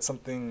 he said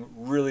something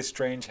really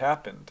strange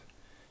happened.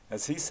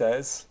 As he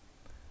says,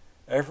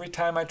 "Every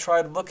time I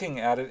tried looking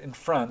at it in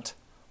front,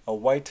 a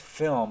white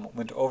film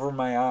went over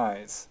my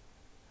eyes.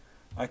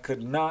 I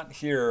could not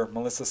hear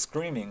Melissa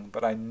screaming,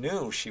 but I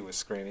knew she was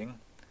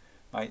screaming.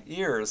 My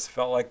ears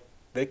felt like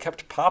they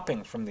kept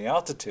popping from the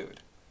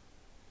altitude."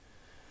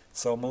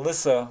 So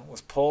Melissa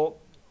was pulled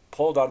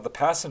out of the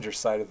passenger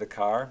side of the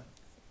car,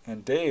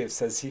 and Dave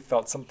says he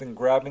felt something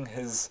grabbing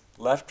his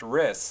left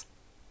wrist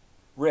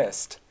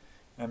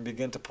and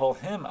begin to pull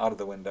him out of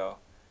the window.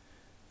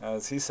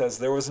 As he says,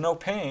 there was no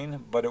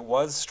pain, but it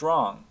was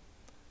strong.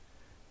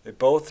 They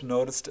both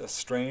noticed a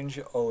strange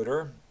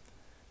odor.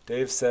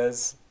 Dave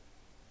says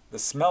the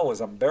smell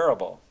was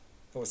unbearable.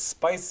 It was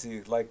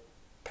spicy like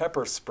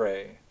pepper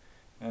spray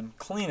and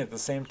clean at the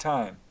same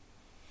time.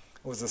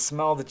 It was a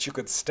smell that you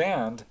could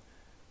stand,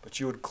 but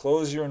you would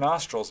close your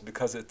nostrils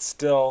because it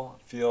still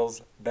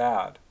feels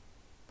bad.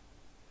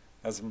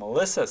 As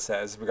Melissa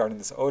says regarding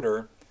this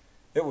odor,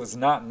 it was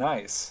not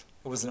nice.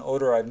 It was an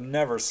odor I've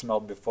never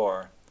smelled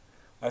before.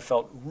 I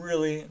felt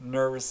really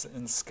nervous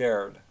and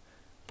scared,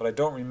 but I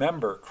don't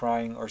remember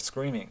crying or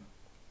screaming.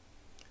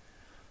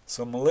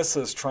 So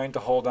Melissa is trying to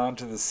hold on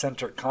to the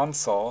center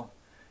console,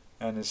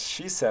 and as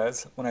she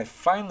says, when I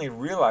finally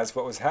realized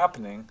what was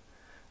happening,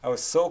 I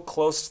was so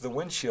close to the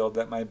windshield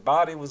that my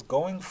body was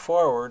going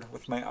forward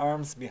with my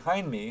arms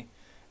behind me.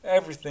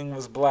 Everything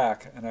was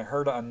black, and I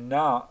heard a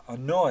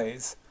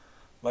noise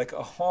like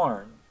a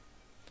horn.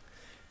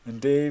 And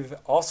Dave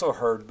also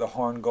heard the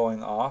horn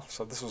going off,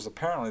 so this was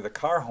apparently the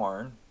car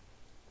horn.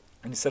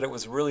 And he said it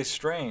was really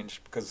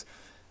strange because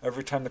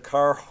every time the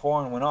car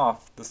horn went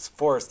off, this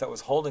force that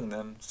was holding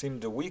them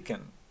seemed to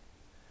weaken.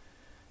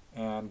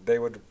 And they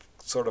would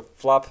sort of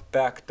flop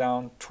back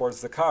down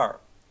towards the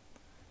car.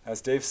 As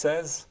Dave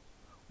says,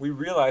 we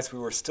realized we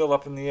were still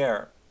up in the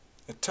air.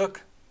 It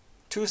took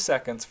 2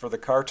 seconds for the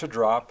car to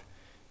drop,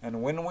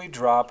 and when we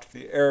dropped,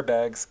 the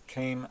airbags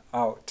came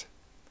out.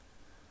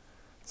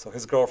 So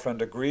his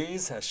girlfriend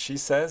agrees, as she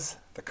says,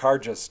 the car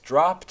just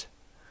dropped.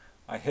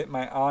 I hit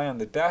my eye on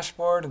the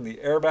dashboard and the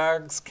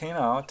airbags came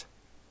out.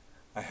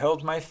 I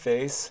held my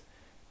face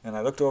and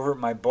I looked over at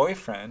my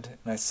boyfriend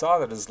and I saw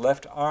that his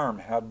left arm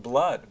had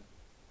blood.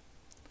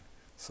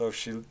 So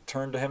she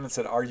turned to him and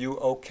said, "Are you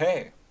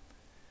okay?"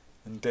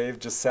 And Dave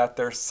just sat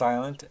there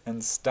silent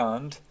and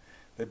stunned.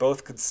 They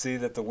both could see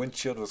that the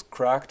windshield was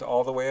cracked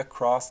all the way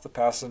across the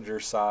passenger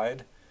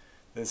side.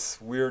 This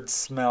weird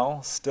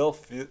smell still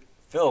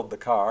filled the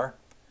car.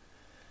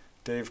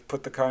 Dave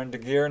put the car into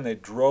gear and they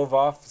drove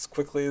off as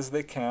quickly as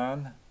they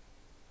could.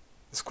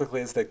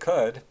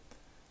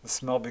 The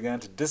smell began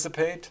to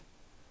dissipate.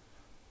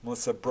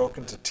 Melissa broke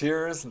into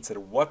tears and said,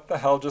 "What the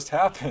hell just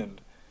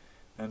happened?"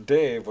 And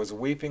Dave was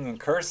weeping and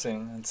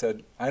cursing and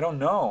said, "I don't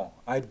know.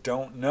 I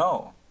don't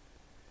know."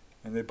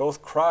 And they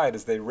both cried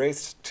as they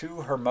raced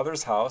to her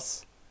mother's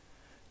house.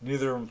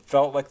 Neither of them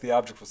felt like the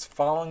object was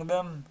following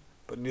them,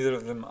 but neither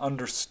of them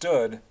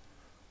understood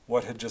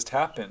what had just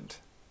happened.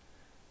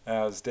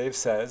 As Dave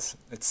says,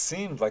 it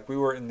seemed like we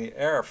were in the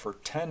air for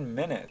 10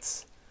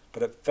 minutes,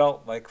 but it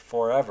felt like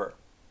forever.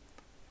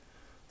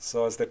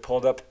 So as they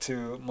pulled up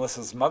to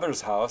Melissa's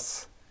mother's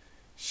house,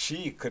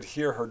 she could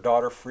hear her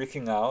daughter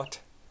freaking out.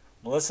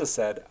 Melissa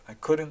said, "I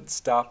couldn't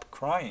stop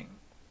crying."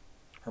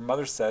 Her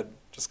mother said,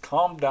 "Just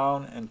calm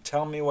down and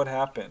tell me what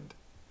happened."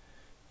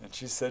 And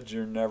she said,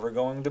 "You're never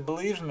going to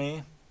believe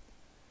me."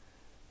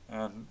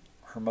 And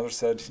her mother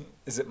said,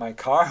 "Is it my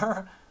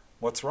car?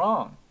 What's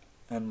wrong?"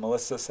 And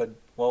Melissa said,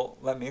 "Well,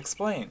 let me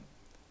explain."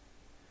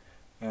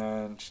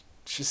 And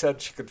she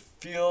said she could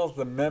feel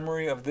the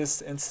memory of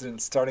this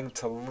incident starting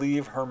to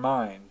leave her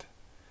mind.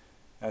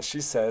 As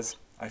she says,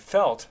 "I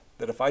felt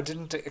that if I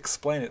didn't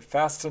explain it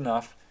fast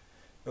enough,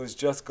 it was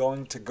just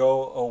going to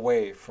go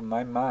away from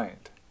my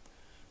mind."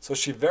 So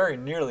she very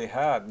nearly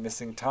had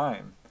missing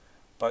time,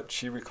 but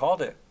she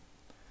recalled it.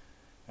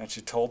 And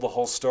she told the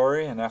whole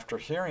story, and after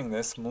hearing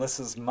this,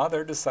 Melissa's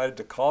mother decided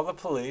to call the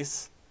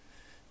police.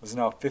 It was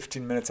now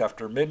 15 minutes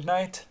after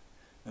midnight.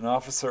 An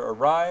officer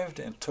arrived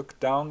and took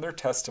down their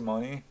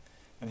testimony,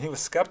 and he was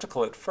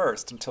skeptical at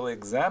first until he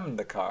examined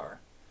the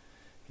car.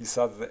 He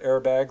saw that the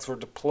airbags were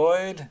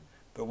deployed,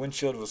 the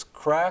windshield was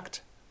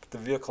cracked, but the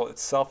vehicle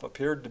itself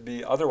appeared to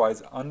be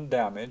otherwise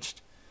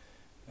undamaged,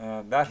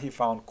 and that he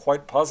found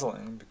quite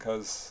puzzling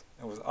because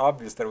it was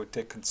obvious that it would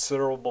take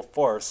considerable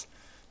force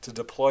to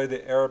deploy the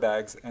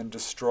airbags and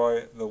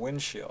destroy the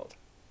windshield.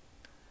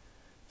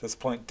 At this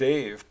point,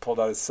 Dave pulled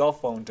out his cell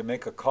phone to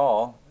make a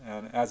call,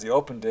 and as he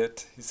opened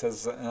it, he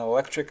says an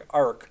electric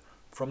arc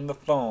from the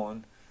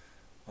phone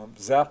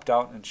zapped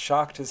out and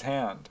shocked his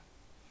hand.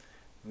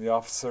 The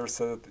officer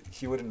said that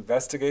he would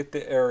investigate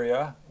the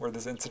area where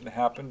this incident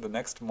happened the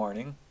next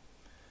morning,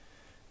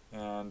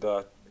 and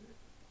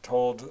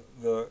told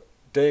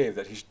Dave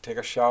that he should take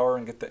a shower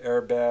and get the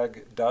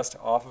airbag dust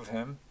off of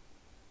him.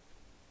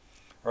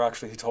 Or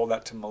actually, he told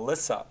that to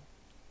Melissa.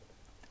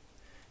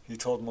 He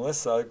told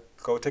Melissa,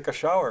 "Go take a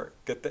shower,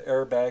 get the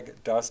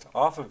airbag dust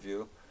off of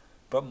you,"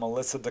 but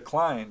Melissa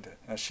declined.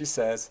 As she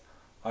says,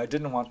 "I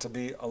didn't want to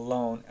be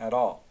alone at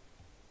all."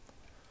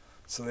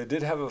 So they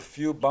did have a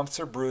few bumps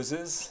or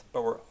bruises,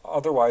 but were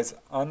otherwise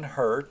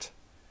unhurt.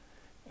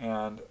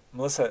 And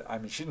Melissa,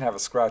 she didn't have a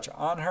scratch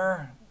on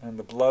her, and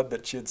the blood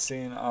that she had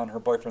seen on her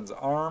boyfriend's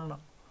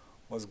arm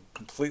was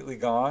completely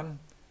gone.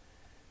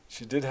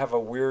 She did have a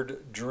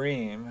weird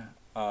dream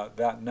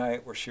that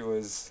night where she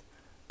was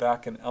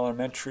back in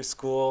elementary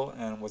school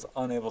and was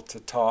unable to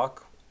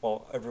talk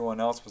while everyone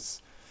else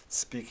was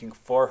speaking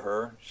for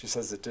her. She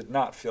says it did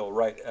not feel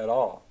right at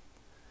all.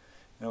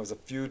 And it was a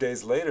few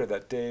days later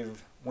that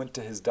Dave went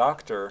to his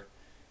doctor,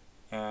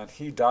 and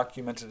he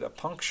documented a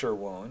puncture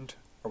wound,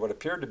 or what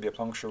appeared to be a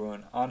puncture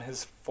wound, on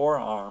his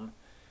forearm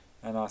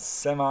and a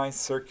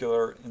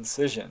semicircular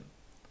incision.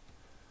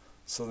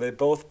 So they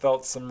both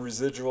felt some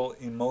residual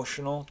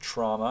emotional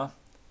trauma.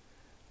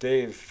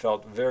 Dave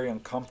felt very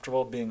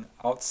uncomfortable being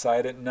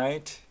outside at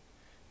night.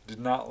 He did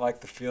not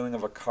like the feeling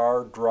of a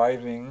car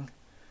driving,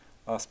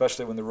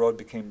 especially when the road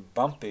became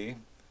bumpy.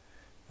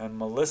 And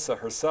Melissa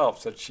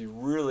herself said she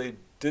really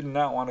did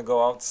not want to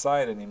go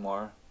outside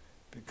anymore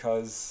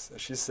because, as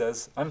she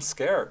says, "I'm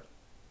scared."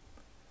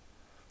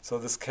 So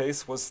this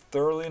case was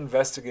thoroughly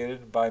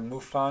investigated by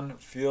MUFON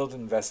field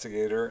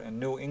investigator and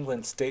New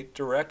England State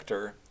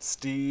Director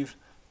Steve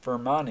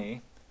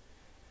Fermani.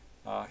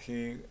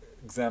 He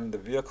examined the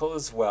vehicle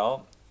as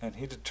well, and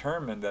he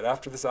determined that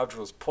after this object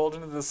was pulled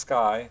into the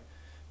sky, it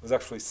was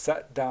actually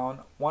set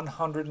down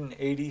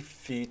 180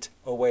 feet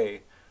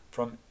away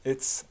from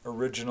its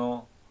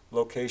original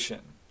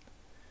location.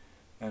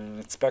 And an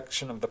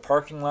inspection of the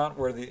parking lot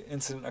where the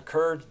incident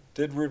occurred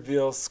did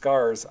reveal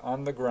scars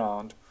on the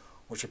ground,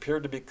 which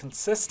appeared to be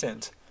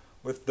consistent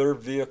with their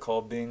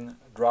vehicle being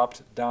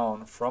dropped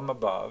down from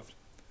above.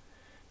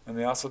 And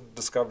they also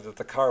discovered that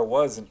the car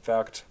was, in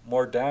fact,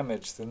 more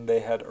damaged than they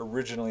had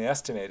originally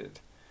estimated.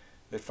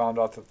 They found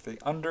out that the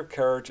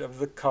undercarriage of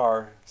the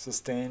car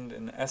sustained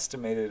an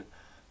estimated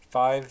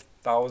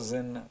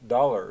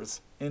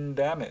 $5,000 in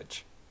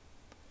damage.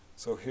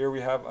 So here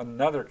we have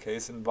another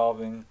case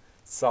involving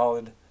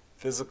solid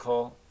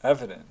physical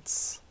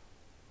evidence.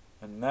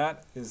 And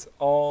that is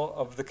all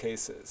of the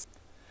cases.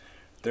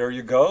 There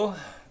you go.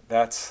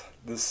 That's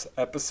this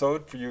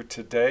episode for you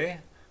today.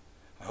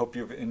 I hope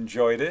you've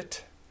enjoyed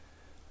it.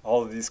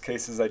 All of these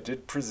cases I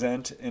did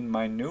present in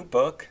my new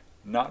book,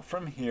 Not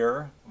From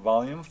Here,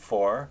 Volume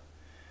 4.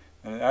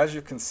 And as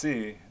you can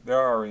see, there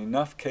are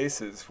enough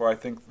cases where I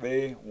think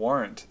they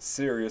warrant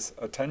serious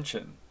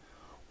attention.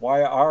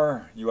 Why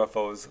are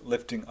UFOs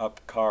lifting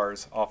up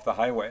cars off the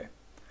highway?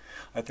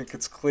 I think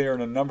it's clear in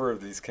a number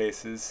of these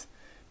cases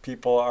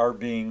people are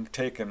being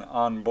taken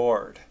on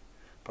board.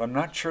 But I'm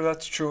not sure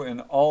that's true in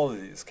all of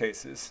these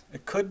cases.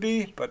 It could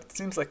be, but it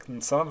seems like in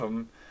some of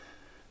them,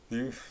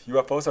 the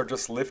UFOs are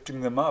just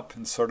lifting them up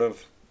in sort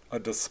of a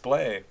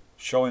display,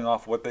 showing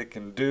off what they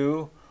can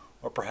do,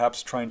 or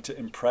perhaps trying to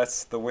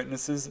impress the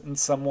witnesses in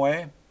some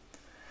way.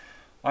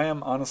 I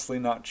am honestly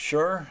not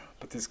sure,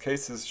 but these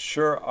cases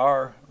sure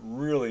are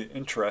really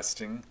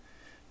interesting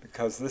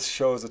because this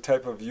shows a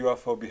type of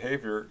UFO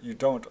behavior you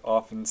don't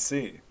often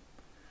see.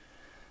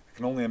 I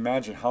can only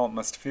imagine how it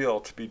must feel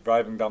to be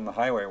driving down the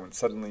highway when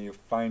suddenly you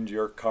find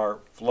your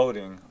car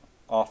floating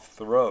off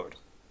the road.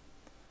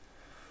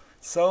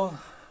 So,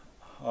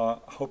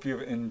 hope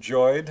you've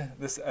enjoyed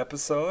this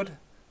episode.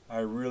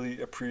 I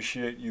really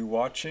appreciate you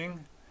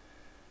watching.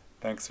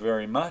 Thanks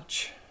very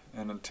much,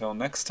 and until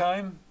next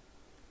time,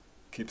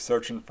 keep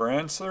searching for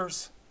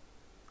answers,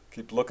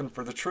 keep looking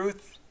for the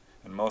truth,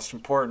 and most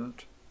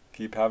important,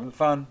 keep having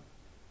fun.